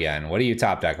 4/4 again. What do you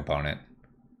top deck, opponent?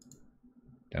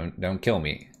 Don't kill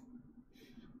me.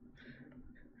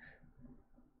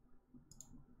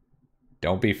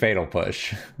 Don't be Fatal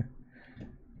Push.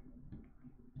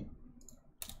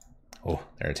 Oh,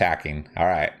 they're attacking. All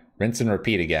right, rinse and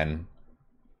repeat again.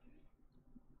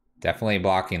 Definitely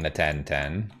blocking the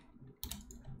 10/10.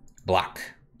 Block.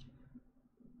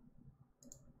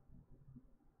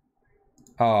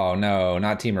 Oh no,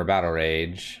 not Temur Battle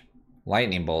Rage.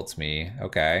 Lightning bolts me.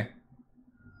 Okay.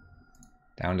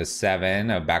 Down to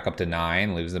 7, back up to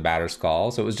 9, lose the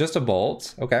Batterskull. So it was just a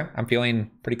bolt. Okay, I'm feeling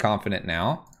pretty confident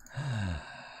now.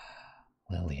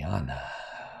 Liliana.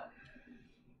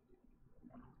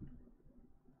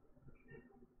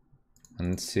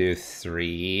 One, 2,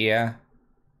 3.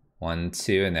 1,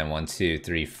 2, and then 1, 2,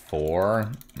 3,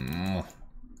 4.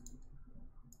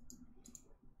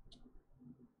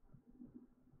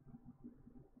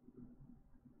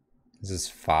 This is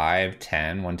 5,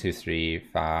 10, 1, 2, 3,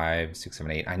 5, 6,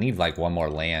 7, 8. I need like one more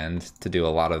land to do a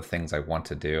lot of the things I want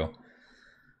to do.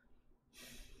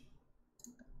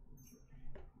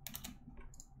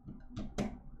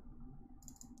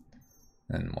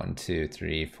 Then 1, 2,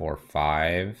 3, 4,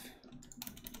 5.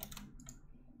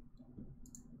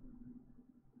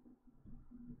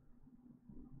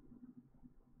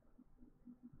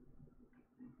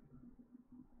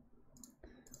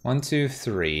 One, 2,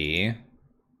 3.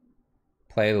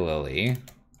 Play Lily.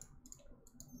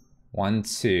 1,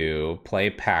 2. Play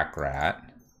Pack Rat.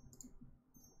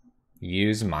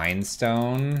 Use Mind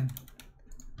Stone.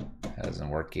 That doesn't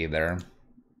work either.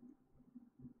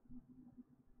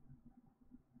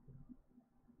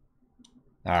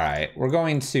 All right, we're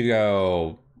going to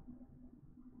go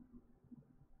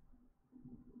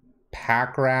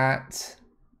Pack Rat.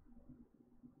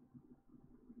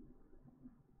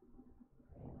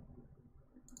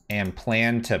 And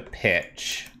plan to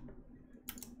pitch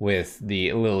with the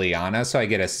Liliana, so I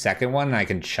get a second one and I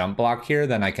can chump block here,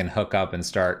 then I can hook up and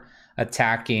start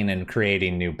attacking and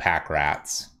creating new Pack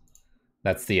Rats.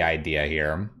 That's the idea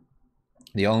here.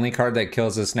 The only card that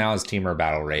kills us now is Temur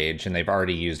Battle Rage, and they've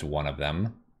already used one of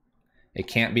them. It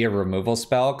can't be a removal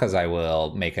spell because I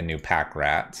will make a new Pack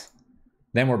Rat.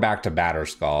 Then we're back to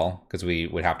Batterskull because we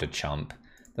would have to chump.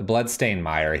 The Bloodstained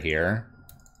Mire here.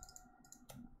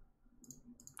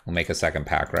 We'll make a second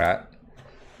Pack Rat.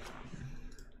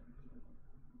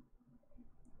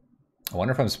 I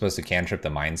wonder if I'm supposed to cantrip the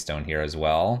Mind Stone here as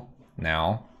well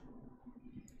now.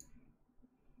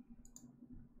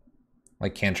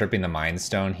 Like cantripping the Mind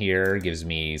Stone here gives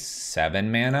me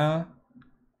 7 mana.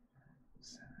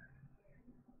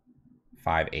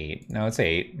 5, 8. No, it's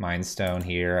 8. Mind Stone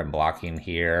here. I'm blocking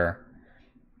here.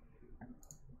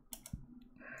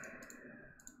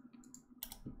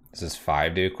 This is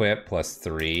 5 to equip, plus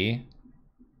 3.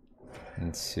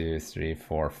 1, 2, 3,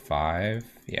 4, 5.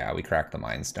 Yeah, we cracked the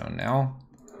Mind Stone now.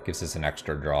 Gives us an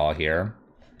extra draw here.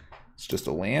 It's just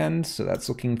a land, so that's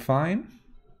looking fine.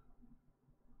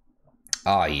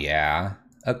 Oh yeah,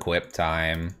 equip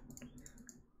time.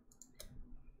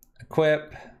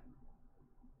 Equip.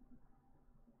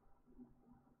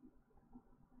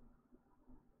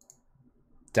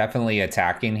 Definitely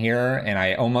attacking here, and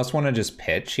I almost want to just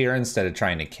pitch here instead of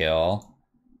trying to kill.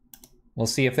 We'll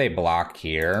see if they block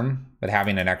here, but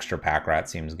having an extra pack rat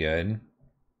seems good.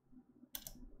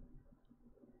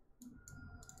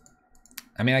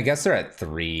 I mean, I guess they're at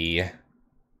 3.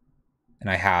 And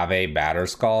I have a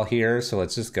Batterskull here, so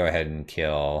let's just go ahead and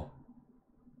kill.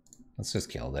 Let's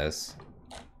just kill this.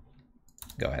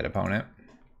 Go ahead, opponent.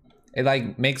 It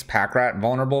like makes pack rat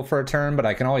vulnerable for a turn, but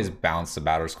I can always bounce the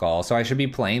Batterskull. So I should be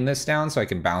playing this down so I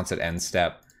can bounce at end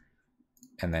step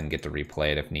and then get to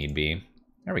replay it if need be.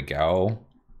 There we go.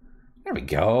 There we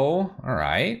go. All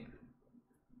right.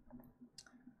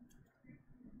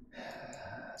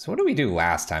 So what did we do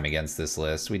last time against this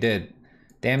list? We did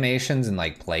Damnations and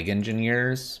like Plague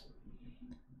Engineers.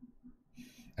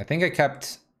 I think I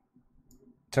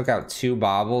took out 2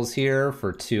 baubles here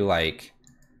for 2 like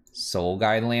Soul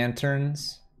Guide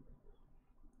Lanterns.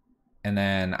 And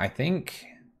then I think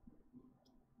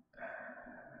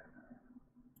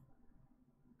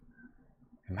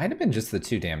it might have been just the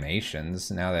 2 Damnations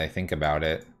now that I think about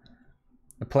it.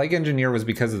 The Plague Engineer was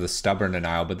because of the Stubborn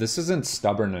Denial, but this isn't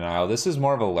Stubborn Denial. This is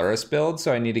more of a Lurrus build,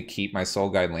 so I need to keep my Soul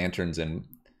Guide Lanterns in.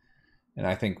 And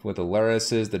I think with the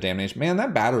Lurruses, the Damnation... Man,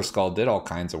 that Batterskull did all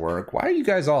kinds of work. Why are you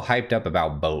guys all hyped up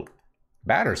about Boat?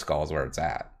 Batterskull is where it's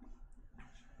at.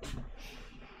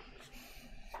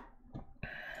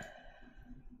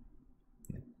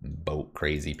 Boat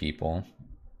crazy people.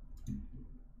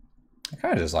 I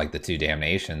kind of just like the 2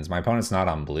 Damnations. My opponent's not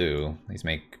on blue. These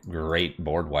make great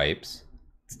board wipes.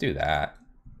 Let's do that.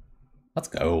 Let's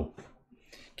go.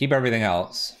 Keep everything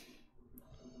else.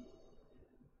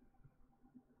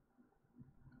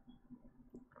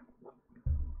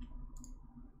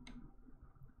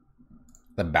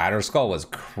 The Batterskull was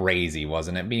crazy,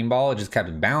 wasn't it, Beanball? It just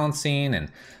kept bouncing,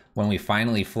 and when we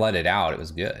finally flooded out, it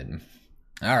was good.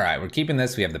 All right, we're keeping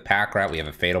this. We have the Pack Rat. We have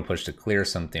a Fatal Push to clear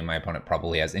something. My opponent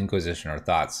probably has Inquisition or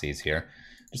Thoughtseize here.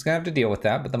 Just gonna have to deal with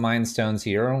that, but the Mind Stones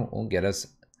here will get us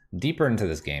deeper into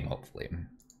this game, hopefully.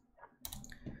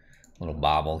 Little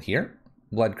bobble here.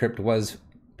 Blood Crypt was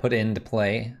put into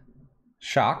play.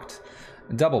 Shocked.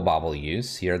 Double bobble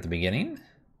use here at the beginning.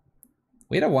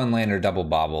 We had a 1-lander double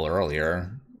bobble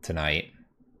earlier tonight.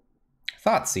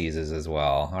 Thoughtseizes as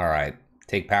well. All right,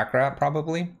 take Pack Rat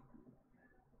probably.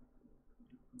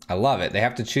 I love it. They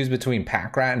have to choose between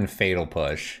Pack Rat and Fatal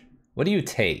Push. What do you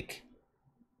take?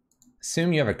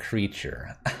 Assume you have a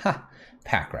creature.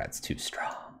 Pack Rat's too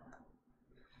strong.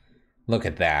 Look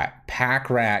at that. Pack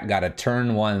Rat got a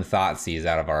turn 1 Thoughtseize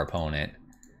out of our opponent.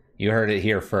 You heard it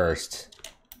here first.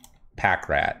 Pack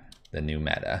Rat, the new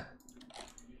meta.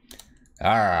 All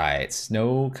right,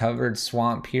 snow-covered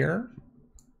swamp here.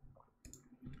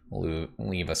 We'll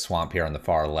leave a swamp here on the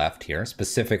far left here,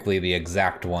 specifically the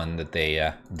exact one that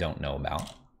they don't know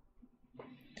about.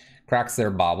 Cracks their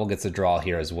bobble, gets a draw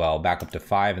here as well. Back up to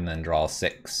 5 and then draw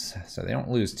 6. So they don't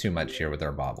lose too much here with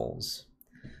their bobbles.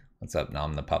 What's up,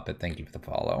 Nom the Puppet? Thank you for the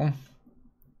follow.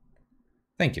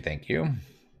 Thank you, thank you.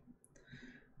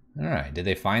 All right, did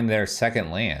they find their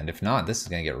second land? If not, this is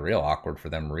going to get real awkward for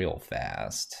them real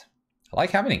fast. I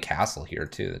like having a castle here,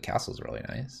 too. The castle's really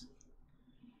nice.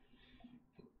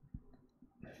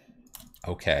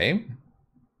 Okay.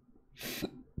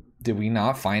 Did we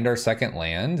not find our second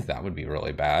land? That would be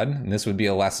really bad. And this would be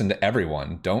a lesson to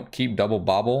everyone. Don't keep double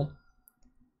bobble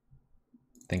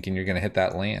thinking you're going to hit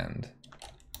that land.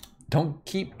 Don't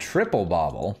keep triple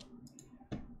bobble.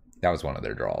 That was one of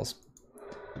their draws.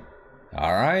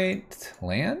 All right.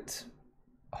 Land?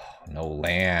 Oh, no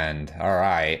land. All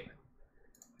right.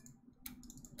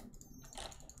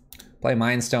 Play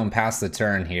Mind Stone past the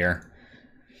turn here.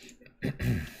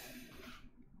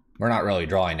 We're not really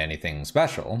drawing anything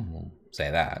special, we'll say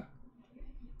that.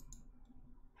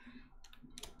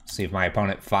 See if my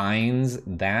opponent finds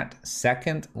that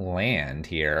second land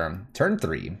here. Turn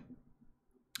 3.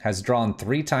 Has drawn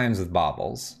 3 times with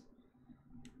baubles.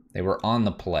 They were on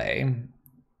the play.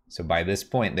 So by this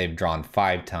point, they've drawn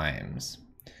 5 times.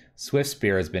 Swift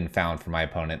Spear has been found for my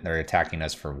opponent. They're attacking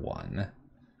us for 1.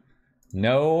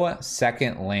 No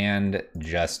second land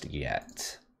just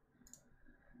yet.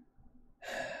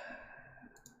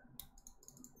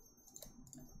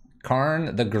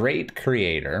 Karn, the Great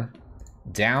Creator,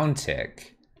 down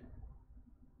tick.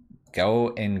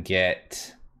 Go and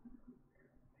get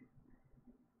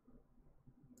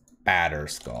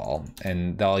Batterskull.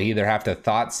 And they'll either have to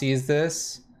Thoughtseize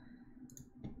this,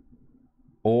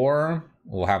 or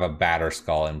we'll have a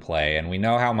Batterskull in play. And we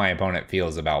know how my opponent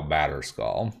feels about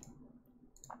Batterskull.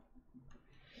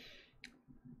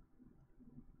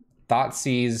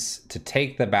 Thoughtseize to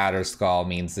take the Batterskull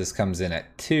means this comes in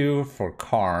at 2 for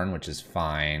Karn, which is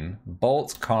fine.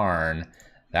 Bolt Karn,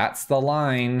 that's the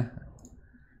line.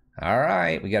 All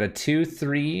right, we got a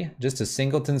 2-3, just a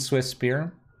singleton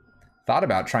Swiftspear. Thought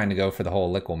about trying to go for the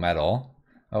whole Liquimetal.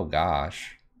 Oh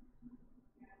gosh.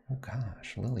 Oh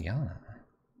gosh, Liliana.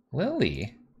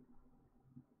 Lily.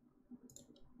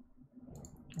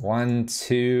 1,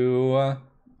 2...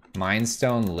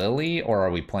 Mindstone Lily, or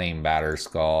are we playing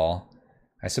Batterskull?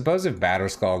 I suppose if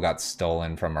Batterskull got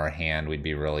stolen from our hand, we'd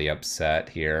be really upset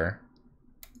here.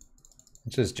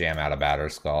 Let's just jam out a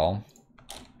Batterskull.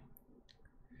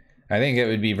 I think it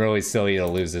would be really silly to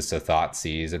lose this to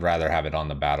Thoughtseize. I'd rather have it on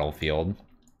the battlefield.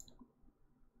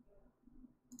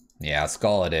 Yeah,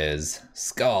 Skull it is.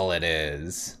 Skull it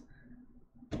is.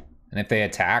 And if they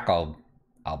attack, I'll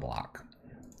block.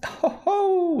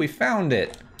 Oh, we found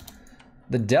it.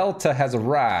 The Delta has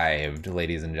arrived,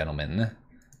 ladies and gentlemen.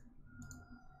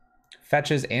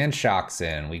 Fetches and shocks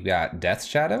in. We've got Death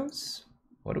Shadows.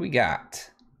 What do we got?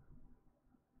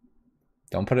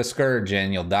 Don't put a Scourge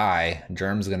in, you'll die.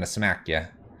 Germ's gonna smack you.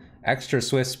 Extra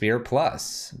Swiftspear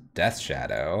plus Death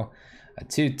Shadow. A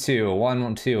 2-2, a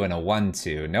 1-2, and a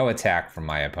 1-2. No attack from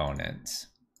my opponent.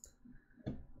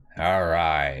 All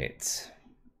right.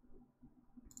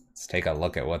 Let's take a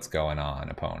look at what's going on,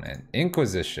 opponent.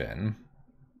 Inquisition.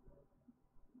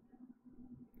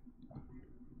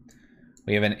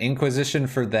 We have an Inquisition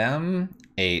for them,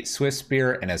 a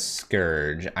Swiftspear, and a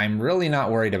Scourge. I'm really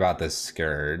not worried about the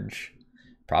Scourge.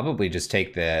 Probably just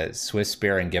take the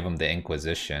Swiftspear and give them the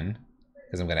Inquisition,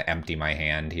 because I'm going to empty my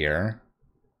hand here.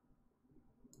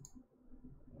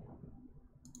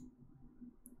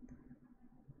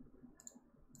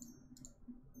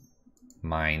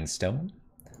 Mindstone.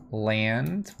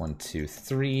 Land. 1, 2,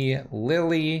 3.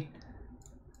 Lily.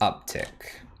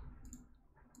 Uptick.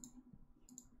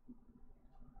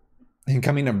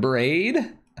 Incoming a Braid?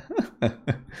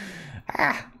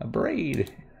 Ah, a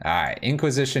Braid. Alright,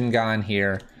 Inquisition gone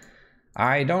here.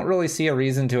 I don't really see a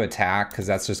reason to attack, because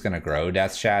that's just going to grow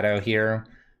Death Shadow here.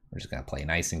 We're just going to play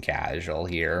nice and casual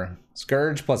here.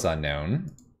 Scourge plus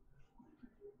Unknown.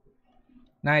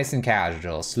 Nice and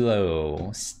casual,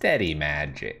 slow, steady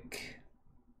magic.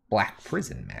 Black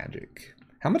Prison magic.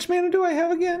 How much mana do I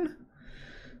have again?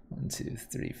 1, 2,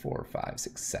 3, 4, 5,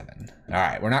 6, 7. All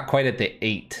right, we're not quite at the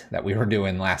 8 that we were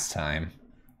doing last time.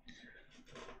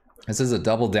 This is a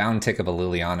double down tick of a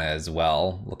Liliana as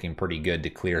well. Looking pretty good to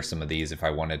clear some of these if I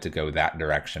wanted to go that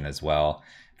direction as well.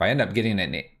 If I end up getting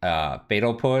a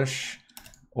Fatal Push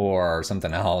or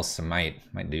something else, I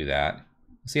might do that.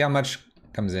 See how much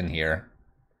comes in here.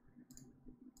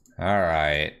 All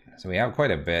right, so we have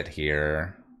quite a bit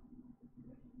here.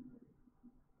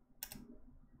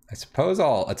 I suppose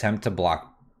I'll attempt to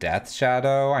block Death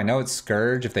Shadow. I know it's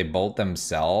Scourge if they bolt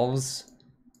themselves.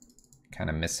 Kind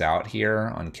of miss out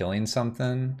here on killing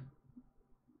something.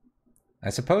 I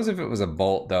suppose if it was a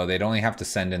bolt, though, they'd only have to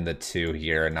send in the 2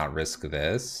 here and not risk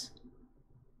this.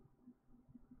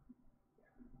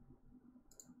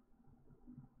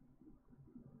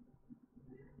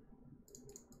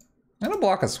 I'm going to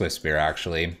block a Swiftspear,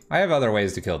 actually. I have other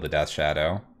ways to kill the Death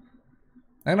Shadow.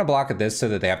 I'm going to block at this so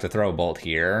that they have to throw a bolt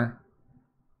here.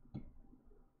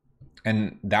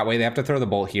 And that way they have to throw the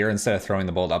bolt here instead of throwing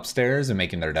the bolt upstairs and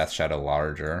making their Death Shadow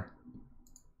larger.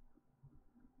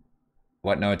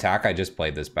 What, no attack? I just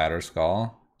played this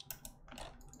Batterskull.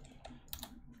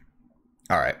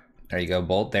 Alright, there you go.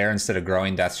 Bolt there instead of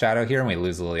growing Death Shadow here, and we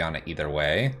lose Liliana either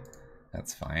way.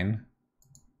 That's fine.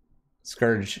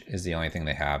 Scourge is the only thing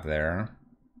they have there.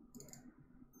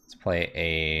 Let's play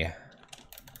a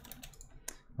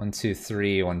 1, 2,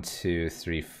 3, 1, 2,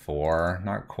 3, 4.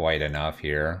 Not quite enough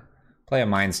here. Play a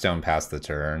Mind Stone past the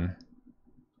turn.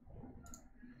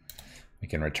 We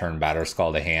can return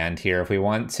Batterskull to hand here if we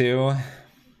want to.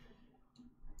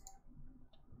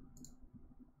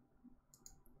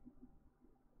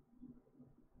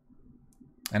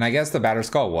 And I guess the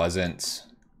Batterskull wasn't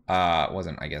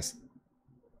I guess,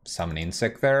 summoning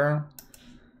sick there.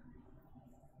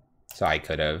 So I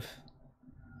could have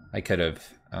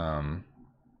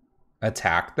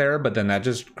attacked there, but then that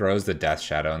just grows the Death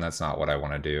Shadow, and that's not what I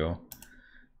want to do.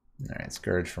 All right,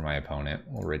 Scourge for my opponent.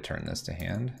 We'll return this to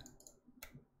hand.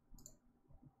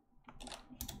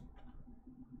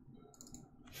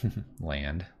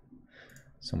 Land.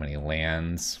 So many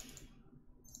lands.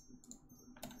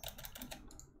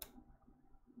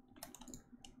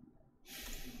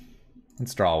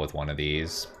 Let's draw with one of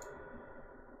these.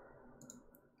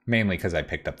 Mainly because I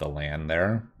picked up the land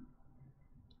there.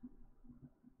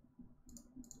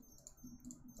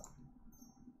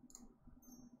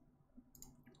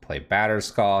 Play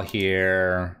Batterskull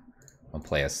here. I'll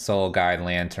play a Soul Guide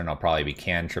Lantern. I'll probably be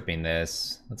cantripping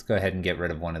this. Let's go ahead and get rid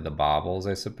of one of the baubles,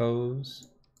 I suppose.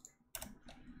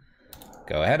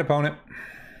 Go ahead, opponent.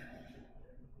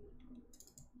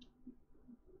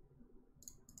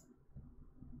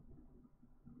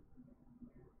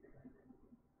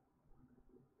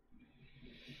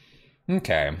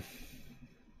 Okay.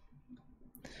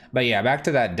 But yeah, back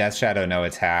to that Death Shadow no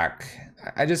attack.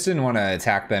 I just didn't want to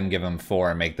attack them, give them 4,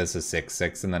 and make this a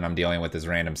 6/6, and then I'm dealing with this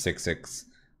random 6/6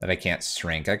 that I can't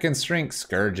shrink. I can shrink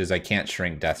Scourges, I can't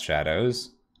shrink Death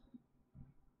Shadows.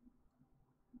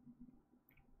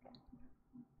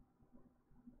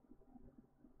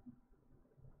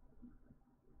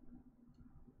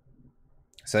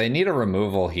 So they need a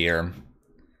removal here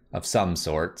of some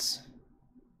sorts.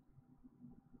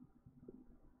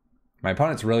 My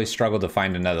opponent's really struggled to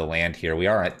find another land here. We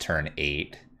are at turn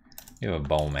 8. We have a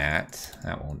Bomat.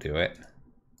 That won't do it.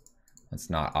 Let's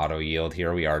not auto-yield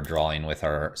here. We are drawing with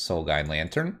our Soul Guide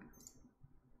Lantern.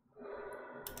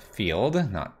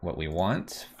 Field, not what we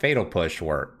want. Fatal Push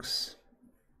works.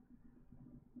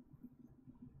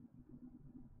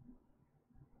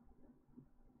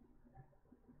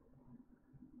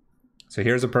 So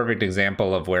here's a perfect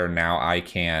example of where now I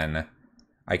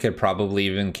could probably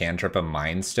even cantrip a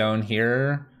Mind Stone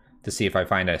here to see if I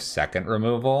find a second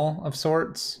removal of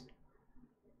sorts.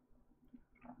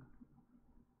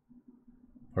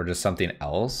 Or just something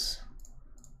else.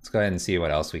 Let's go ahead and see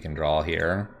what else we can draw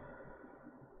here.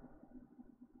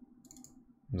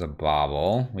 There's a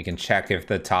bauble. We can check if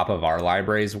the top of our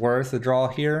library is worth a draw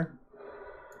here.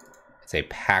 It's a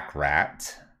Pack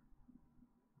Rat.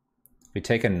 If we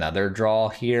take another draw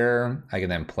here, I can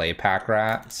then play Pack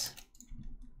Rat.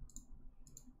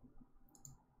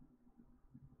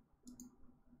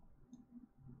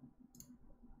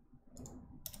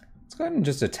 Let's go ahead and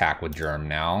just attack with Germ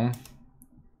now.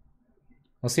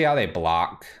 We'll see how they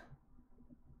block.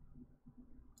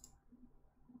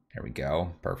 There we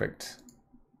go. Perfect.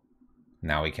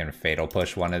 Now we can Fatal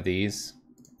Push one of these.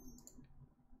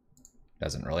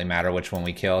 Doesn't really matter which one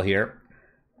we kill here.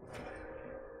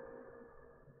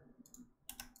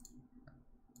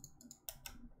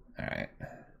 Alright.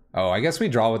 Oh, I guess we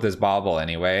draw with this bauble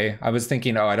anyway. I was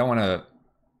thinking, oh, I don't want to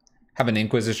have an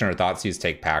Inquisition or Thoughtseize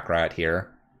take Pack Rat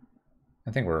here. I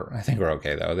think we're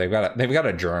okay though. They've got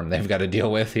a Germ they've got to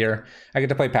deal with here. I get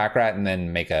to play Pack Rat and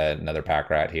then make another Pack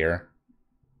Rat here.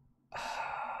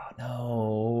 Oh,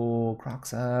 no,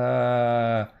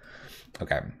 Kroxa.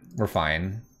 Okay, we're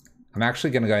fine. I'm actually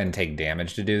gonna go ahead and take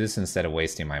damage to do this instead of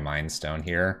wasting my Mind Stone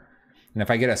here. And if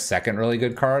I get a second really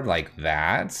good card like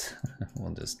that,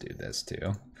 we'll just do this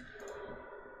too.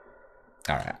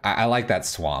 All right, I like that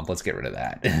swamp. Let's get rid of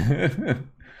that.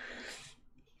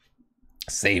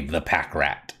 Save the Pack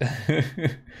Rat.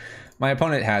 My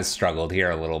opponent has struggled here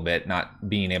a little bit, not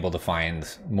being able to find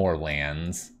more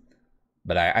lands.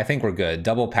 But I think we're good.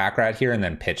 Double Pack Rat here and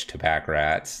then pitch to Pack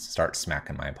Rat. Start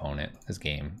smacking my opponent. This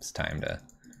game, it's time to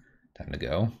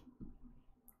go.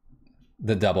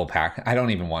 The double pack. I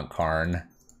don't even want Karn.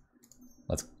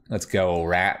 Let's go,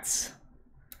 rats.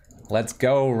 Let's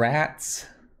go, rats.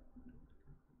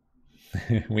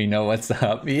 We know what's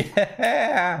up.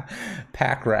 Yeah!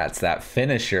 Pack Rats, that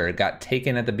finisher, got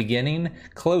taken at the beginning,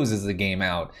 closes the game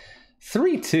out.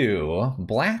 3-2,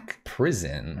 Black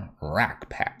Prison,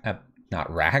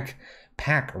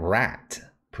 Pack Rat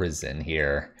Prison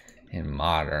here in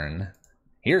Modern.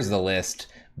 Here's the list.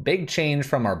 Big change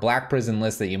from our Black Prison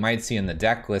list that you might see in the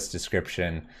deck list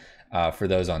description for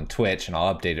those on Twitch, and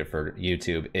I'll update it for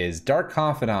YouTube, is Dark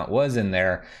Confidant was in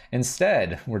there.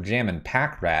 Instead, we're jamming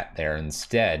Pack Rat there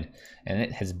instead, and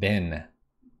it has been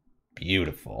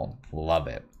beautiful. Love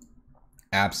it.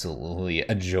 Absolutely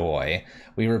a joy.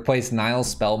 We replaced Nile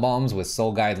Spellbombs with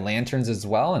Soul Guide Lanterns as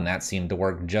well, and that seemed to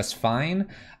work just fine.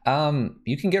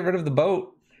 You can get rid of the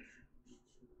boat.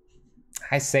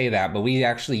 I say that, but we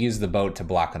actually used the boat to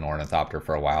block an Ornithopter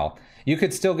for a while. You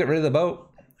could still get rid of the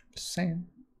boat. Just saying.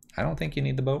 I don't think you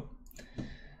need the boat.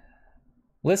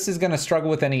 List is going to struggle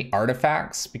with any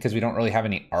artifacts because we don't really have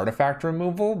any artifact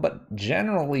removal, but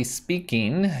generally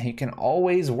speaking, you can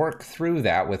always work through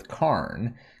that with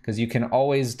Karn. because you can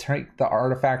always take the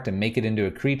artifact and make it into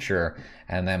a creature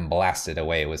and then blast it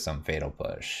away with some Fatal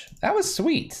Push. That was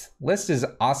sweet. List is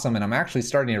awesome, and I'm actually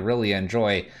starting to really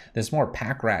enjoy this more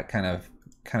pack rat kind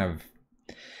of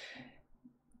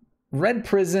Red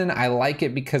Prison, I like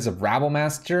it because of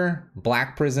Rabblemaster.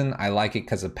 Black Prison, I like it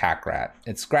because of Pack Rat.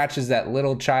 It scratches that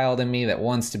little child in me that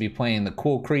wants to be playing the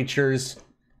cool creatures.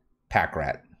 Pack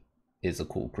Rat is a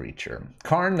cool creature.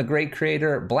 Karn, the Great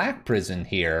Creator, Black Prison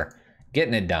here,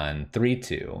 getting it done,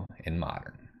 3-2 in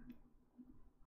Modern.